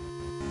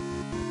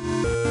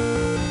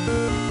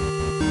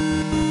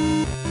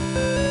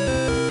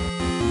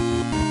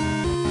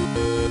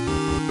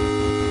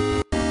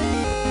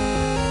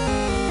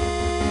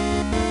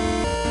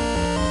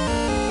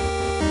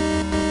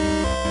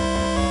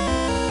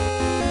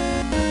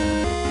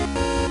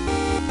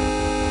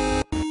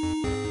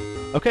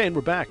 Okay, and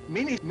we're back.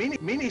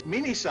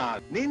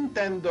 Mini-san,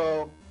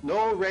 Nintendo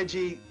no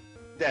Reggie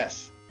Des.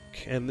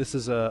 And this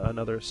is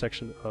another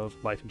section of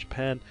Life in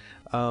Japan.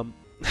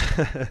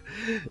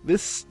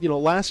 This,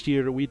 last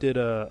year we did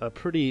a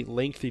pretty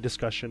lengthy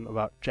discussion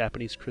about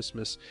Japanese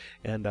Christmas,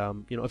 and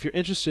if you're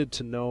interested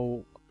to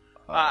know,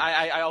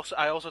 I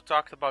also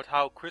talked about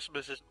how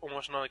Christmas is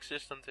almost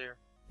non-existent here.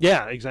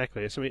 Yeah,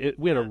 exactly. So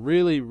we had a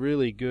really,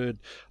 really good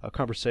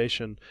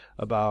conversation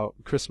about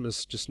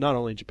Christmas, just not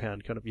only in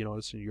Japan, kind of,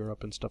 it's in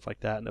Europe and stuff like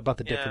that, and about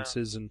the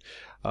differences and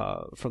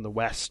from the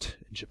West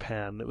in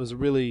Japan. It was a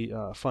really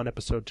fun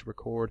episode to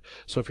record.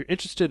 So if you're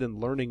interested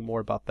in learning more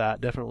about that,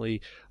 definitely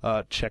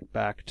check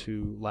back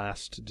to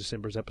last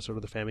December's episode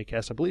of the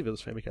Famicast. I believe it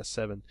was Famicast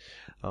 7.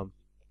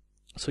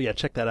 So yeah,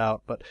 check that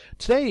out. But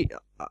today,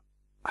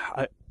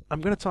 I'm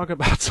going to talk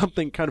about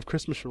something kind of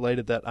Christmas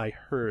related that I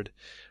heard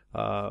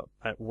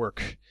at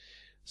work.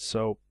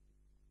 So,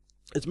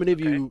 as many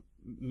of you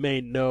may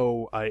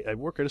know, I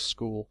work at a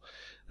school,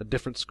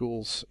 different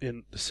schools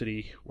in the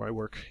city where I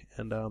work,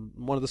 and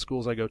one of the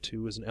schools I go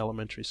to is an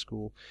elementary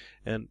school,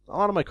 and a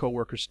lot of my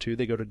coworkers too,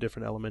 they go to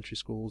different elementary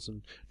schools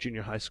and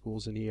junior high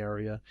schools in the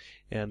area,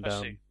 and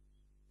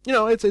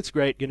it's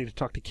great getting to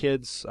talk to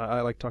kids.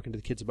 I like talking to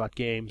the kids about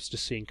games,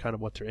 just seeing kind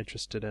of what they're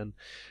interested in.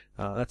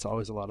 That's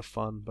always a lot of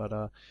fun,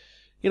 but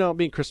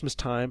being Christmas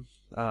time,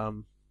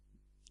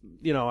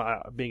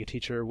 being a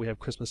teacher, we have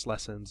Christmas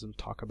lessons and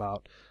talk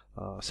about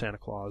Santa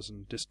Claus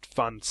and just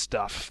fun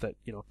stuff that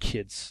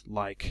kids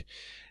like,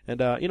 and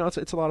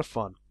it's a lot of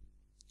fun.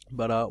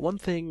 But one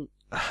thing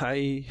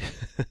I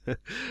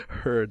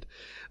heard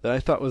that I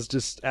thought was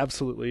just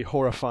absolutely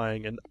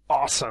horrifying and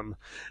awesome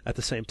at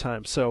the same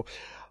time. So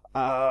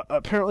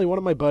apparently one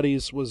of my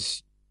buddies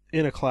was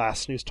in a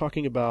class and he was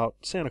talking about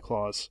Santa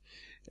Claus,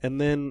 and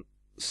then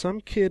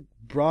some kid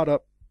brought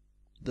up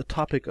the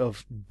topic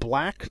of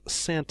Black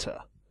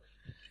Santa.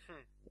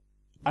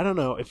 I don't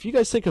know. If you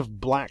guys think of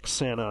Black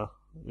Santa,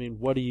 I mean,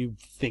 what do you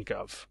think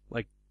of?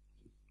 Like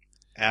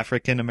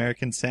African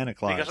American Santa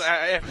Claus.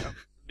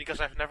 Because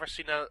I've never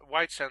seen a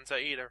white Santa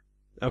either.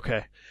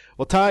 Okay.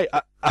 Well, Ty,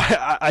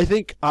 I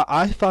think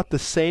I thought the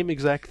same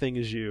exact thing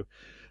as you.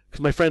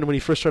 Because my friend, when he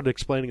first started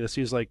explaining this,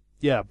 he was like,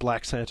 yeah,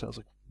 Black Santa. I was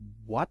like,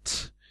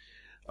 what?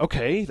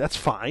 Okay, that's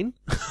fine.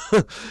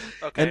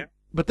 Okay.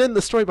 But then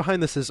the story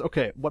behind this is,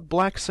 okay, what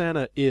Black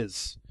Santa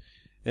is,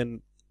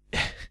 and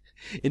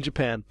in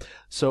Japan.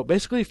 So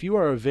basically, if you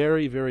are a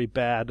very, very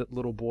bad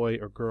little boy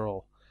or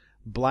girl,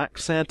 Black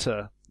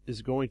Santa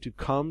is going to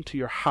come to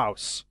your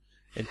house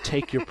and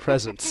take your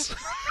presents.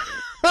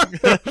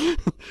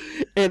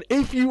 And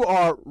if you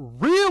are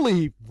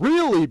really,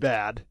 really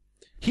bad,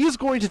 he's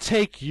going to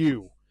take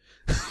you.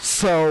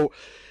 So,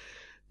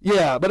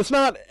 yeah, but it's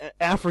not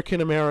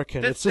African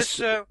American. It's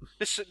just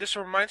this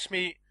reminds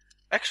me.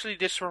 Actually,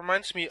 this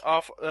reminds me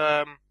of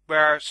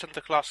where Santa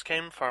Claus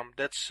came from.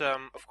 That's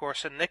of course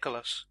Saint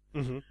Nicholas,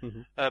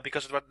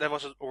 because that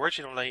was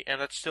originally,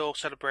 and it's still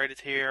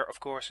celebrated here, of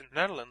course, in the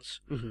Netherlands.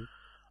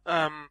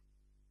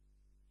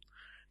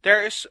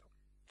 There is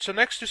so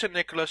next to Saint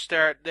Nicholas,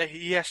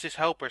 he has these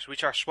helpers,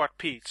 which are Zwart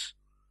Piets.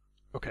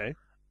 Okay.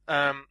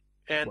 And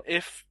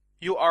if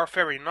you are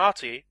very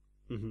naughty,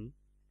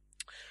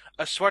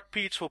 a Zwart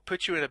Piet will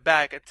put you in a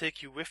bag and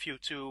take you with you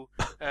to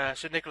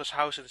Saint Nicholas'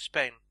 house in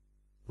Spain.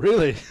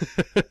 Really?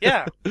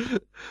 Yeah.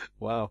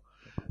 Wow.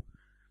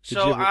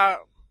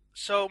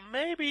 So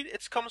maybe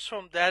it comes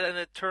from that, and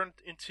it turned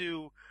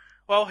into,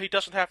 well, he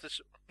doesn't have the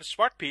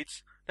Zwart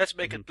Piets. Let's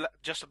make it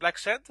just a Black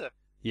Santa.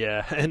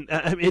 Yeah, and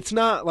I mean, it's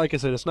not, like I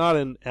said, it's not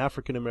an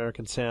African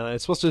American Santa.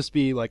 It's supposed to just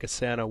be like a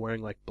Santa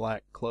wearing like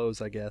black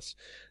clothes, I guess.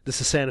 This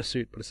is a Santa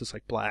suit, but it's just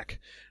like black,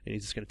 and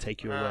he's just going to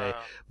take you away.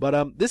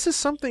 But this is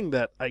something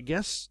that I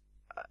guess,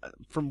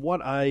 from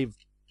what I've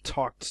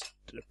talked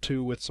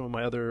to with some of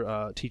my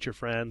other teacher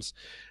friends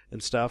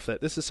and stuff,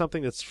 that this is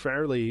something that's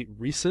fairly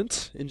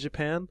recent in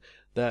Japan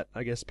that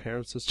I guess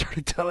parents have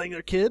started telling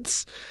their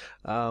kids.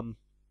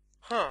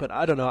 But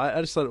I don't know. I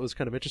just thought it was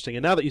kind of interesting.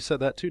 And now that you said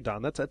that too,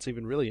 Don, that's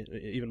even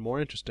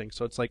more interesting.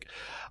 So it's like,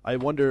 I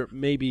wonder,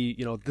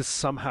 maybe, this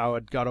somehow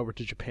had got over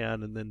to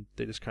Japan, and then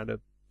they just kind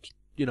of,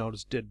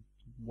 just did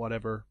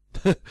whatever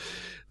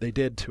they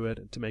did to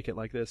it to make it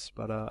like this.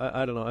 But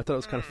I don't know. I thought it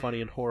was kind of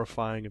funny and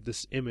horrifying, of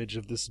this image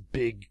of this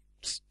big,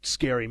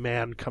 scary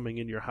man coming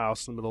in your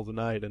house in the middle of the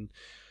night and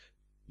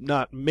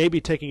not maybe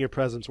taking your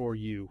presents, or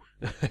you,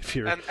 if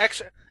you're. And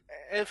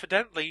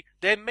evidently,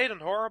 they made a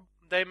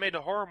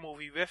horror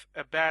movie with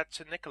a bad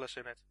St. Nicholas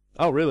in it.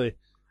 Oh, really?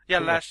 Yeah,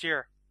 cool. Last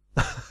year.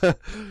 I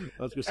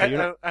was going to say,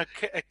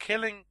 a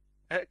killing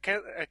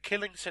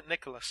St.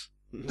 Nicholas.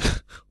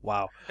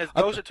 Wow. It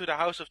goes into the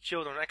house of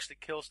children and actually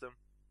kills them.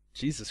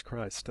 Jesus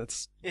Christ,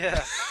 that's...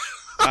 Yeah.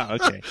 Wow,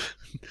 okay.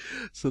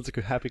 Sounds like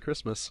a happy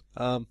Christmas.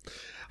 I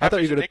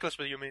thought you were Nicholas,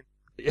 what do you mean?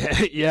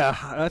 Yeah.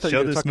 I thought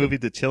Show this movie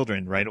to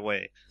children right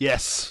away.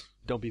 Yes.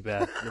 Don't be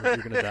bad. You're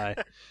going to die.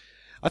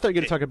 I thought you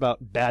were going to talk about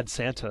Bad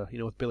Santa,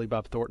 with Billy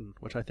Bob Thornton,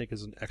 which I think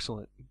is an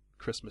excellent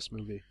Christmas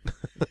movie.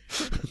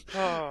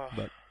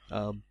 But,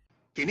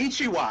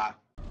 Kanichiwa.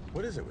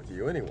 What is it with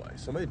you anyway?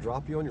 Somebody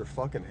drop you on your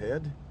fucking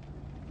head?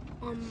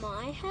 On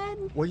my head?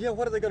 Well, yeah,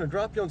 what, are they going to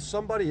drop you on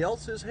somebody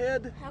else's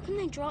head? How can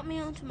they drop me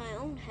onto my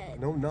own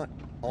head? No, not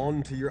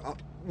onto your...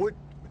 what?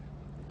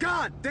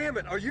 God damn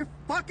it, are you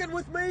fucking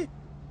with me?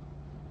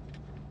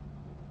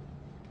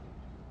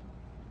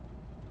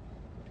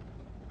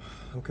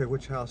 Okay,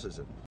 which house is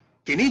it?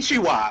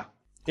 Konnichiwa.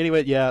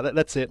 Anyway, yeah,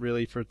 that's it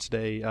really for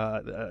today.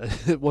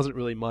 It wasn't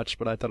really much,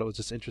 but I thought it was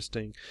just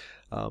interesting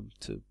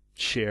to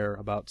share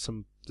about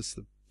some just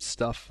the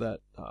stuff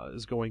that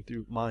is going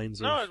through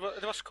minds. No,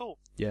 it was cool.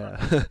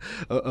 Yeah,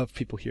 of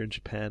people here in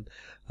Japan.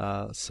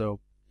 So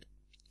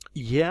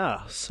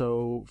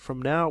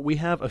from now we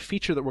have a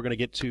feature that we're going to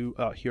get to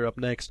here up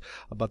next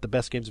about the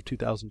best games of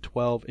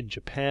 2012 in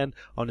Japan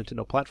on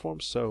Nintendo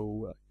platforms.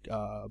 So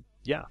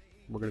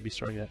we're going to be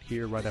starting that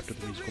here right after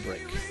the musical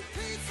break.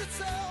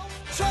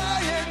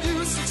 Try and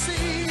you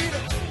succeed.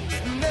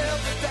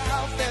 Never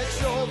doubt that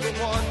you're the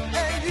one,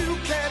 and you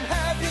can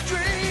have your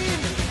dream.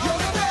 You're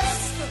the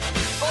best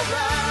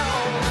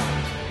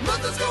around.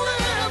 Nothing's gonna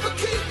ever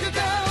keep you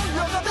down.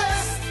 You're the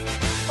best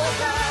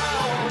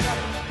around.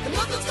 And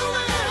nothing's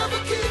gonna ever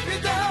keep you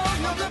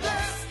down. You're the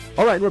best.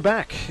 All right, we're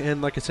back,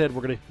 and like I said,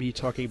 we're going to be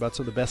talking about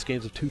some of the best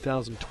games of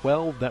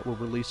 2012 that were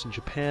released in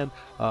Japan.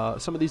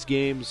 Most of these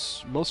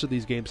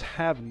games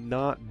have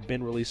not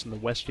been released in the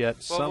West yet.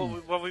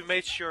 Well, we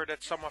made sure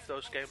that some of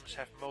those games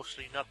have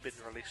mostly not been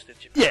released in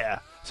Japan. Yeah,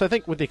 so I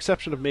think with the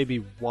exception of maybe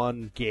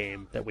one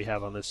game that we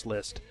have on this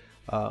list,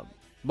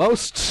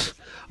 most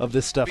of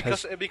this stuff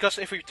because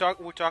if we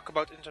talk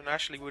about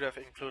internationally, we would have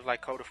included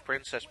like Code of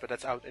Princess, but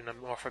that's out in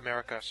North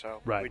America,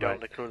 so we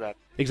don't include that.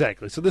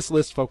 Exactly. So this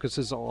list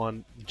focuses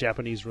on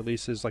Japanese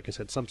releases. Like I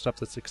said, some stuff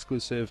that's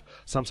exclusive,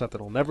 some stuff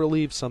that'll never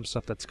leave, some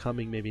stuff that's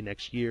coming maybe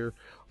next year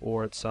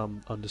or at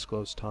some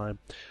undisclosed time.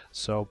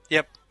 So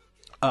yep.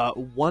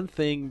 One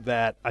thing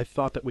that I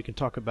thought that we can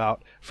talk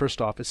about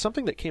first off is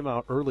something that came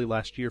out early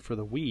last year for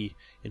the Wii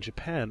in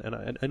Japan,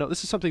 and I know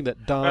this is something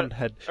that Don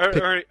had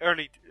early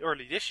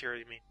this year.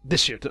 You mean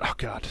this year? Oh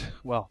God!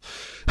 Well,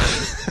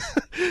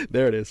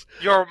 there it is.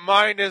 Your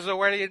mind is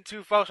already in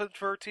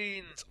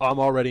 2013. I'm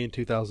already in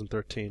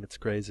 2013. It's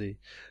crazy.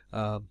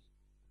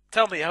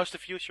 Tell me, how's the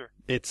future?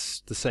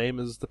 It's the same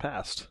as the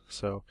past.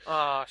 So.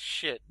 Ah,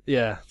 shit.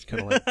 Yeah, it's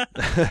kind of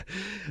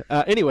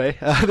like. Anyway,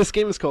 this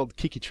game is called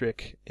Kiki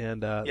Trick,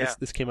 and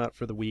this came out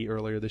for the Wii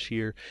earlier this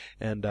year.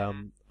 And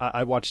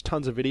I watched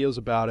tons of videos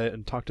about it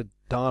and talked to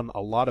Don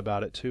a lot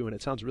about it too, and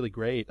it sounds really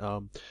great.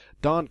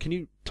 Don, can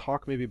you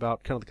talk maybe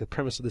about kind of like the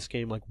premise of this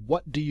game? Like,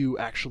 what do you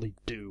actually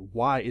do?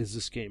 Why is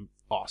this game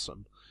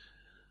awesome?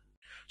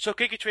 So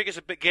Kiki Trick is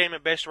a big game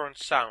based around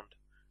sound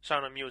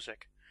and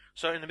music.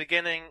 So in the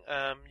beginning,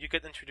 you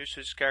get introduced to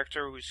this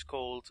character who's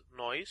called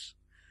Noise,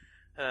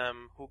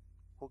 who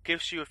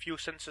gives you a few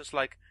sentences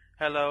like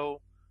 "Hello,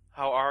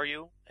 how are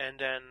you?" and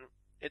then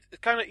it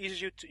kind of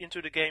eases you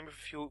into the game with a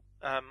few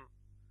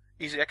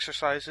easy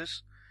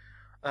exercises,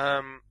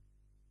 and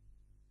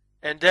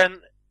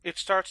then it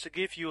starts to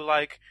give you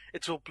like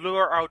it will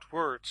blur out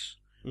words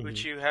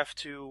which you have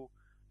to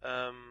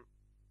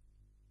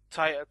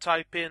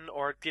type in,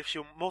 or it gives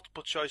you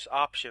multiple choice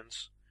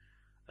options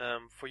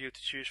for you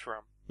to choose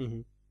from.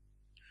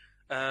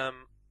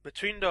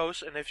 Between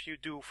those, and if you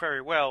do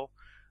very well,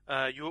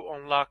 you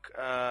unlock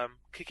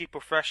Kiki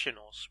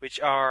Professionals, which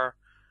are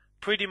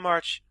pretty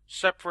much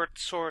separate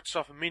sorts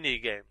of mini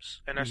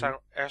games, and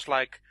there's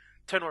like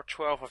 10 or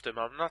 12 of them.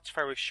 I'm not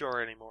very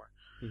sure anymore.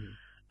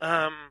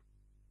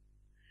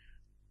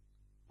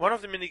 One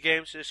of the mini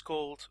games is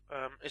called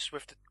is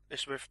with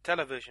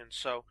television.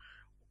 So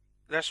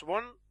there's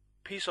one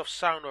piece of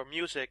sound or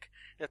music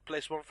that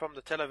plays one from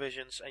the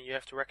televisions, and you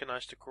have to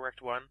recognize the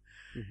correct one.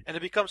 And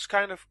it becomes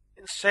kind of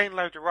insane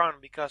later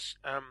on because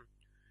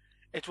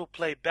it will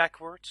play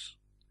backwards,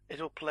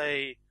 it will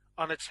play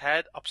on its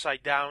head,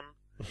 upside down,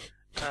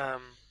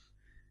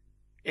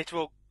 it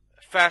will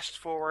fast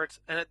forward,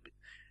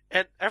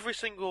 and every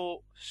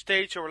single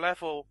stage or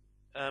level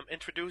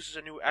introduces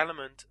a new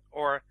element,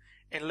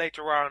 and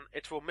later on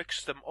it will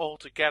mix them all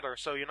together,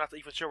 so you're not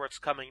even sure what's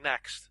coming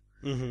next.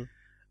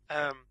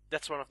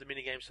 That's one of the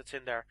mini games that's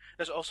in there.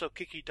 There's also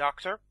Kiki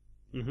Doctor,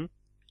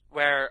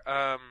 where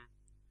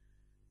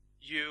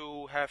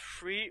you have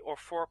 3 or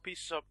 4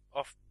 pieces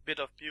of bit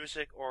of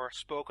music or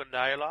spoken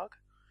dialogue,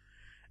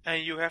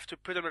 and you have to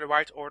put them in the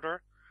right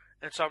order,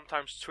 and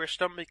sometimes twist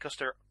them because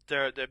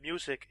the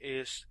music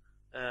is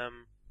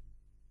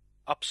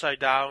upside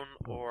down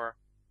or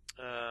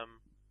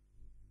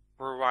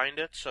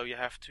rewinded, so you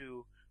have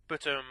to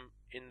put them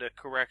in the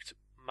correct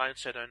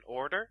mindset and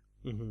order.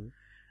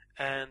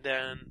 And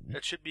then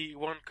it should be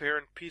one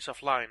coherent piece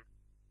of line.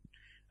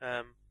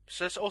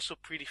 So it's also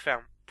pretty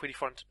fun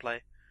to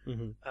play.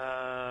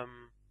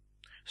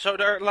 So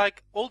there are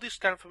like all these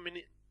kind of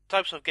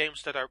types of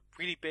games that are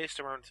really based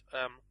around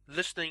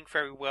listening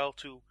very well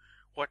to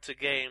what the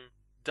game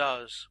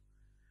does,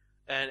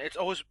 and it's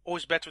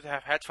always better to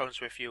have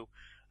headphones with you.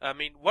 I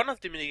mean, one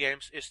of the mini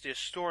games is the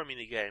store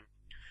mini game,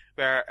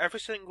 where every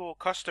single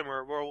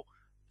customer will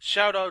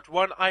shout out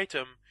one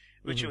item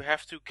which you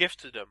have to give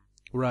to them.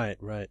 Right.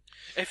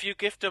 If you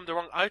give them the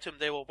wrong item,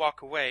 they will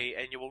walk away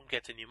and you won't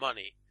get any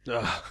money.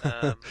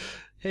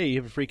 Hey,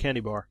 you have a free candy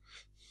bar.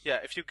 Yeah,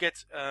 if you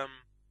get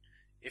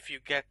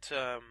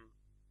the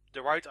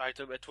right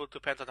item, it will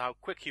depend on how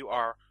quick you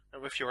are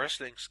and with your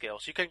wrestling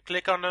skills. You can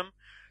click on them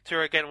to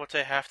hear again what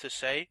they have to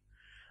say.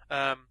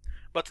 But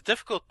the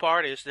difficult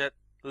part is that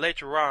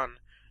later on,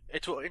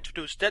 it will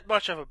introduce that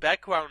much of a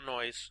background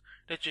noise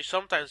that you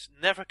sometimes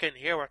never can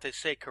hear what they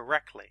say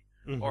correctly.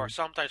 Or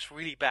sometimes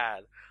really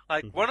bad.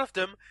 Like one of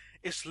them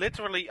is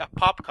literally a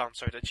pop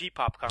concert, a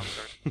G-pop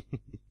concert.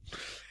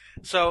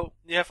 So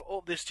you have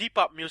all this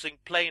G-pop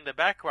music playing in the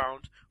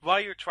background while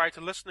you try to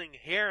listening,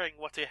 hearing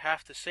what they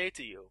have to say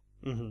to you.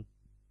 And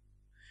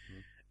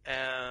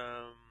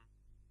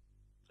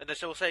then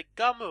they will say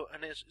 "Gamu,"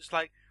 and it's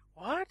like,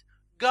 what?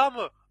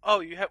 Gamu? Oh,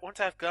 you want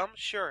to have gum?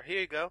 Sure, here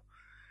you go.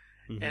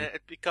 And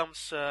it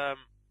becomes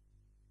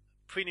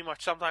pretty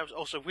much sometimes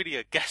also really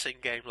a guessing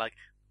game, like.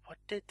 What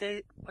did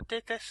they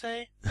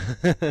say?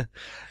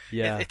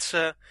 Yeah.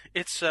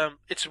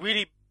 It's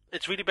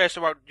really based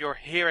around your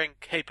hearing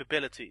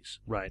capabilities.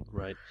 Right.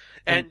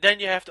 And then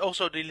you have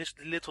also the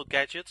little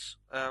gadgets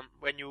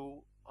when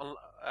you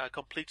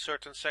complete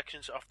certain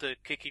sections of the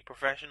Kiki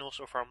Professionals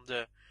or from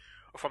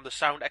the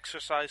sound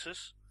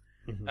exercises,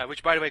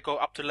 which by the way go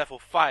up to level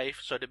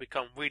 5, so they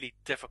become really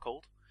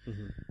difficult.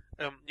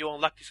 You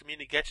unlock these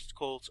mini gadgets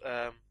called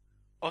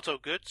auto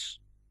goods.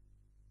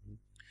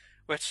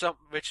 Which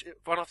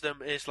one of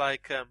them is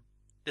like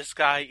this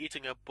guy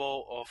eating a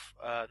bowl of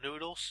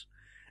noodles,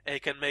 and you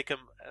can make him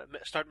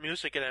start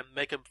music and then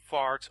make him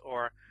fart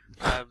or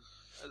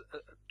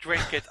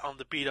drink it on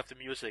the beat of the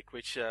music,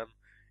 which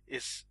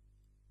is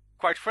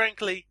quite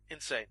frankly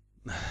insane.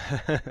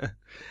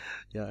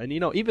 Yeah, and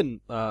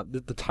even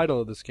the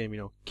title of this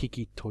game,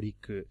 Kiki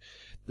Toriku,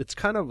 it's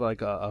kind of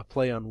like a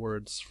play on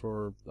words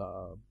for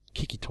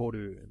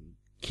Kikitoru, and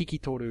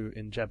Kikitoru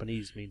in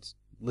Japanese means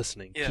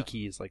listening. Yeah.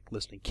 Kiki is like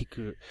listening.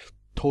 Kiku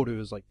Toru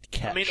is like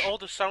catch. I mean, all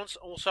sounds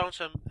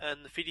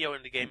and the video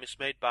in the game is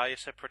made by a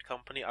separate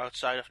company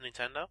outside of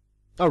Nintendo.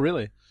 Oh,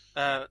 really?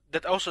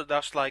 That also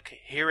does like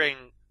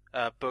hearing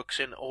books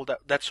and all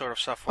that sort of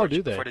stuff Oh,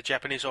 do they? for the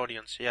Japanese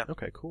audience. Yeah.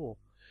 Okay, cool.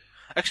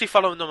 I actually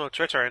followed them on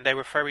Twitter, and they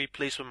were very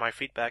pleased with my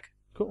feedback.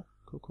 Cool.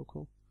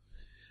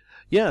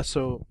 Yeah,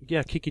 so,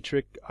 Kiki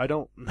Trick, I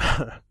don't...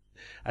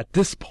 At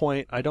this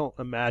point, I don't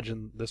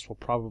imagine this will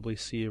probably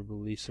see a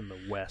release in the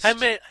West. I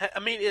mean,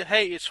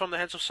 hey, it's from the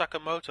hands of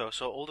Sakamoto,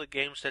 so all the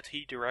games that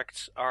he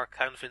directs are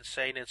kind of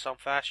insane in some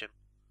fashion.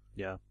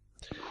 Yeah.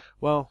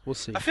 Well, we'll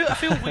see. I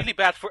feel really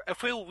bad for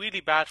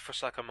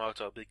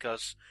Sakamoto,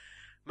 because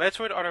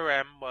Metroid Other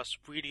M was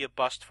really a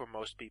bust for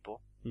most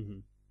people. Mm-hmm.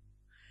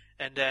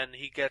 And then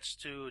he gets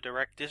to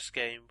direct this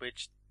game,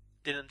 which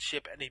didn't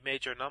ship any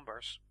major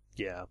numbers.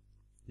 Yeah.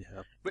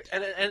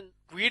 And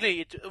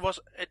really, it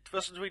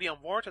wasn't really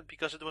unwarranted,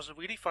 because it was a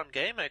really fun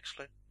game,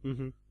 actually.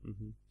 Mm-hmm.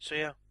 So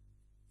yeah.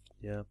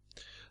 Yeah.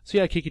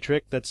 So Kiki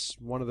Trick, that's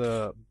one of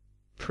the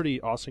pretty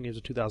awesome games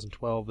of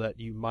 2012 that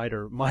you might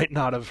or might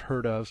not have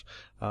heard of.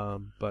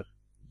 But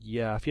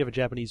yeah, if you have a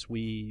Japanese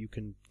Wii, you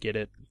can get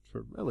it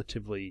for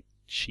relatively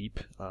cheap.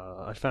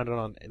 I found it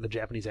on the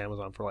Japanese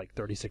Amazon for like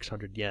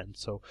 3,600 yen,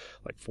 so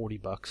like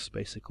 $40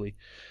 basically.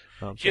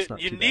 So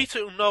you need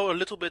to know a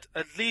little bit,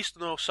 at least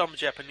know some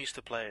Japanese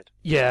to play it.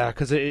 Yeah,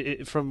 because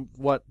from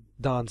what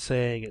Don's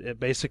saying, it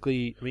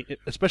basically, I mean,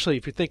 especially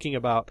if you're thinking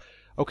about,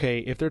 okay,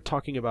 if they're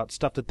talking about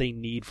stuff that they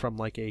need from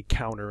like a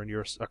counter and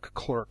you're a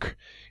clerk,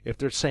 if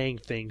they're saying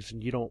things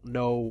and you don't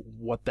know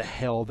what the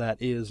hell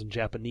that is in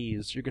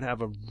Japanese, you're going to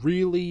have a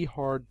really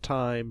hard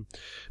time,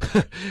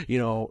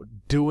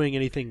 doing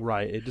anything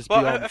right.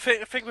 I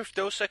think with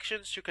those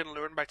sections you can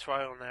learn by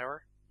trial and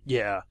error.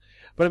 Yeah,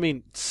 but I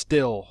mean,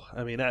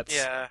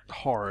 that's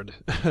hard.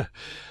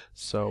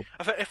 So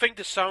I think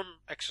the sound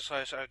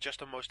exercises are just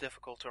the most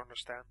difficult to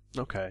understand.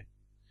 Okay.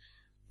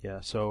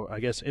 Yeah, so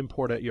I guess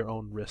import at your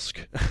own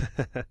risk.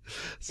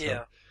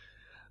 Yeah.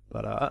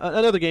 But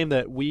another game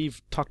that we've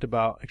talked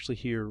about actually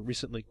here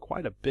recently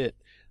quite a bit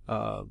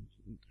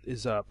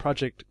is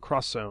Project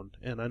Cross Zone,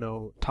 and I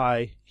know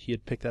Ty, he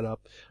had picked that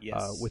up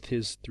with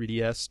his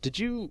 3DS. Did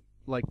you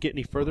get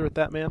any further at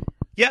that, man?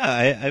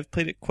 Yeah, I've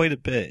played it quite a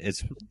bit.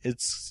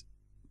 It's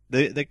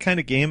the kind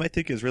of game I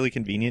think is really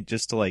convenient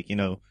just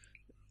to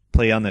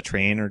play on the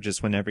train or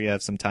just whenever you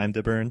have some time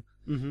to burn.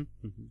 Mm-hmm.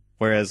 Mm-hmm.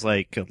 Whereas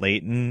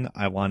Layton,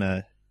 I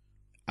wanna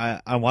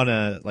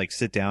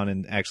sit down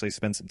and actually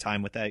spend some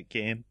time with that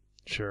game.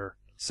 Sure.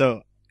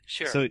 So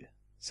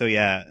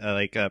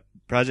yeah,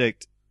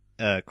 Project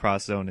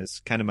Cross Zone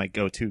is kind of my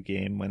go-to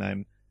game when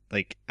I'm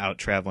out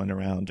traveling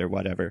around or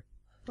whatever.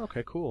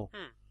 Okay, cool.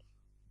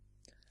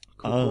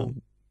 Cool.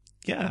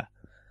 Yeah.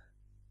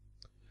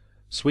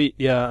 Sweet.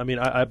 Yeah, I mean,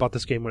 I bought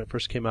this game when it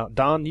first came out.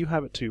 Don, you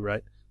have it too,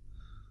 right?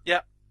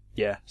 Yeah.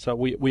 Yeah. So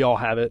we all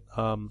have it.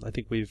 I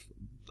think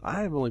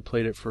I've only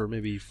played it for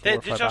maybe 4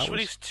 or 5 hours. They just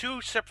released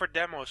 2 separate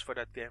demos for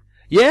that game.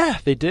 Yeah,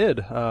 they did.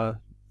 Yeah,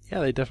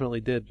 they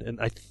definitely did. And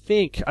I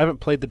think I haven't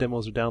played the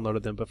demos or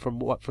downloaded them, but from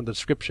the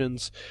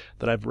descriptions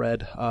that I've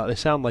read, they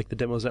sound like the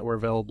demos that were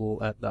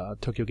available at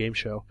Tokyo Game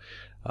Show.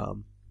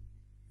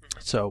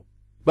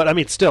 But I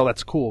mean, still,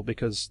 that's cool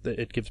because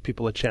it gives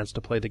people a chance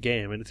to play the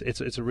game, and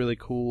it's a really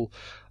cool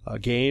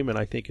game, and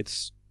I think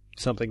it's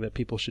something that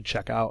people should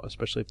check out,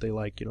 especially if they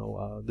like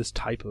this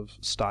type of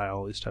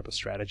style, this type of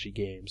strategy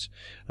games.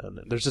 And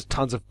there's just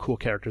tons of cool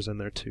characters in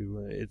there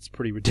too. It's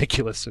pretty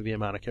ridiculous the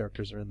amount of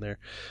characters are in there.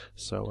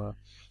 So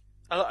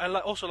I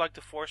also like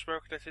the voice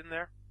work that's in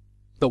there.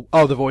 The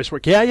voice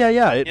work,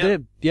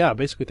 yeah.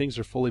 Basically, things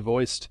are fully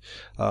voiced.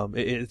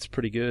 It's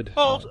pretty good.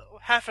 Well,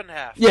 half and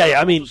half.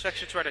 Yeah. I mean,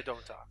 sections where they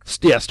don't talk.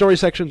 Yeah, story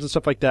sections and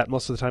stuff like that.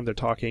 Most of the time they're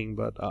talking,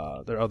 but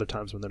there are other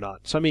times when they're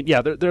not. So I mean,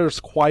 yeah, there's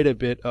quite a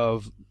bit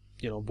of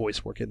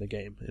voice work in the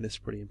game, and it's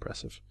pretty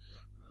impressive.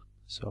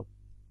 So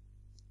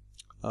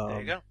there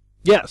you go.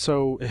 Yeah.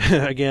 So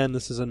again,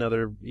 this is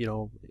another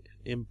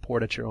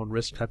import at your own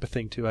risk type of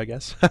thing too, I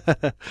guess.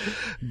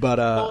 But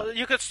well,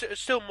 you could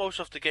still most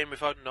of the game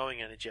without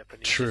knowing any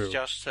Japanese. True. It's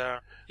just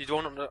you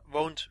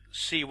won't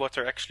see what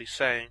they're actually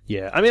saying.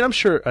 Yeah, I mean, I'm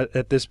sure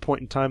at this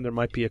point in time there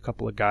might be a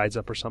couple of guides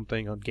up or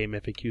something on game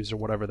FAQs or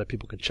whatever that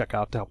people can check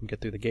out to help them get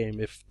through the game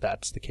if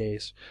that's the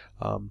case.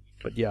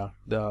 But yeah,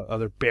 the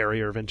other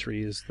barrier of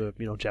entry is the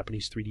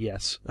Japanese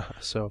 3DS.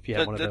 So if you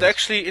have one of those, the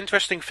actually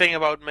interesting thing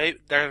about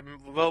there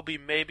will be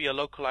maybe a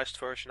localized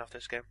version of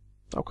this game.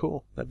 Oh,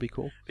 cool. That'd be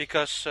cool.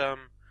 Because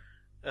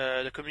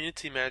the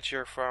community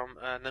manager from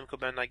Namco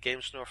Bandai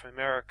Games North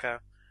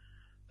America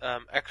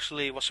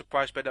actually was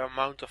surprised by the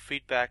amount of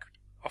feedback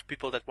of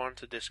people that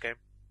wanted this game.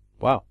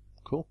 Wow,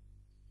 cool.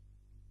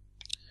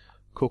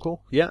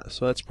 Cool. Yeah,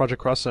 so that's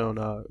Project Cross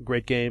Zone.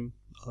 Great game.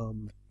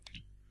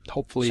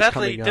 Hopefully it's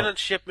Sadly, coming it out. didn't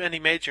ship any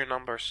major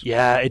numbers.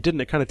 Yeah, it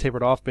didn't. It kind of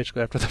tapered off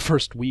basically after the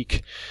first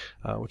week,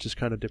 which is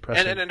kind of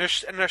depressing. And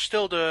there's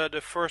still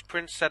the first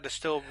print set is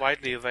still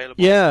widely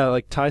available. Yeah,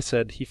 like Ty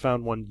said, he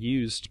found one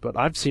used, but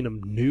I've seen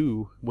them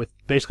new with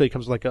basically it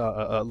comes like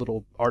a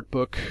little art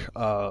book,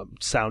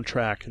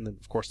 soundtrack, and then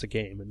of course the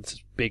game, and it's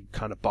this big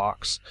kind of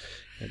box.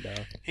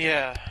 And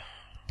yeah,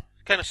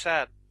 kind of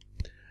sad.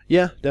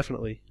 yeah,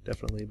 definitely.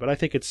 But I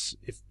think it's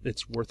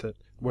worth it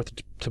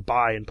to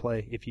buy and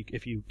play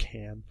if you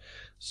can.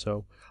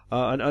 So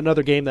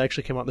another game that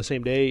actually came out the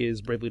same day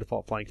is Bravely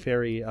Default Flying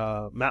Fairy.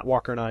 Matt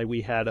Walker and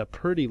we had a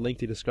pretty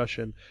lengthy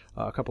discussion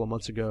a couple of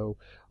months ago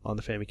on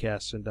the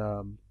Famicast,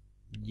 and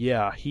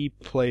yeah, he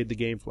played the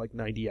game for like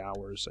 90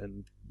 hours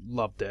and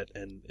loved it.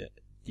 And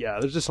yeah,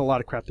 there's just a lot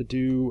of crap to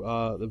do.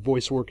 The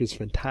voice work is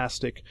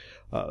fantastic.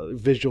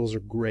 Visuals are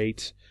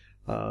great.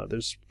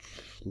 There's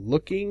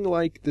looking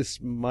like this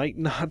might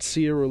not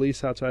see a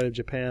release outside of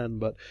Japan,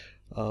 but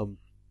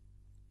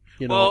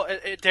you know. Well,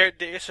 there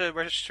is a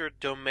registered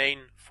domain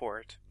for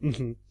it,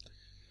 Mm-hmm.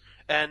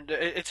 and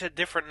it's a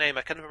different name.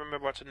 I can't remember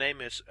what the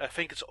name is. I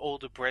think it's All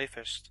the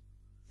Bravest.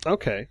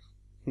 Okay.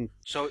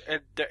 So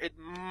it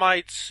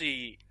might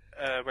see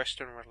a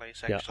Western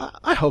release. Actually, Yeah,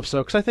 I hope so,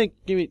 because I think,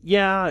 I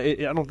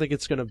don't think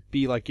it's going to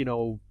be like,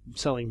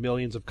 selling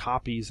millions of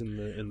copies in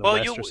the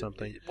West or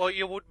something. Well,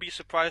 you would be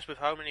surprised with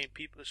how many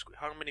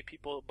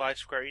people buy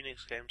Square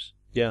Enix games.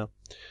 Yeah,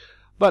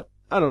 but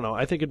I don't know.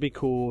 I think it'd be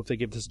cool if they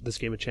give this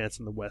game a chance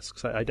in the West,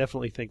 because I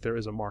definitely think there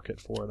is a market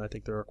for it, and I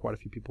think there are quite a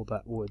few people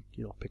that would,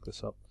 pick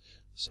this up.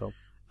 So.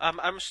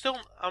 I'm still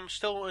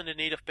in the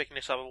need of picking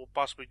this up. I will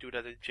possibly do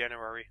that in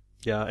January.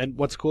 Yeah, and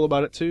what's cool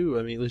about it too,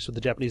 I mean, at least with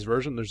the Japanese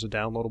version, there's a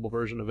downloadable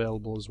version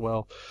available as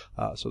well.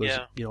 So there's,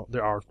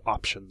 there are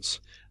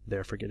options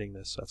there for getting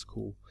this. That's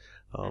cool.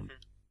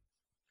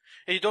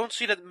 And you don't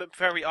see that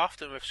very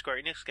often with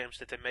Square Enix games,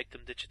 that they make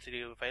them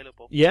digitally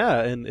available. Yeah,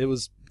 and it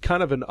was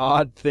kind of an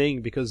odd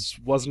thing because,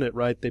 wasn't it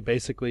right? They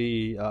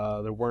basically,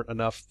 there weren't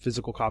enough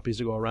physical copies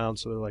to go around,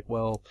 so they're like,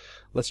 well,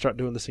 let's start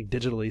doing this thing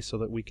digitally so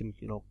that we can,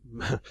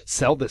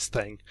 sell this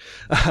thing.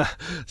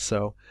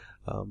 So,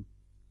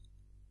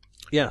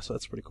 yeah, so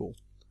that's pretty cool.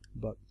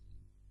 But,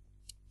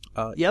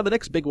 yeah, the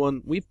next big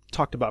one we've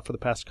talked about for the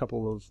past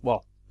couple of,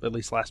 well, at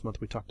least last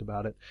month we talked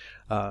about it.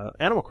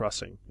 Animal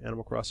Crossing.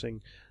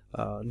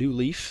 New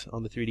Leaf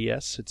on the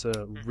 3DS. It's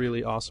a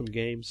really awesome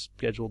game,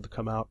 scheduled to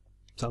come out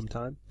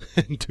sometime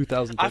in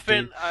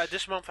 2015.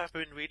 This month I've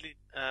been really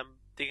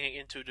digging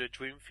into the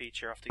dream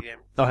feature of the game.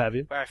 Oh, have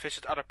you? Where I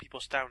visit other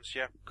people's towns,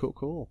 yeah.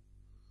 Cool,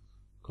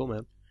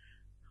 man.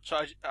 So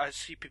I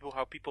see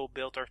how people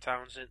build their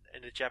towns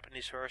in the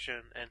Japanese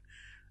version, and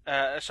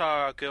I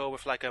saw a girl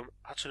with like a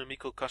Hatsune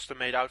Miku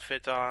custom-made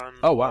outfit on.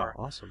 Oh, wow,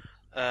 awesome.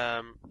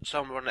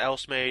 Someone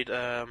else made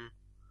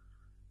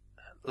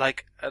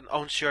like an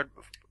own shirt,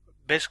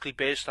 basically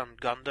based on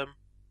Gundam.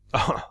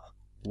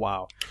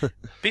 Wow.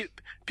 If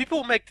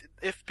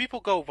people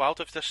go wild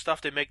with this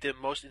stuff, they make the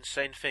most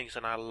insane things,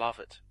 and I love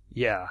it.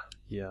 Yeah.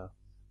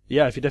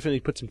 If you definitely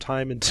put some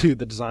time into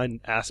the design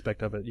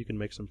aspect of it, you can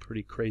make some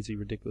pretty crazy,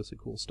 ridiculously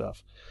cool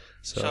stuff.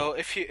 So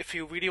if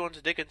you really want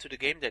to dig into the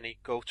game, then you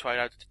go try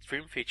out the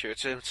dream feature.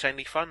 It's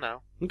insanely fun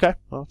now. Okay,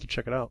 I'll have to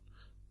check it out.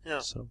 Yeah.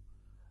 So,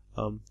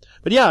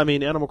 but yeah, I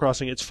mean, Animal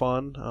Crossing, it's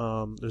fun.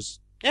 It's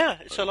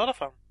a lot of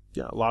fun.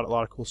 Yeah, a lot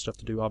of cool stuff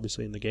to do,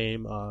 obviously, in the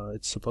game.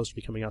 It's supposed to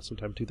be coming out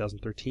sometime in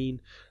 2013.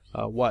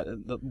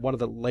 One of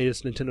the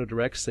latest Nintendo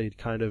Directs, they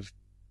kind of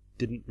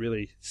didn't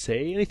really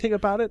say anything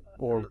about it,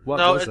 or what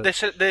was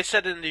it? They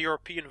said in the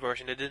European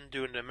version. They didn't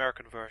do in the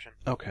American version.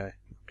 Okay.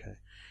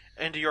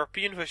 In the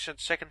European version,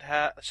 second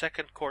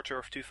quarter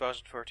of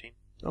 2013.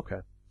 Okay.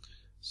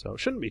 So it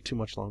shouldn't be too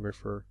much longer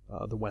for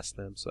the West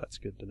then, so that's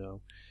good to know.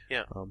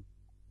 Yeah.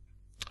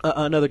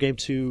 Another game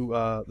too,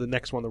 the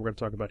next one that we're going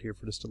to talk about here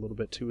for just a little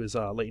bit too is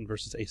Layton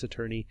versus Ace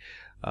Attorney,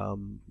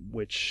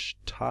 which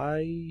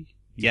Ty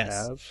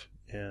have,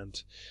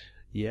 and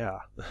yeah,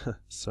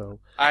 so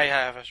I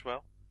have as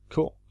well.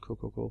 Cool.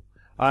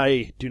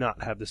 I do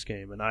not have this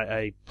game, and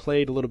I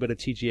played a little bit of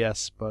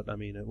TGS, but I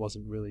mean it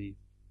wasn't really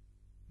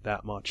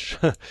that much.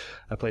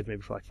 I played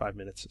maybe for like 5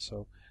 minutes or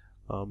so.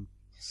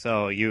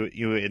 So you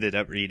ended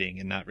up reading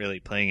and not really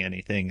playing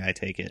anything, I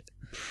take it.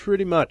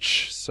 Pretty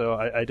much. So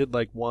I did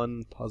like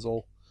one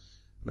puzzle,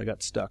 and I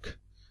got stuck,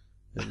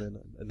 and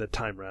the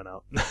time ran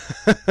out.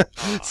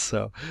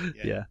 So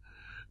yeah.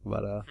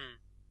 But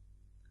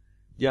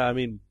yeah, I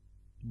mean,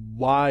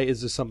 why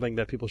is this something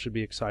that people should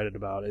be excited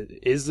about?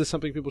 Is this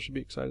something people should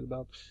be excited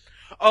about?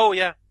 Oh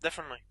yeah,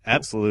 definitely.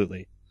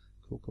 Absolutely.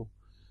 Cool.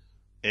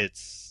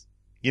 It's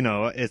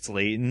it's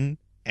Layton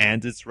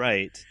and it's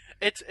right.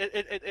 It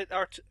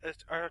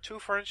are two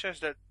franchises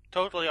that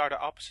totally are the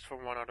opposite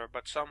from one another,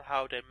 but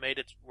somehow they made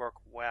it work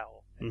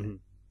well. Mm-hmm.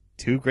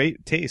 Two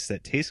great tastes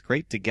that taste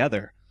great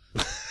together.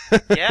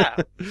 Yeah.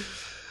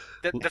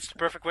 That's the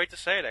perfect way to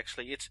say it.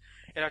 Actually, it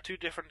are two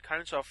different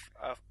kinds of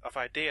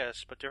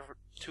ideas, but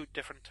two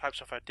different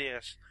types of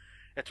ideas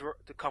that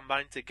to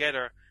combine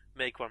together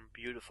make one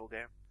beautiful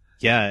game.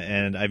 Yeah,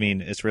 and I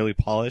mean it's really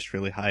polished,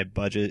 really high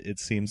budget. It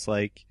seems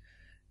like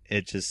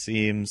it just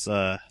seems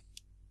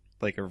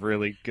like a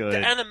really good.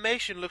 The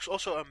animation looks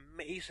also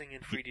amazing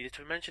in 3D. Did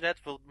we mention that?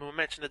 We'll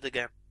mention it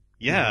again.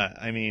 Yeah,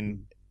 I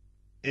mean,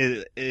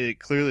 it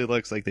clearly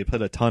looks like they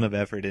put a ton of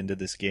effort into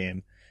this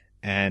game,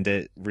 and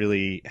it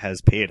really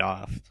has paid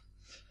off.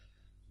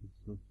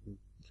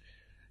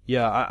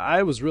 Yeah,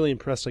 I was really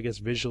impressed, I guess,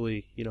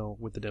 visually,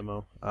 with the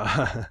demo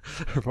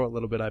for a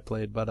little bit I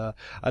played. But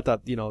I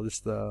thought,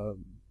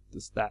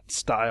 that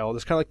style,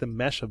 this kind of like the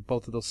mesh of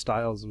both of those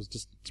styles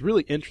it's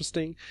really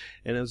interesting,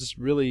 and it was just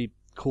really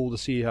cool to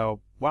see how,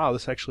 wow,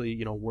 this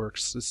actually,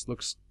 works. This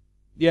looks,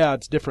 yeah,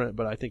 it's different,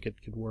 but I think it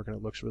could work, and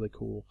it looks really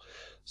cool.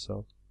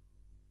 So.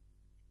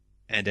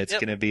 And it's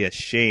going to be a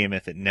shame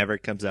if it never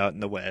comes out in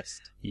the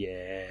West.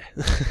 Yeah.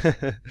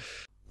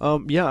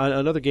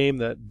 Another game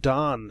that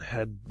Don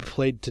had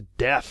played to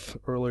death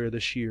earlier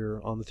this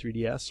year on the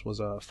 3DS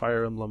was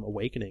Fire Emblem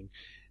Awakening,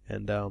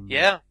 and Don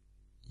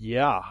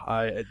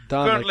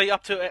currently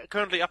up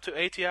to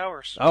 80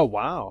 hours. Oh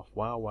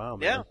wow,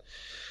 man.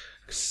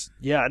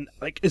 Yeah, and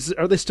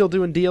are they still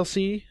doing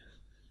DLC?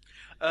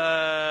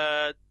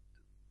 I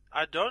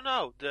don't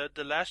know.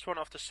 The last one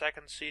of the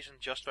second season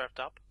just wrapped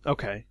up.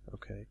 Okay.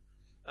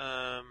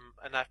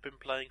 And I've been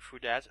playing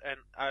through that,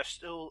 and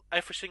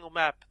every single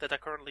map that I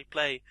currently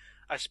play,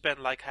 I spend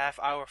like half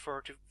hour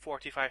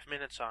 45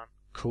 minutes on.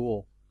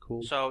 Cool.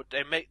 So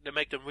they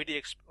make them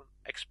really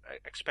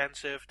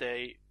expensive.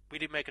 They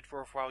really make it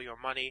worthwhile your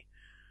money.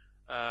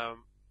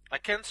 I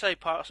can say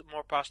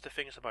more positive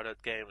things about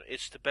that game.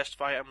 It's the best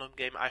Fire Emblem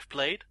game I've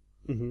played.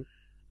 Mm-hmm.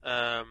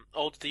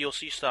 All the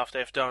DLC stuff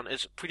they've done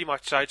is pretty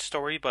much side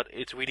story, but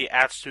it really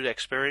adds to the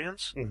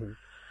experience. Mm-hmm.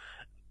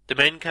 The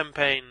main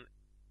campaign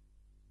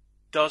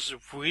does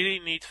really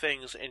neat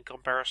things in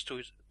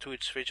comparison to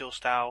its visual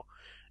style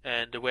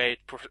and the way it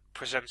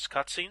presents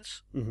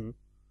cutscenes. Mm-hmm.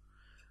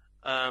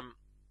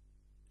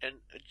 And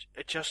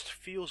it just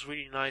feels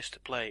really nice to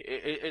play.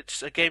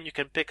 It's a game you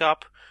can pick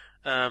up,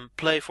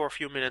 play for a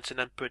few minutes, and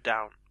then put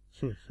down.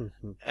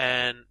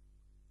 And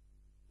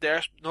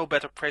there's no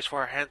better place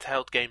for a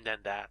handheld game than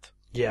that.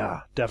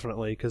 Yeah,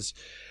 definitely. Because,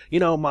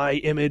 my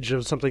image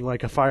of something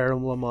like a Fire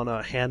Emblem on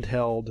a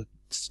handheld,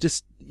 it's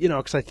just,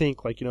 because I think,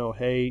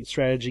 hey,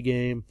 strategy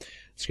game,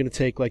 it's going to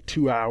take like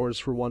 2 hours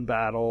for one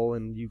battle,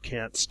 and you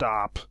can't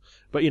stop.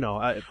 But,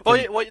 no,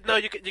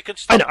 you can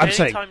stop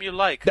anytime you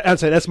like. I'd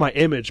say that's my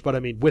image,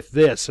 but with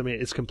this,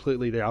 it's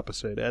completely the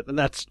opposite, and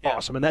that's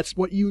awesome, and that's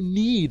what you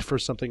need for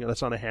something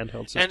that's on a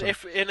handheld system.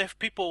 And if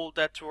people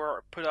that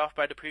were put off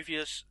by the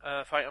previous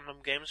Fire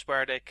Emblem games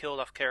where they killed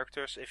off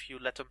characters if you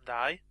let them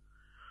die,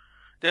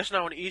 there's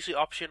now an easy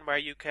option where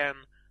you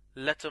can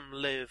let them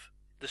live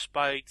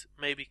despite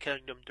maybe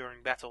killing them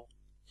during battle.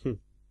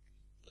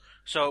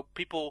 So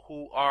people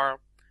who are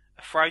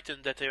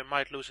frightened that they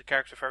might lose a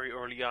character very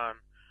early on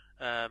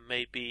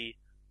may be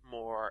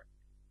more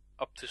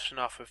up to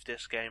snuff with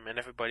this game, and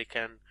everybody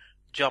can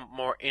jump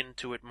more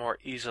into it more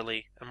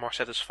easily and more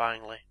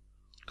satisfyingly.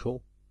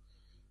 Cool.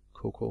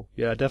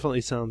 Yeah, it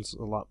definitely sounds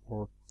a lot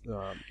more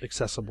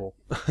accessible.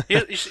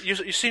 you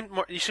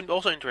seemed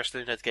also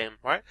interested in that game,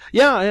 right?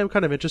 Yeah, I am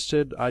kind of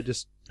interested. I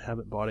just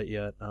haven't bought it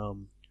yet.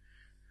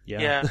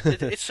 Yeah,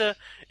 it's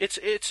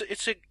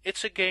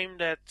a game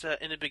that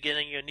in the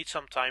beginning you need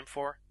some time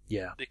for.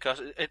 Yeah. Because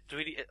it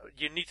really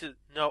you need to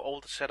know all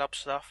the setup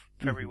stuff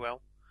very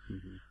well.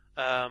 Mm-hmm.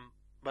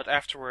 But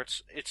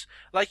afterwards, it's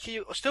like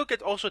you still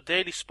get also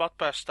daily spot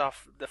pass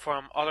stuff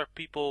from other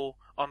people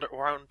from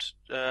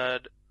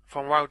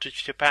around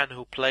Japan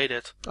who played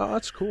it. Oh,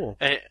 that's cool.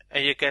 And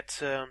you get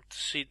to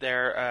see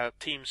their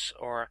teams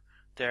or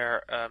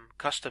their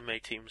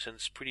custom-made teams, and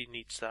it's pretty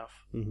neat stuff.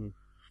 Mm-hmm.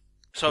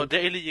 So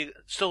daily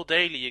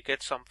you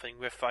get something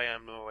with Fire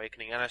Emblem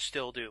Awakening, and I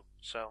still do.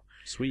 So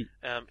sweet.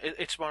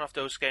 It's one of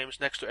those games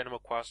next to Animal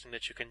Crossing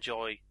that you can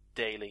enjoy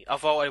daily.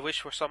 Although I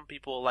wish for some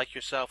people like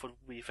yourself would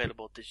be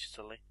available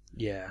digitally.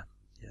 Yeah,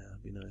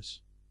 that'd be nice.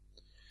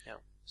 Yeah.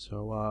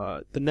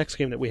 So the next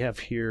game that we have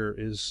here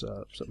is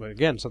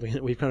something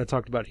that we've kind of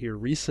talked about here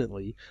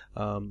recently,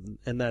 and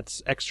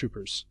that's X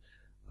Troopers,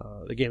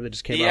 the game that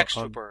just came out. X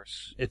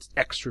Troopers. It's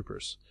X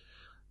Troopers.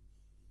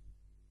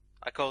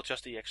 I call it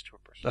just the X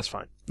Troopers. That's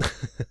fine.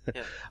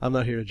 Yeah. I'm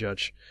not here to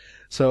judge.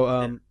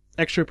 So,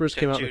 X Troopers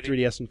came out on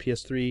 3DS and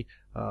PS3.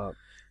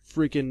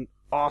 Freaking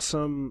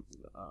awesome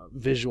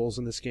visuals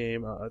in this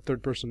game.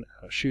 Third-person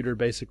shooter,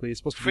 basically. It's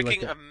supposed to be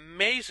like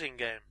amazing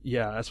game.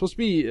 Yeah, it's supposed to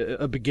be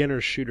a beginner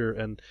shooter,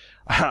 and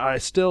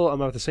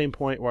I'm at the same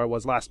point where I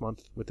was last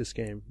month with this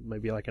game.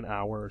 Maybe like an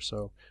hour or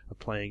so of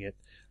playing it.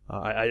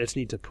 I just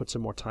need to put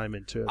some more time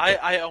into it.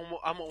 I'm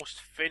almost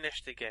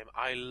finished the game.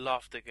 I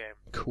love the game.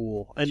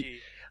 Cool. And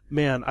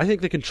man, I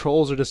think the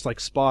controls are just like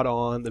spot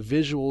on. The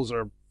visuals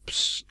are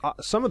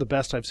some of the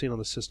best I've seen on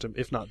the system,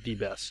 if not the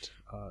best.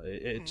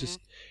 It just,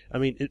 I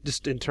mean, it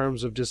just in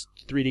terms of just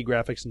 3D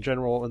graphics in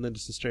general, and then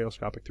just the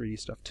stereoscopic 3D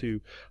stuff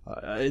too,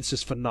 it's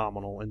just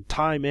phenomenal. And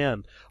Ty,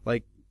 man,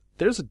 like,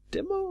 there's a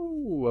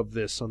demo of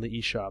this on the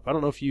eShop. I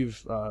don't know if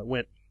you've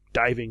went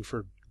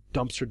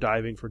dumpster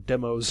diving for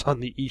demos on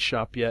the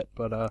eShop yet,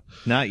 but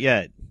not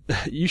yet.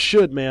 You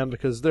should, man,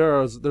 because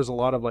there's a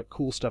lot of like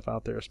cool stuff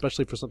out there,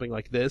 especially for something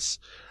like this.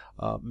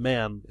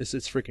 Man, it's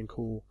freaking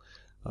cool.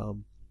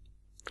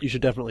 You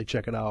should definitely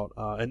check it out.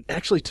 And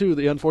actually, too,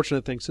 the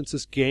unfortunate thing, since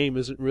this game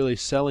isn't really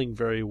selling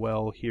very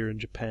well here in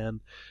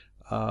Japan,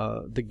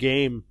 the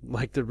game,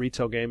 like the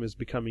retail game, is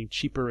becoming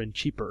cheaper and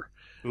cheaper.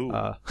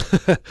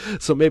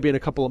 So maybe in a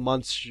couple of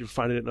months you'll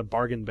find it in a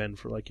bargain bin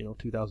for like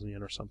 2,000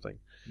 yen or something.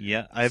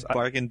 Yeah, I've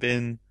bargain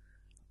bin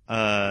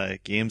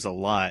games a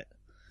lot.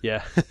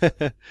 Yeah.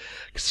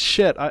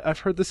 Shit, I've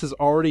heard this is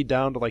already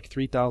down to like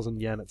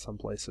 3,000 yen at some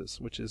places,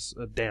 which is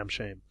a damn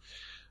shame.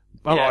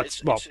 Yeah,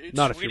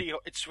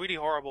 it's really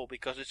horrible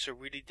because it's a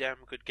really damn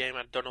good game.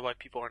 I don't know why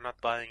people are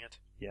not buying it.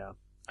 Yeah.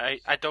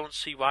 I don't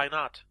see why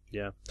not.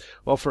 Yeah.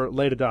 Well, for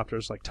late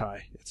adopters like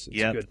Ty, it's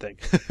a good thing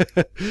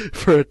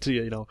for it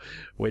to,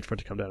 wait for it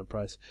to come down in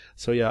price.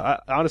 So yeah,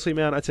 honestly,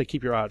 man, I'd say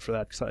keep your eye out for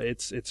that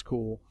because it's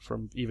cool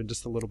from even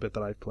just a little bit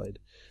that I've played.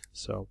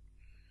 So.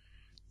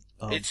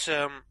 It's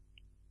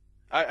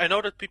I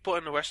know that people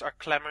in the West are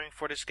clamoring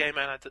for this game,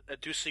 and I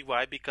do see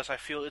why, because I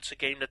feel it's a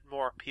game that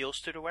more appeals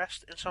to the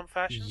West in some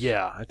fashions.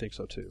 Yeah, I think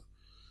so too.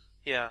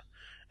 Yeah,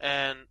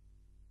 and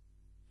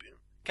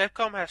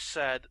Capcom has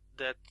said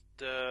that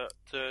the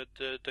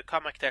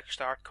comic text,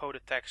 the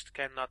hard-coded text,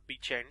 cannot be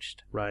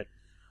changed. Right.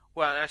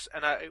 Well,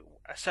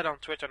 I said on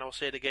Twitter, and I'll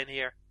say it again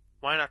here,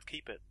 why not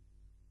keep it?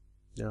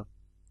 Yeah.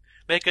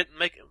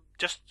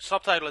 Just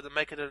subtitle it and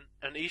make it an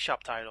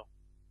eShop title.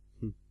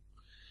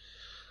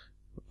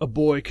 A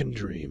boy can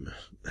dream.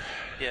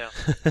 Yeah,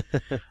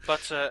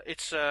 but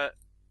it's one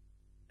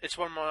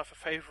of my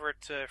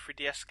favorite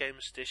 3DS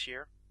games this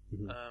year.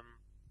 Mm-hmm.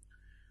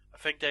 I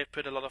think they've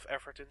put a lot of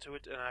effort into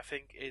it, and I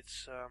think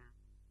it's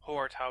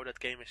horrid how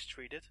that game is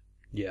treated.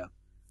 Yeah.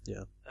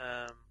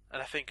 And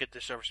I think it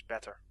deserves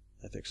better.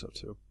 I think so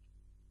too.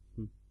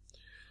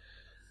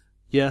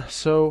 Yeah.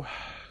 So,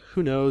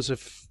 who knows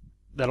if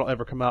that'll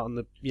ever come out in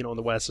the in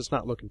the West? It's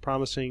not looking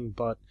promising,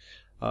 but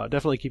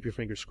definitely keep your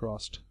fingers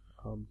crossed.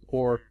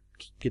 Or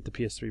get the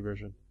PS3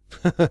 version.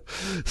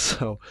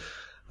 So,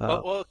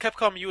 well,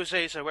 Capcom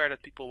USA is aware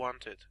that people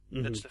want it.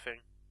 Mm-hmm. That's the thing.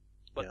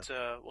 But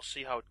we'll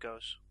see how it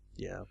goes.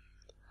 Yeah.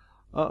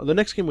 The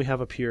next game we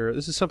have up here,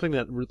 this is something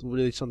that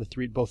released on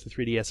both the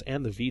 3DS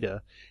and the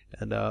Vita,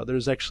 and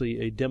there's actually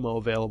a demo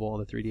available on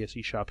the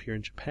 3DS eShop here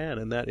in Japan,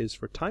 and that is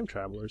for Time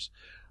Travelers.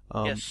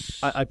 Yes.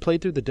 I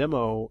played through the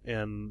demo,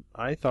 and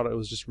I thought it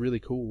was just really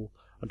cool.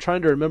 I'm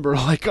trying to remember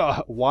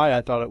why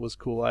I thought it was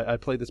cool. I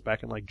played this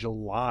back in like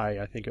July,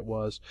 I think it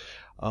was.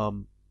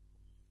 Don,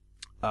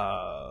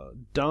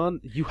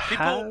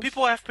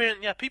 people have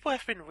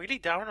been really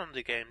down on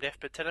the game. They've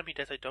been telling me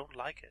that they don't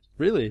like it.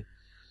 Really?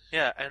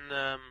 Yeah, and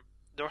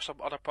there were some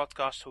other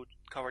podcasts who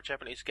cover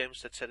Japanese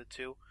games that said it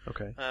too.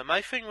 Okay. My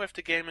thing with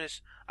the game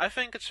is, I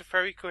think it's a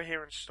very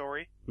coherent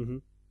story. Mm-hmm.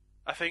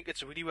 I think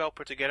it's really well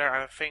put together,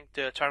 and I think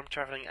the time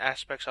traveling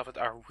aspects of it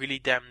are really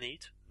damn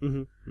neat.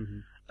 Mm-hmm.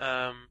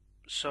 Mm-hmm.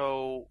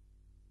 So,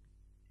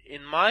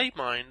 in my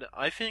mind,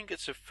 I think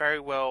it's a very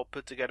well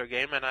put together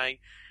game, and I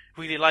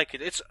really like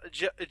it. It's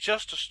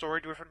just a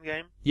story-driven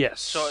game. Yes.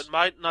 So it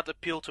might not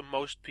appeal to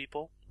most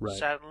people, right.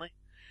 Sadly,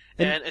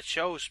 and it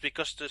shows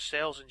because the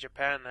sales in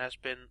Japan has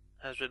been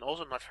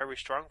also not very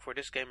strong for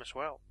this game as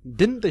well.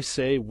 Didn't they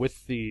say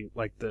with the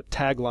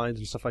taglines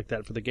and stuff like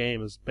that for the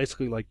game is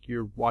basically like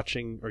you're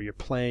watching or you're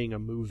playing a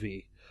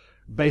movie?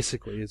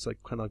 Basically, it's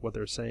like kind of like what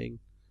they're saying,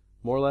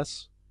 more or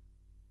less.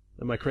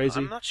 Am I crazy?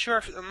 I'm not sure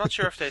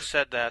if they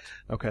said that.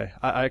 Okay,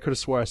 I could have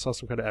swore I saw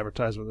some kind of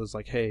advertisement that was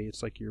like, "Hey,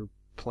 it's like you're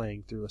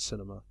playing through a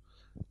cinema."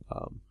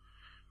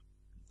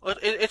 Well,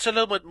 it's a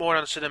little bit more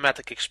than a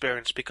cinematic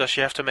experience because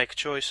you have to make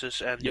choices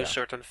and do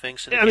certain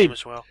things in the game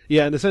as well.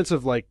 Yeah, in the sense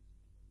of like,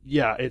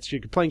 it's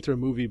you're playing through a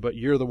movie, but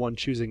you're the one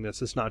choosing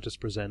this. It's not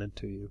just presented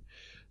to you.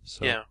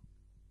 So, yeah.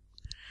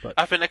 But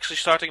I've been actually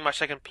starting my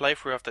second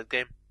playthrough of that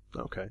game.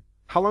 Okay.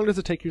 How long does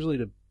it take usually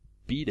to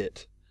beat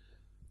it?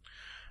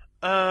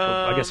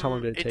 I guess how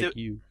long did it take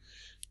you?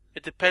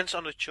 It depends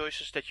on the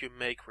choices that you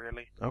make,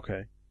 really.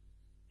 Okay.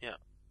 Yeah.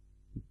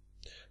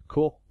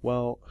 Cool.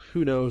 Well,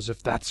 who knows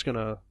if that's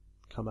gonna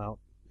come out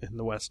in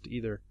the West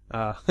either.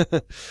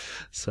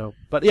 So,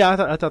 but yeah,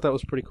 I thought that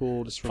was pretty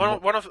cool. Just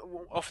from one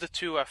of the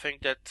two, I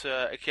think that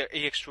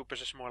EX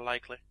Troopers is more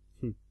likely.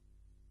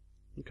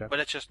 Okay. But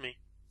that's just me.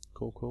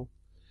 Cool. All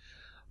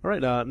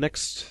right.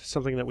 Next,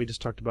 something that we just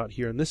talked about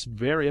here in this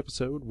very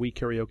episode, We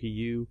Karaoke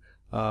U.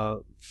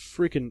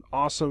 Freaking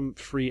awesome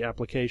free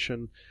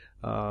application,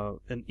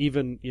 and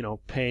even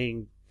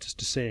paying just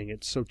to sing.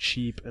 It's so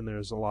cheap, and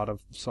there's a lot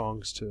of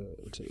songs to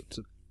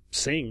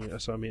sing.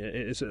 So I mean,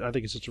 I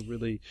think it's such a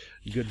really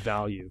good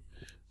value.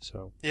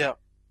 So yeah,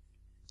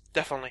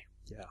 definitely.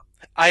 Yeah.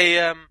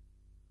 I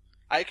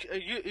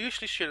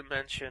usually shouldn't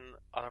mention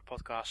other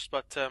podcasts,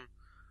 but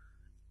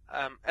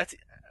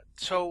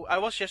So I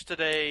was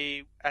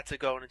yesterday at the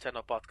Go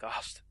Nintendo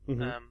podcast,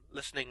 Mhm.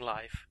 listening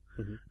live,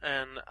 Mhm.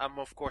 and I'm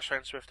of course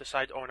friends with the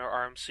site owner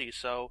RMC.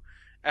 So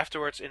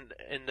afterwards, in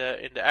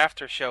the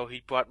after show,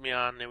 he brought me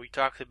on and we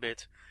talked a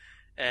bit,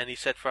 and he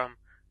said,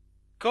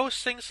 "Go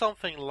sing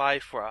something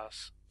live for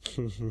us,"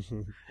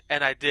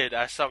 and I did.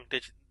 I sung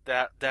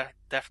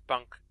Daft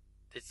Punk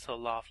Digital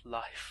Love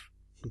live.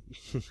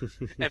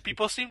 And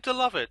people seem to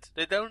love it.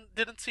 They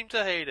didn't seem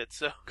to hate it.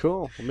 So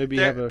Cool. Well, maybe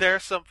you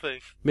there's something.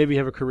 maybe you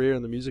have a career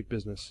in the music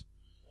business.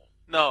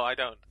 No, I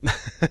don't.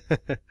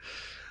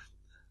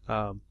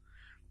 um,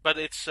 But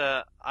it's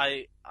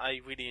I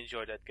really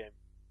enjoy that game.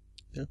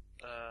 Yeah.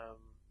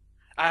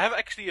 I have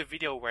actually a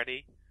video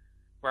ready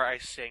where I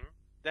sing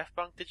Daft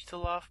Punk Digital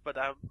Love, but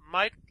I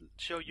might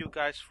show you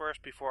guys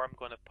first before I'm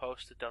gonna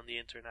post it on the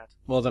internet.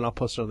 well, then I'll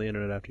post it on the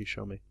internet after you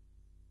show me.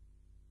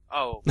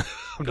 Oh,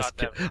 I'm just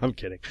goddamn. kidding. I'm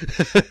kidding.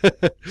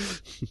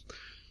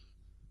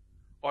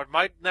 Or it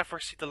might never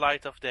see the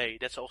light of day.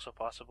 That's also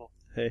possible.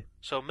 Hey.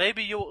 So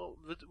maybe you'll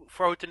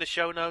throw it in the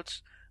show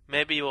notes.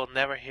 Maybe you will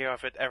never hear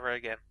of it ever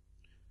again.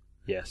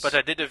 Yes. But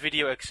I did a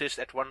video exist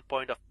at one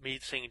point of me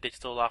singing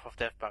Digital Love of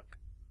Daft Punk.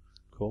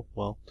 Cool.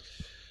 Well,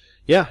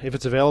 yeah, if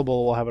it's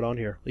available, we'll have it on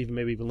here.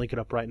 Maybe even link it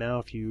up right now.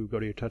 If you go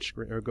to your touch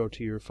screen or go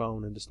to your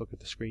phone and just look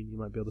at the screen, you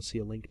might be able to see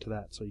a link to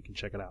that so you can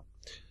check it out.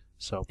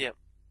 So. Yep.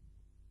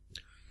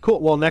 Cool.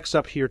 Well, next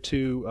up here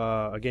too,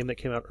 a game that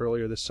came out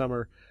earlier this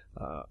summer,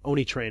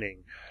 Oni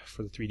Training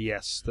for the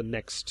 3DS. The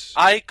next.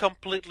 I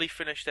completely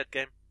finished that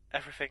game.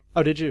 Everything.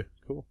 Oh, did you?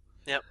 Cool.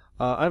 Yep.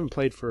 I haven't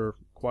played for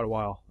quite a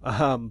while,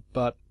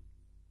 but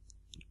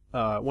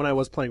when I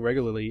was playing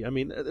regularly, I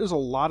mean, there's a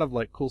lot of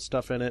like cool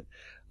stuff in it.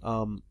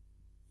 In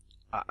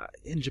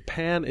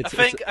Japan, I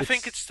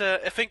think it's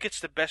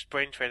the best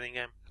brain training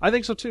game. I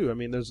think so too. I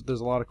mean, there's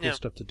a lot of cool Yeah.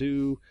 stuff to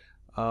do.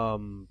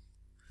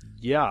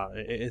 Yeah,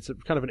 it's a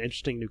kind of an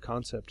interesting new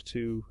concept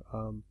too.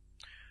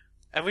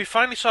 And we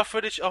finally saw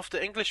footage of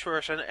the English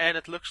version, and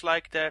it looks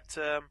like that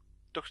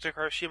Dr.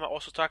 Hiroshima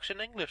also talks in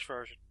English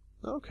version.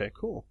 Okay,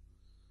 cool.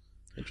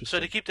 Interesting.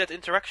 So they keep that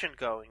interaction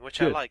going, which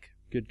I Good. like.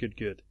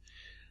 Good.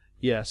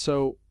 Yeah.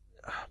 So,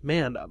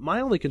 man,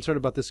 my only concern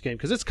about this game,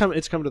 because it's come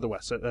to the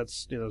West.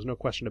 That's there's no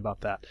question about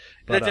that.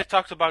 But, They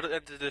talked about it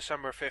at the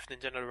December 5th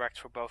Nintendo Direct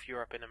for both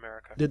Europe and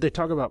America. did they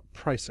talk about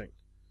pricing?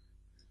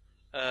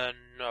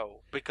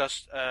 No,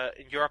 because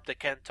in Europe they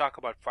can't talk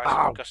about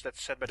pricing because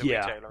that's set by the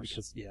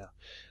retailers.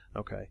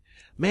 Okay,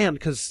 man.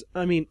 Because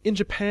I mean, in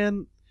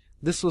Japan,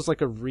 this was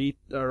like a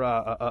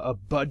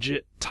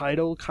budget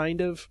title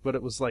kind of, but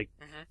it was like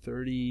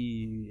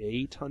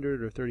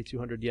 3,800 or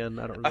 3,200 yen.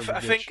 I don't remember.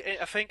 I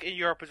think in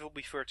Europe it will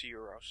be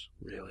 €30.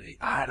 Really,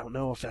 I don't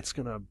know if that's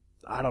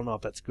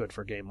good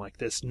for a game like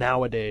this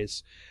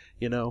nowadays.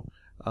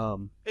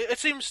 It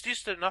seems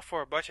decent enough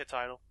for a budget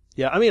title.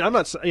 Yeah, I mean,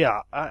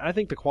 I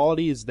think the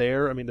quality is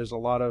there. I mean, there's a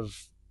lot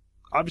of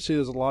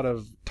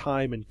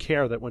time and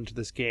care that went into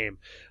this game,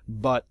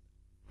 but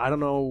I don't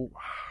know,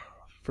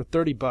 for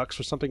 $30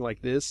 for something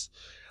like this,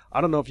 I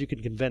don't know if you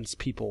can convince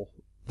people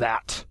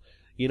that.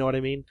 You know what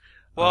I mean?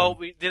 Well,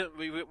 we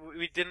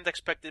didn't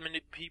expect many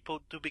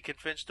people to be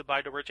convinced to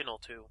buy the original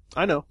too.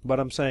 I know,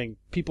 but I'm saying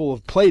people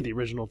have played the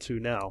original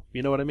 2 now.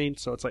 You know what I mean?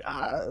 So it's like,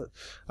 I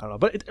don't know.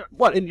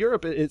 But in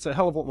Europe, it's a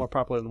hell of a lot more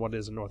popular than what it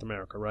is in North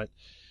America, right?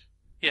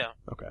 Yeah.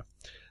 Okay.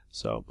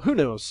 So who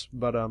knows?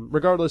 But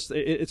regardless,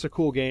 it's a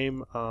cool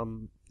game.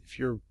 If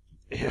you're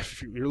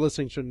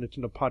listening to a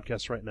Nintendo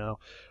podcast right now,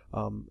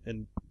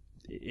 and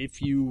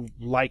if you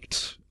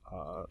liked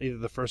either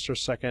the first or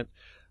second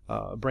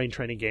brain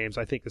training games,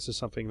 I think this is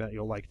something that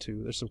you'll like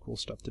too. There's some cool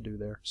stuff to do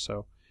there.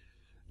 So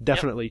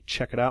definitely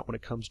check it out when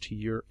it comes to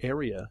your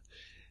area.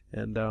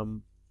 And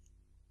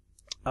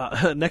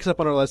next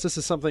up on our list, this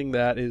is something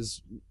that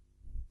is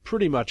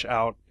pretty much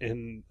out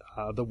in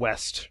the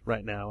West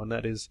right now, and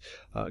that is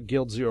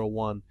Guild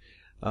 01.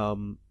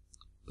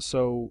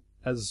 So,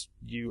 as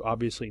you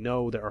obviously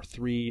know, there are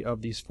 3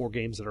 of these 4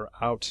 games that are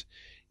out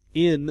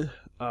in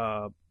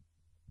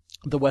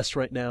the West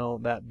right now,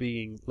 that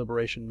being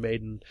Liberation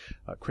Maiden,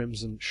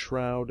 Crimson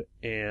Shroud,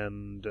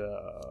 and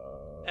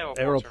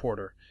Arrow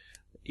Porter.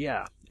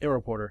 Yeah,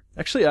 Arrow Porter.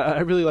 Actually, I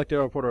really liked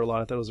Arrow Porter a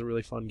lot. I thought it was a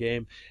really fun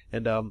game,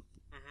 and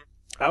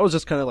I was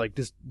just kind of like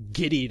just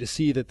giddy to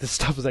see that this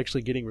stuff is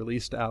actually getting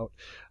released out,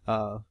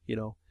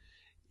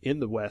 in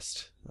the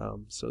West.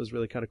 So it was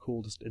really kind of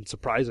cool and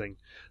surprising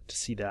to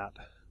see that.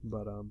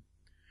 But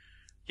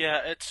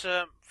yeah, it's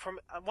I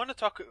want to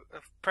talk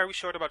very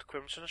short about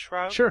Crimson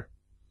Shroud. Sure.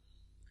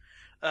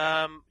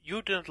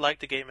 You didn't like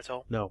the game at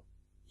all. No.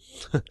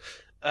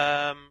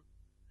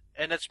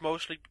 And that's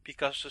mostly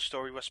because the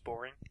story was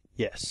boring.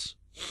 Yes.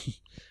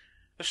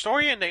 The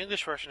story in the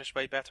English version is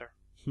way better.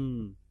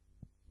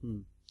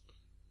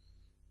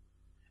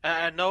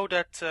 I know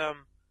that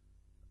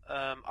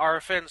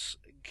our friends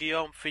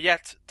Guillaume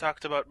Fillette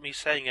talked about me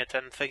saying it,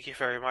 and thank you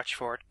very much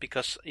for it,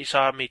 because he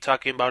saw me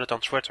talking about it on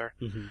Twitter.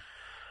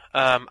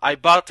 I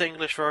bought the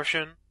English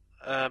version,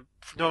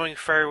 knowing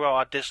very well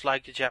I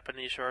disliked the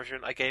Japanese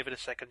version. I gave it a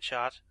second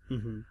shot.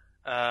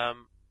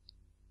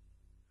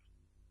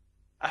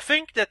 I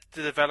think that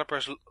the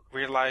developers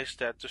realized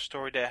that the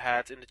story they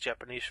had in the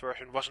Japanese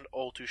version wasn't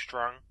all too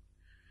strong.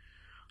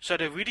 So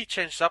they really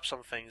changed up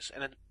some things,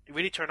 and it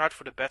really turned out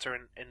for the better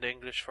in the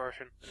English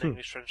version, in the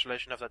English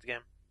translation of that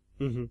game.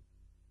 Mm-hmm.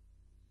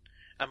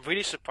 I'm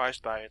really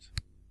surprised by it.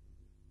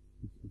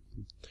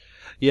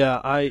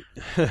 Yeah,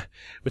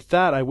 with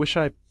that, I wish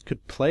I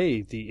could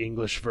play the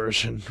English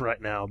version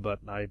right now, but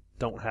I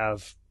don't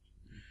have,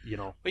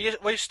 But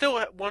you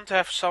still want to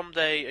have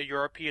someday a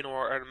European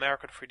or an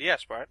American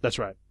 3DS, right? That's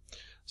right.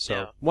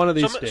 So one of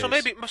these days. So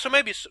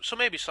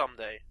maybe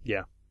someday.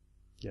 Yeah.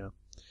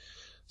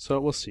 So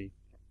we'll see.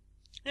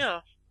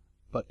 Yeah.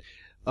 But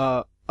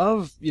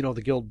of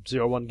the Guild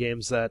 01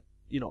 games that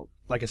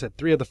like I said,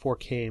 3 of the 4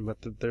 came, but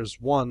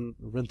there's one,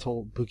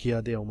 Rental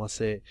Bukia de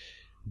Omase,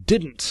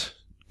 didn't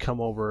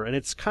come over, and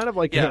it's kind of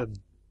like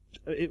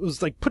it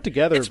was like put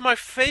together. It's my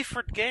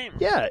favorite game.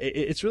 Yeah,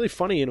 it's really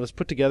funny, and it was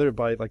put together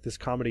by like this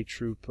comedy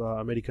troupe,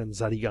 American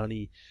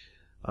Zarigani,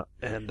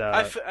 and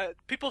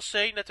people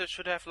saying that they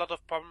should have a lot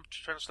of problems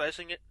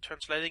translating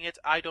it.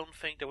 I don't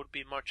think there would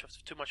be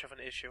too much of an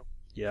issue.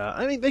 Yeah,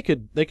 I mean they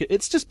could.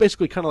 It's just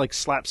basically kind of like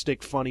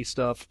slapstick, funny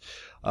stuff.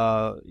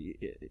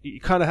 You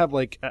kind of have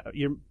like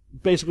you're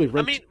basically.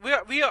 I mean,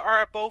 we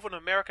are both an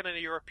American and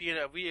a European,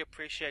 and we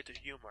appreciate the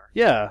humor.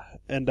 Yeah,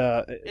 and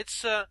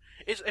it's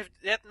if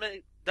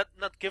that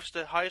not gives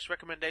the highest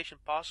recommendation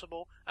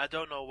possible, I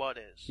don't know what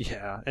is.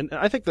 Yeah, and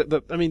I think that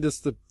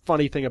the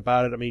funny thing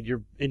about it. I mean,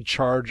 you're in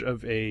charge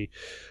of a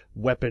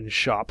weapon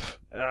shop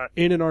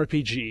in an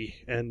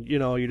RPG, and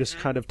you're just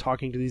kind of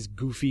talking to these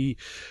goofy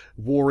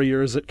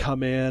warriors that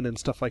come in and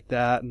stuff like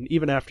that, and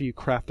even after you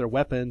craft their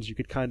weapons, you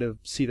could kind of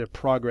see their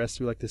progress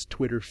through like this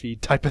Twitter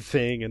feed type of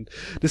thing, and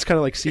just kind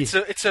of like see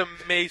it's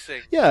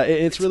amazing. Yeah,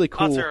 it's really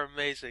cool. Utter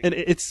amazing. And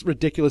it's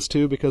ridiculous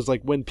too, because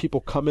like when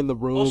people come in the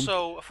room,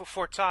 also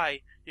for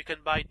Thai, you can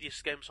buy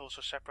these games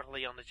also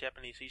separately on the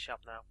Japanese eShop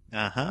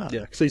now.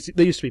 Yeah, because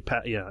they used to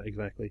be yeah,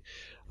 exactly.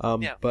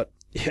 Yeah. But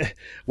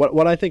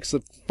what I think's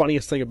the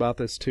funniest thing about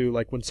this too,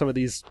 like when some of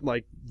these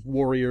like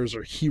warriors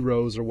or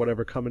heroes or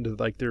whatever come into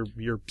like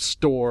your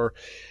store,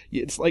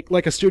 it's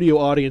like a studio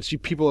audience.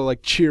 People are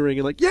like cheering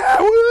and like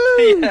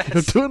woo!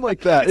 Yes. Doing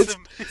like that.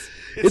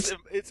 It's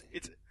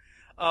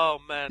oh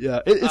man. Yeah,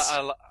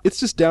 it's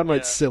just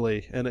downright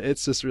silly, and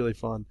it's just really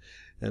fun.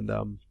 And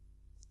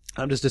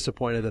I'm just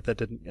disappointed that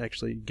didn't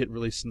actually get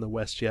released in the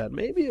West yet.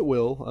 Maybe it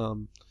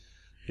will.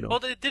 Well,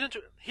 they didn't.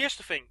 Here's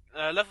the thing: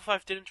 Level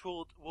 5 didn't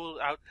rule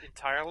out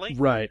entirely.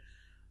 Right.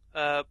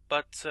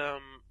 But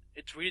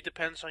it really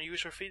depends on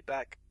user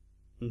feedback.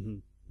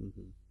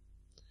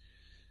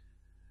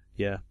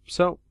 Yeah.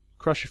 So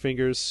cross your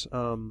fingers.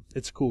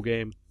 It's a cool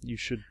game. You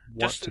should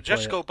want to play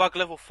just go bug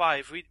level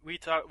 5. We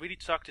really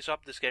talked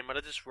this game, but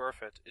it is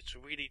worth it. It's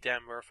really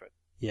damn worth it.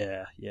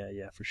 Yeah,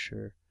 for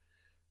sure.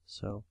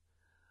 So.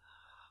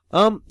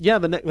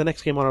 The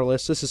next game on our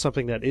list, this is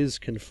something that is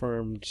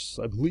confirmed,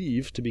 I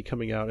believe, to be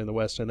coming out in the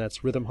West, and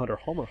that's Rhythm Hunter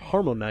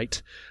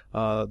Harmonite.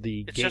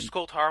 It's just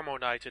called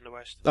Harmonite in the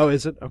West. Oh,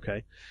 is it?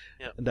 Okay.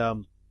 Yeah.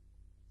 And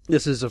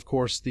this is, of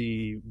course,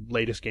 the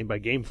latest game by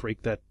Game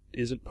Freak that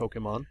isn't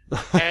Pokemon.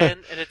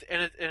 and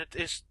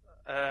it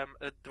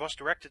was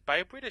directed by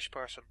a British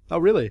person. Oh,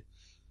 really?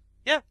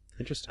 Yeah.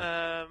 Interesting.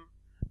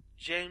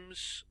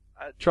 James.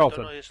 Charlton.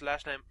 I don't know his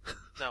last name.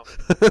 No,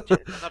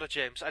 not a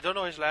James. I don't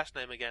know his last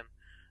name again.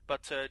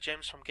 But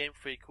James from Game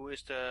Freak, who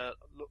is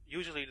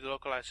usually the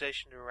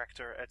localization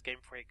director at Game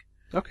Freak,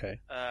 okay,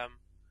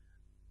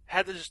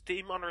 had his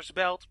team under his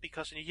belt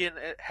because he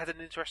had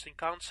an interesting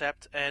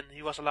concept, and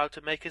he was allowed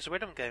to make his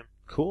rhythm game.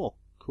 Cool.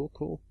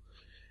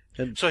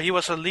 And so he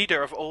was a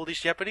leader of all these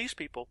Japanese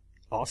people.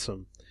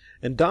 Awesome.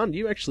 And Don,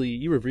 you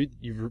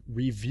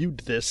reviewed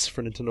this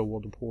for Nintendo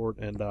World Report,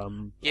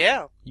 and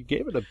you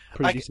gave it a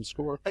pretty decent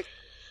score.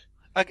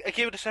 I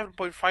gave it a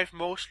 7.5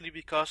 mostly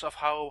because of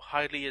how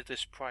highly it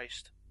is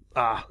priced.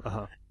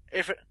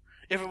 If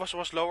it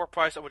was lower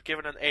priced, I would give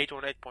it an 8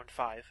 or an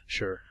 8.5.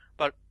 Sure.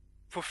 But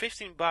for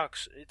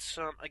 $15, it's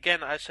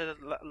again, I said it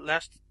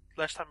last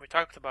time we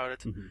talked about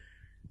it.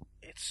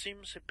 It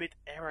seems a bit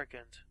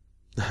arrogant.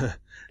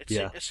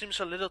 It seems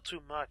a little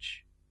too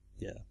much.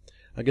 Yeah.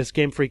 I guess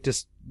Game Freak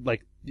just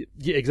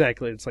yeah,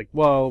 exactly. It's like,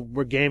 well,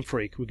 we're Game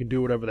Freak. We can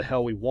do whatever the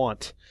hell we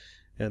want.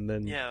 And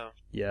then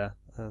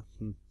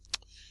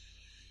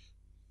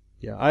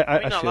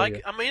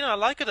I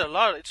like it a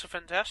lot. It's a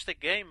fantastic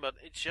game, but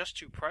it's just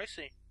too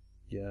pricey.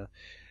 Yeah,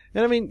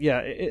 and I mean,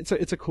 it's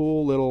a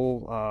cool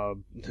little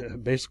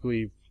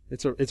basically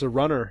it's a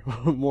runner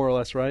more or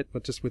less, right?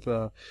 But just with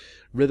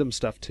rhythm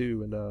stuff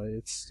too, and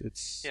it's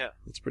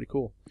pretty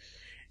cool.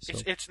 So.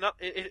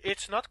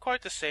 It's not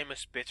quite the same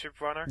as Bitter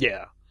Runner.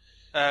 Yeah.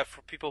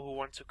 For people who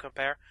want to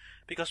compare,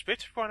 because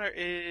Bitter Runner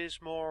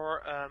is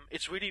more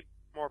it's really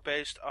more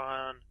based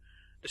on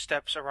the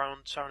steps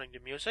around sounding the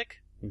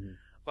music.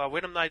 While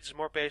Rhythm Night is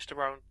more based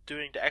around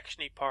doing the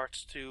actiony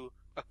parts to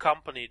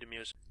accompany the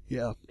music.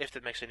 Yeah. If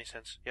that makes any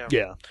sense.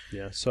 Yeah.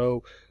 Yeah.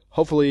 So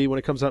hopefully when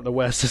it comes out in the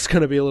West, it's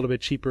going to be a little bit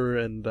cheaper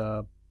and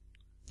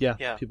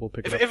Yeah. people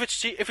pick it up.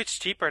 If it's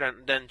cheaper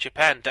than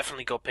Japan,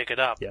 definitely go pick it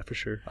up. Yeah, for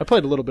sure. I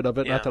played a little bit of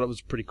it, and Yeah. I thought it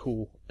was pretty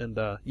cool. And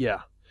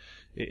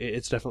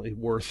it's definitely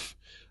worth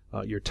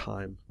your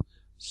time.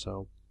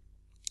 So,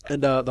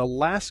 and the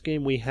last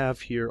game we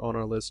have here on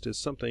our list is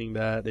something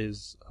that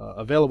is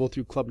available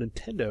through Club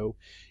Nintendo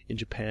in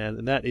Japan,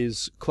 and that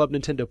is Club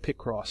Nintendo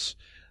Picross.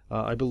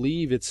 I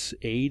believe it's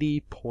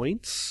 80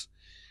 points.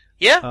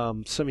 Yeah.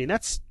 So I mean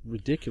that's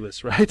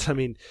ridiculous, right? I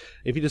mean,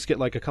 if you just get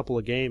like a couple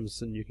of games,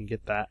 then you can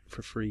get that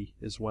for free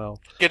as well.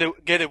 Get a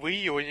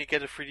Wii U and you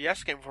get a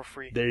 3DS game for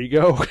free. There you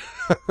go.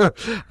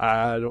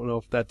 I don't know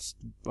if that's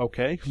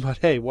okay, but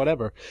hey,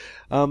 whatever.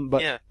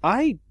 But Yeah.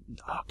 I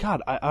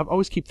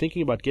always keep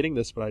thinking about getting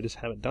this, but I just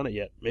haven't done it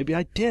yet. Maybe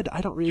I did.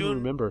 I don't really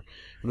remember.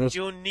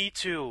 You need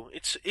to.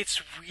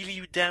 It's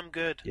really damn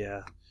good.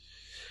 Yeah.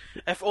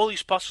 I have all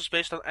these puzzles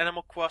based on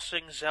Animal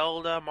Crossing,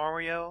 Zelda,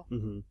 Mario.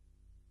 Mm-hmm.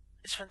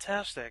 It's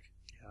fantastic.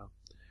 Yeah.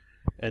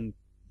 And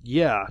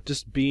yeah,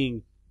 just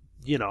being,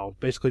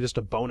 basically just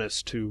a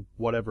bonus to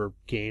whatever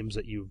games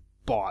that you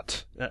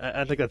bought.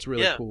 I think that's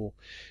really cool.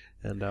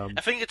 And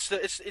I think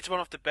it's one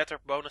of the better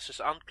bonuses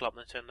on Club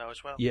Nintendo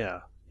as well.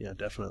 Yeah,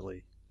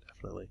 definitely.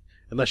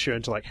 Unless you're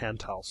into like hand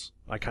towels.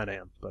 I kind of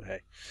am, but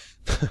hey.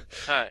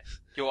 Hi,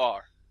 you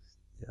are.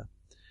 Yeah.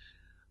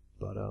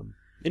 But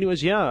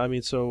anyways, yeah, I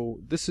mean, so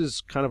this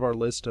is kind of our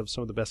list of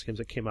some of the best games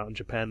that came out in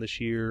Japan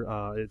this year.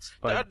 There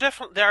are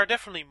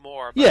definitely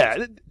more.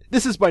 Yeah,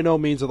 this is by no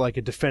means like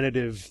a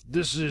definitive,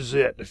 this is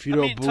it, if you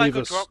don't believe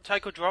us.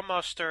 Taiko Drum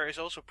Master is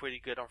also pretty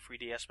good on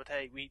 3DS, but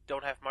hey, we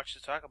don't have much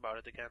to talk about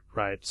it again.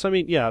 Right. So, I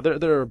mean, yeah,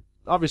 there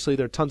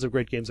are tons of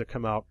great games that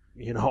come out,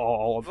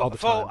 all the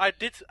time. I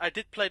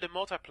did play the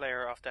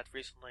multiplayer of that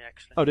recently,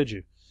 actually. Oh, did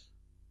you?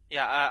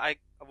 Yeah, I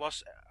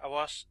was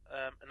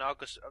in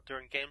August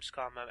during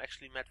Gamescom. I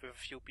actually met with a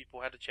few people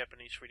who had a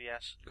Japanese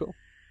 3DS. Cool.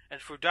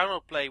 And through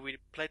download play, we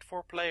played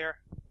 4-player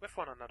with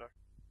one another.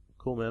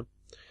 Cool, man.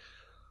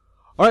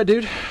 All right,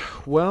 dude.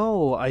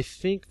 Well, I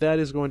think that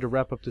is going to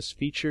wrap up this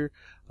feature.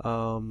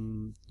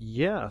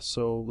 Yeah,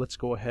 so let's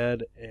go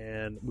ahead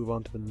and move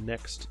on to the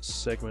next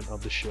segment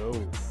of the show.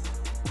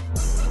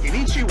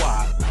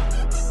 Konnichiwa.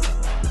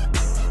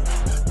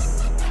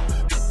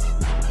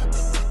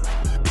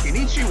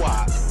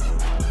 Konnichiwa.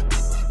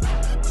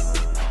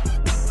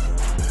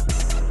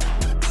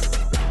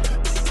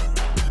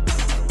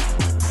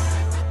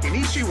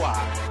 Konnichiwa.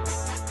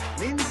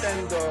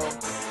 Nintendo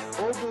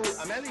of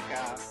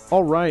America.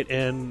 All right,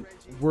 and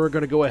we're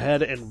going to go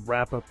ahead and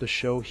wrap up the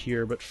show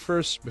here. But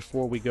first,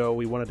 before we go,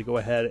 we wanted to go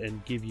ahead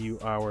and give you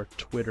our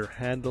Twitter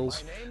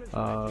handles.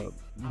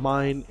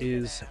 Mine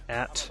is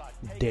at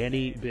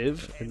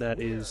DannyBiv, and that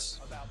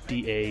is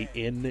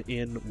DANNYB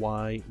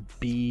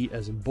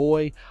as in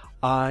boy,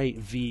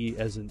 IV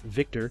as in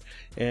Victor.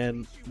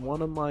 And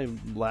one of my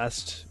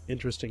last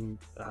interesting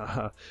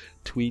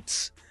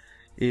tweets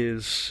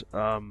is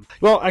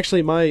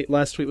actually my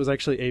last tweet was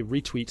actually a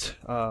retweet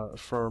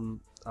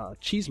from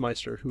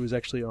Cheesemeister, who is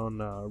actually on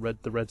the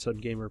Red Sun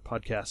Gamer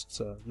podcast. It's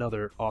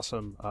another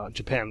awesome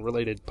Japan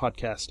related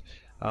podcast.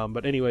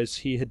 But anyways,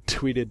 he had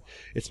tweeted,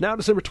 "It's now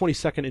December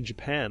 22nd in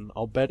Japan.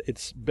 I'll bet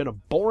it's been a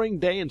boring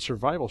day in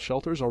survival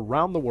shelters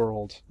around the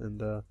world."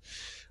 And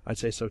I'd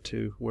say so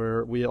too,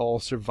 where we all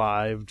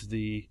survived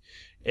the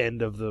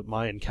end of the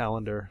Mayan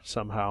calendar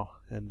somehow,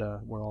 and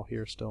we're all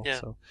here still. Yeah.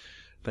 So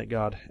thank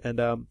God.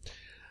 And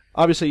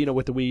obviously,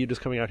 with the Wii U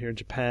just coming out here in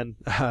Japan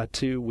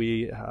too,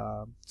 we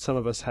some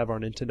of us have our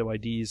Nintendo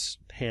IDs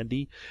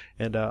handy,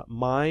 and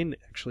mine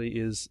actually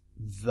is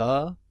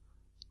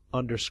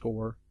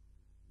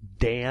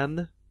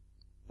Dan_X,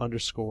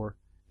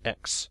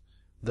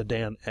 the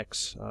Dan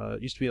X.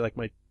 It used to be like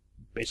my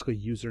basically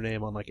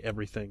username on like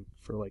everything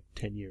for like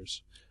 10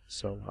 years.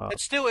 So it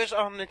still is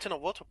on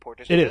Nintendo World Report,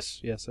 isn't it? It is,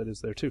 yes, it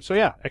is there too. So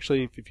yeah,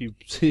 actually, if you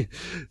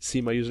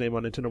see my username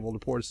on Nintendo World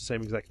Report, it's the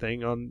same exact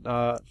thing on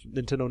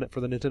Nintendo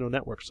for the Nintendo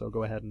Network. So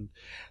go ahead and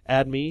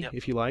add me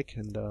if you like,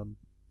 and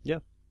yeah.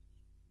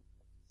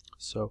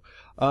 So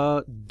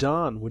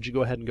Don, would you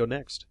go ahead and go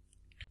next?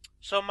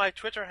 So my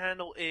Twitter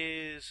handle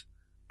is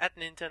at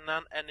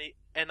Nintendan,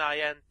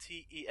 NINTENDAAN.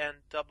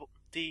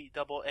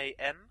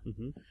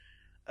 Mm-hmm.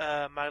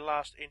 My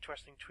last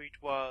interesting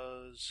tweet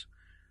was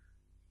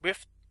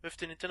with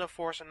the Nintendo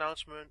Force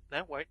announcement.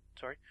 No, wait,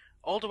 sorry.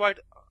 All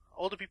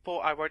the people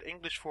I write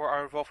English for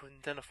are involved with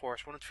Nintendo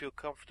Force. Wouldn't feel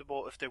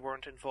comfortable if they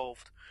weren't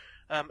involved.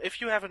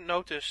 If you haven't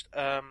noticed,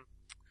 a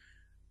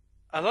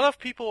lot of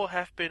people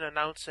have been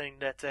announcing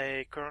that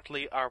they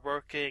currently are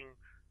working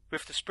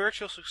with the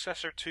spiritual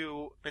successor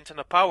to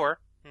Nintendo Power,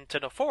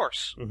 Nintendo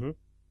Force,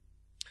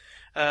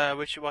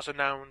 which was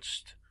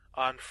announced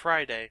on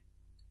Friday.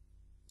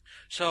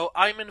 So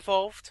I'm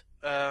involved.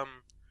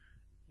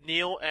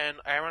 Neil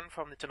and Aaron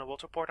from Nintendo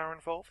World Report are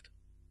involved.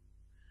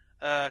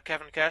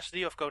 Kevin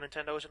Cassidy of Go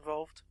Nintendo is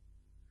involved.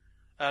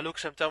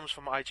 Lucas M. Thomas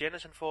from IGN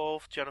is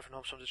involved. Jonathan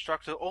Holmes from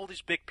Destructor. All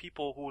these big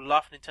people who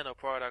love Nintendo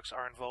products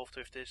are involved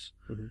with this.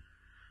 Mm-hmm.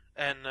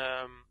 And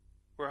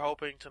we're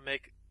hoping to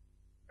make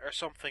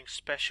something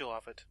special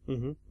of it.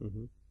 Mm-hmm.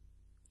 Mm-hmm.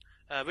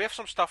 We have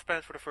some stuff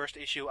planned for the first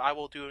issue. I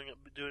will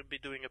be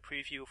doing a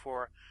preview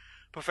for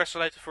Professor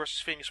Layton vs.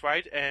 Phoenix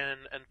Wright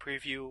and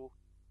preview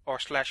or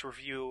 /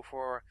 review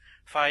for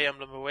Fire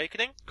Emblem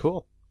Awakening.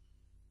 Cool.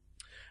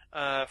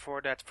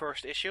 For that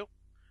first issue.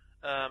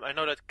 I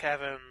know that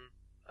Kevin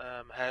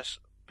has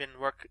been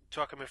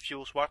talking with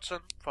Jules Watson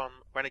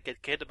from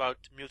Renegade Kid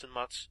about mutant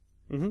mods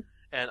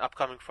and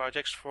upcoming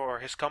projects for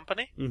his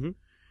company.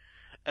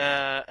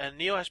 And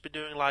Neil has been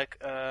doing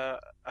I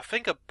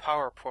think a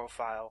power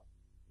profile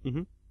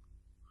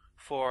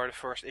for the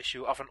first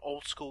issue of an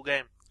old school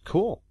game.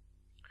 Cool.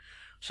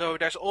 So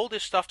there's all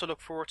this stuff to look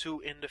forward to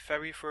in the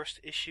very first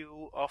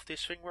issue of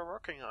this thing we're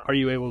working on. Are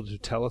you able to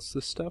tell us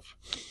this stuff?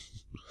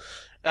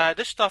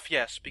 This stuff,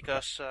 yes,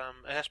 because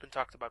it has been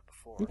talked about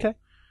before. Okay.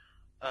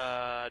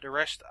 The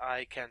rest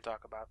I can't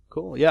talk about.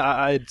 Cool. Yeah,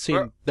 I had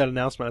seen that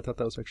announcement. I thought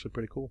that was actually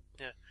pretty cool.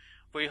 Yeah,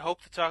 we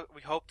hope to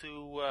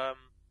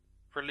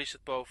release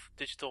it both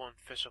digital and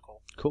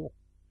physical. Cool.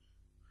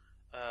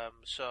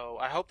 So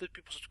I hope that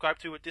people subscribe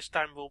to it. This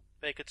time we'll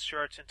make it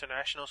shirts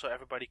international, so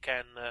everybody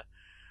can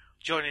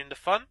join in the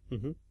fun.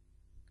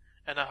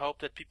 And I hope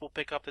that people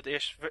pick up that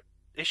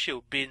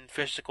issue, being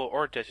physical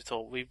or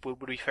digital. We would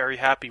be very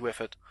happy with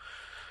it.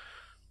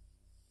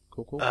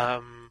 Cool.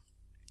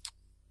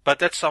 But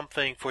that's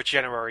something for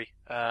January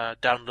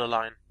down the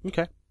line.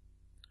 Okay.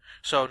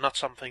 So not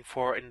something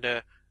for in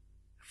the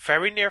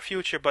very near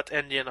future, but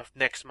in the end of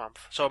next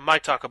month. So I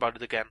might talk about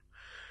it again.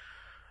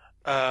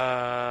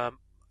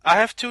 I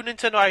have 2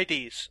 Nintendo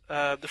IDs.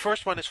 The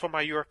first one is for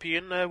my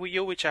European Wii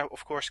U, which I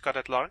of course got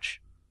at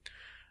launch.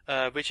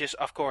 Which is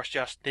of course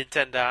just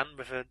Nintendan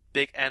with a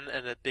big N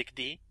and a big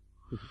D.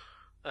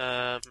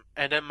 And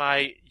then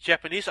my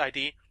Japanese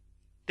ID.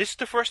 This is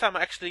the first time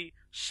I actually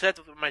said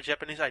what my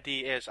Japanese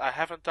ID is. I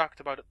haven't talked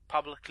about it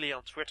publicly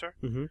on Twitter.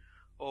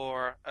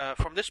 Or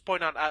from this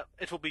point on,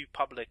 it will be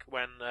public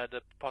when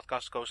the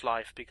podcast goes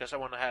live, because I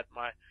want to have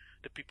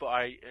the people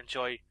I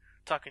enjoy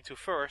talking to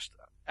first,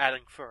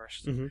 adding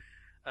first.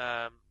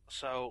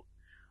 So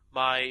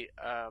my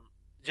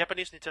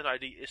Japanese Nintendo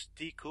ID is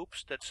D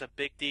Coops. That's a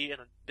big D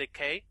and a big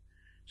K.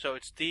 So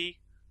it's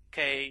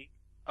DKOOPS.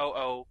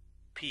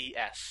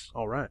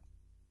 All right.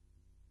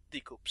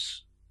 D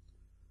Coops.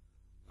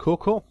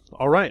 Cool.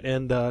 All right,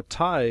 and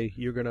Ty,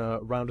 you're gonna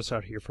round us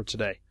out here for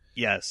today.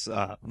 Yes,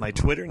 my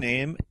Twitter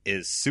name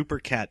is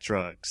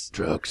SuperCatDrugs.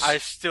 Drugs. I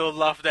still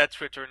love that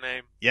Twitter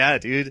name. Yeah,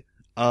 dude.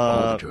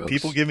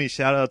 People give me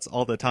shoutouts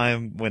all the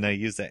time when I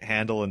use that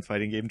handle in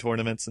fighting game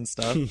tournaments and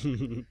stuff.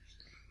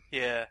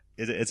 Yeah.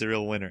 It's a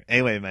real winner.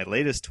 Anyway, my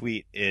latest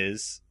tweet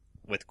is,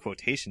 with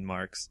quotation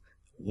marks,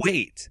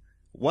 "Wait,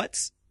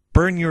 what's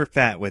Burn Your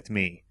Fat With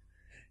Me?"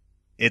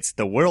 It's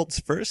the world's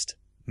first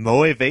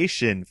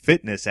motivation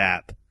fitness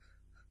app.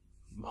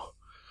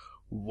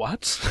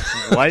 What?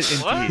 What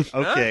indeed?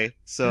 Okay,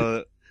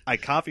 so I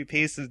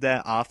copy-pasted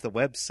that off the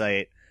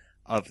website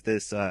of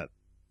this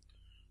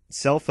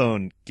cell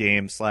phone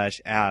game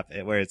 / app,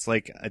 where it's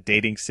like a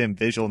dating sim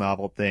visual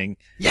novel thing.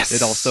 Yes!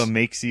 It also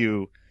makes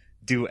you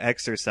do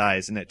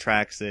exercise, and it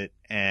tracks it,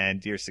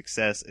 and your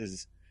success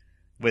is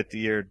with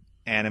your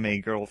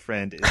anime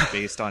girlfriend is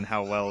based on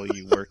how well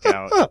you work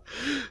out.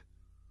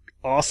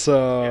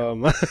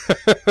 Awesome.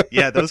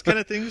 Yeah, those kind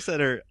of things that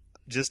are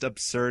just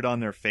absurd on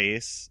their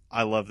face.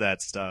 I love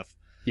that stuff.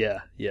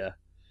 Yeah.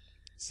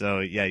 So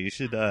yeah, you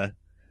should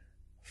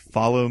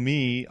follow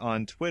me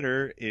on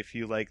Twitter if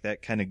you like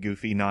that kind of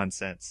goofy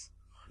nonsense.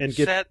 And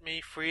Set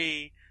me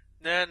free.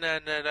 Na na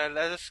na na.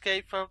 Let's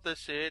escape from the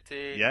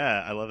city.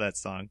 Yeah, I love that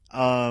song.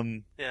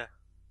 Yeah.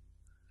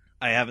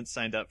 I haven't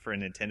signed up for a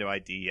Nintendo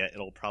ID yet.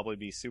 It'll probably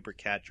be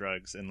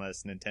SuperCatDrugs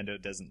unless Nintendo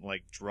doesn't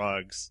like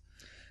drugs.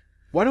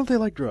 Why don't they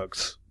like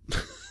drugs?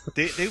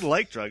 They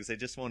like drugs. They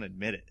just won't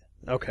admit it.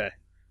 Okay.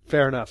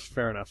 Fair enough.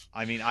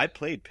 I mean, I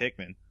played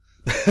Pikmin.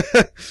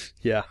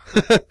 Yeah.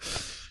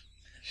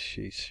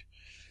 Sheesh.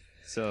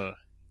 So,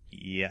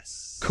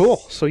 yes. Cool.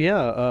 So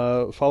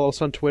yeah, follow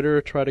us on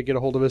Twitter. Try to get a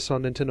hold of us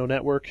on Nintendo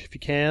Network if you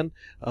can.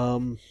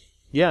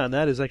 Yeah, and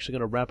that is actually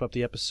going to wrap up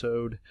the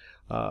episode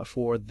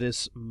for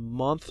this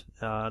month.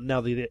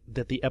 Now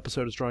that the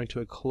episode is drawing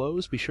to a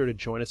close, be sure to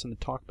join us in the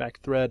Talkback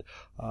thread.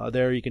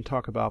 There you can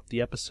talk about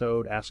the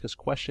episode, ask us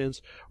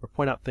questions, or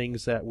point out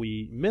things that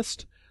we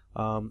missed.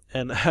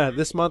 And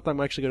this month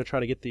I'm actually going to try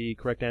to get the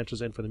correct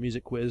answers in for the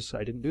music quiz.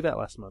 I didn't do that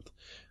last month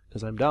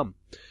because I'm dumb.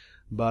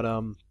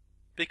 But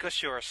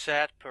because you're a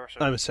sad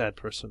person. I'm a sad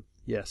person,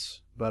 yes.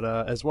 But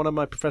as one of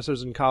my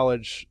professors in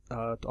college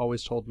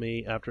always told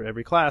me after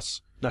every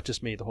class, not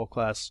just me, the whole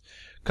class,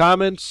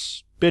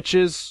 comments,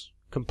 bitches,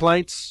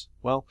 complaints,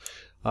 well,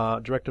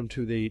 direct them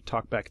to the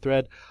Talkback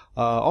thread.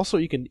 Also,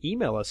 you can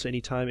email us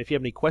anytime. If you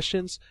have any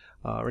questions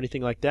or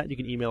anything like that, you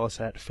can email us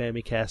at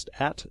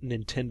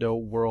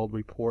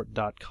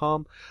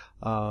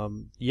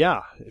famicast@nintendoworldreport.com.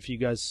 Yeah, if you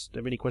guys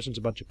have any questions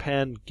about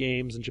Japan,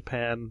 games in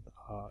Japan,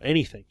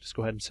 anything, just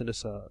go ahead and send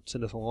us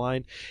a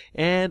line.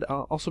 And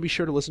also be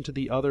sure to listen to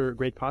the other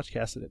great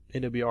podcasts that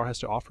NWR has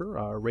to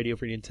offer. Radio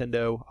Free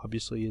Nintendo,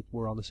 obviously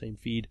we're on the same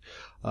feed.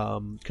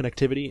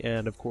 Connectivity,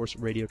 and of course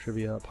Radio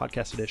Trivia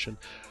Podcast Edition.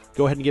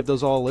 Go ahead and give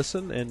those all a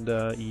listen.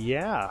 And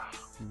yeah,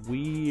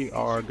 we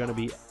are going to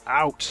be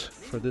out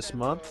for this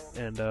month.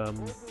 And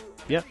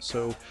yeah,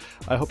 so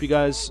I hope you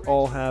guys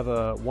all have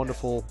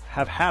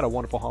had a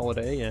wonderful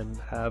holiday and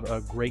have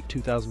a great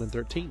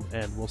 2013,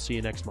 and we'll see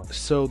you next month.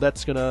 So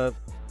that's gonna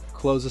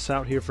close us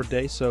out here for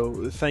today.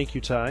 So thank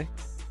you, Ty.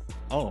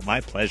 Oh, my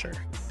pleasure.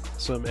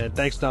 Awesome, and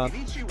thanks, Don.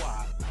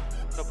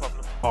 No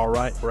problem. All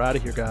right, we're out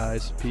of here,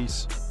 guys.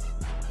 Peace.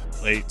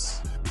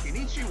 Lates.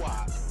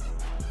 Konnichiwa.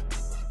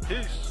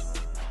 Peace.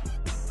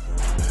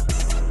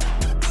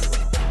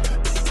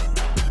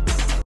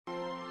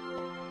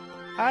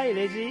 Hi,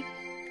 Reggie.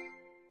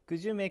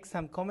 Could you make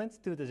some comments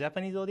to the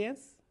Japanese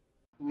audience?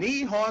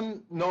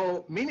 Nihon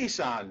no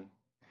minisan.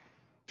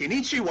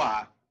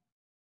 Konnichiwa.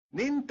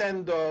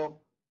 Nintendo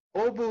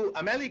Obu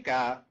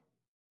America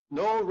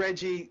no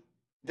Reggie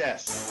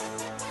desu.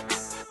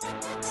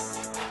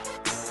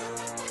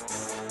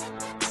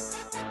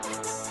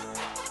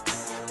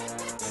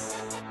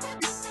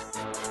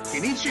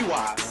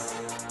 Konnichiwa.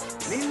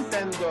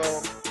 Nintendo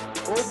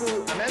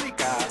Obu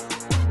America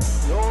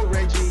no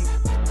Reggie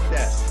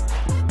desu.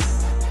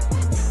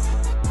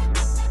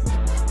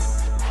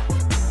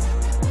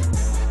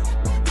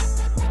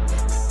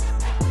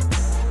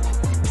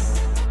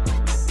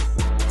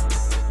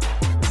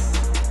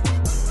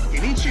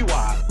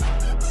 Konnichiwa.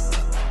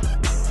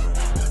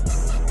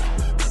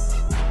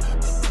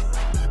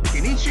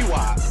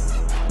 Konnichiwa.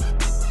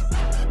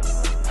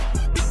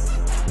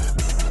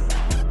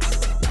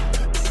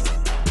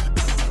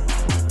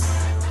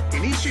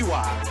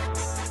 Konnichiwa.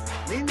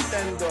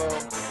 Nintendo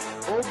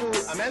Obu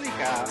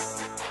America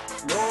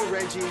no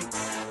Reggie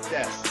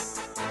desu.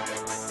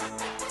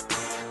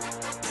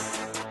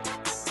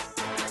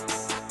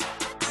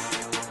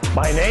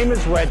 My name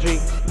is Reggie.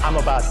 I'm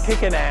about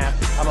kicking ass,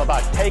 I'm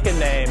about taking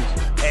names,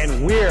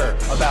 and we're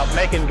about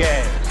making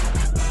games.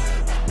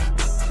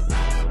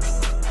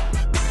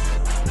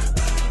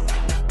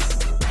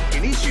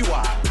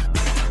 Konnichiwa.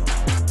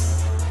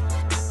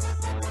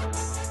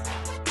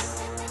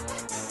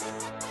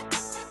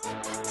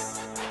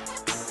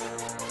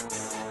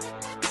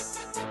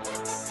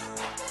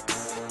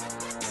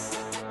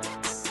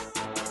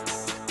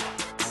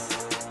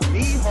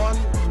 Nihon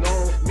no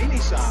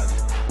minisan.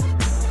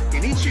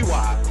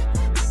 Konnichiwa.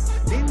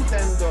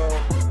 Nintendo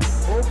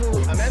Obu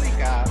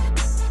America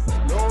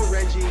no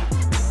Reggie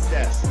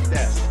desu.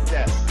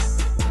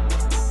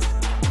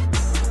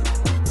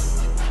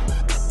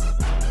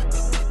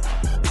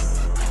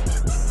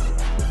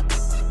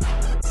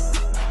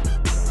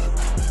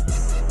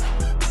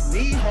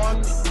 Nihon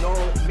no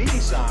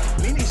minisan.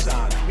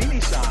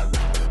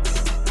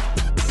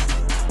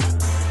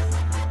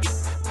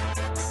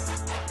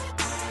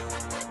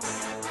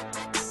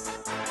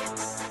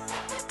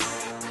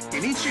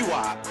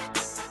 Konnichiwa.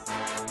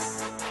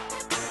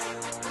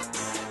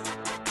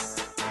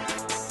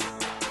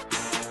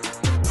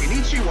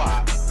 Konnichiwa.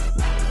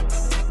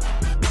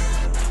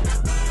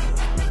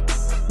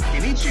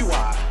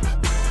 Konnichiwa.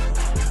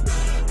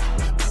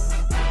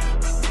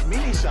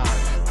 Minisan.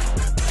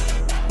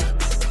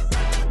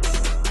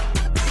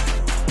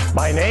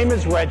 My name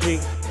is Reggie.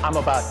 I'm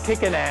about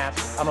kicking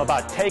ass, I'm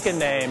about taking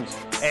names,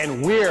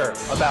 and we're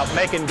about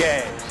making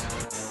games.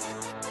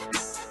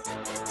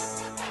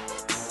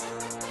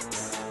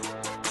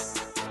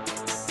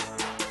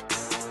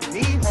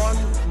 Nihon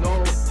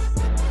no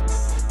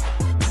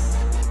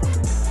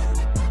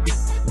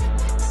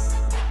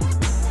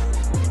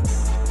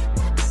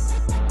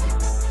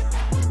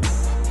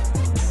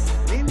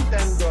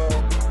Nintendo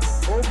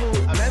Obu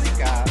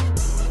America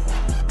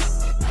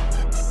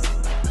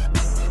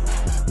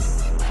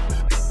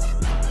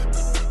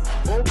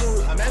Obu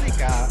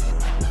America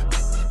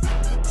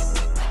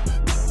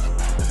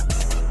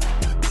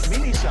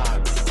Minisan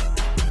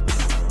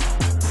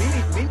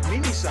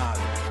Minisan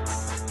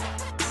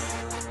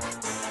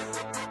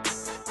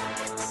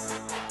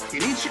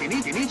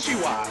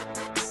Konnichiwa.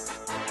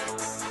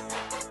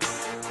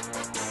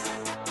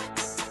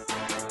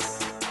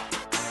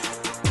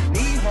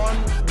 Nihon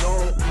no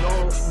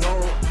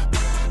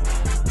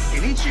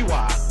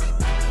Konnichiwa.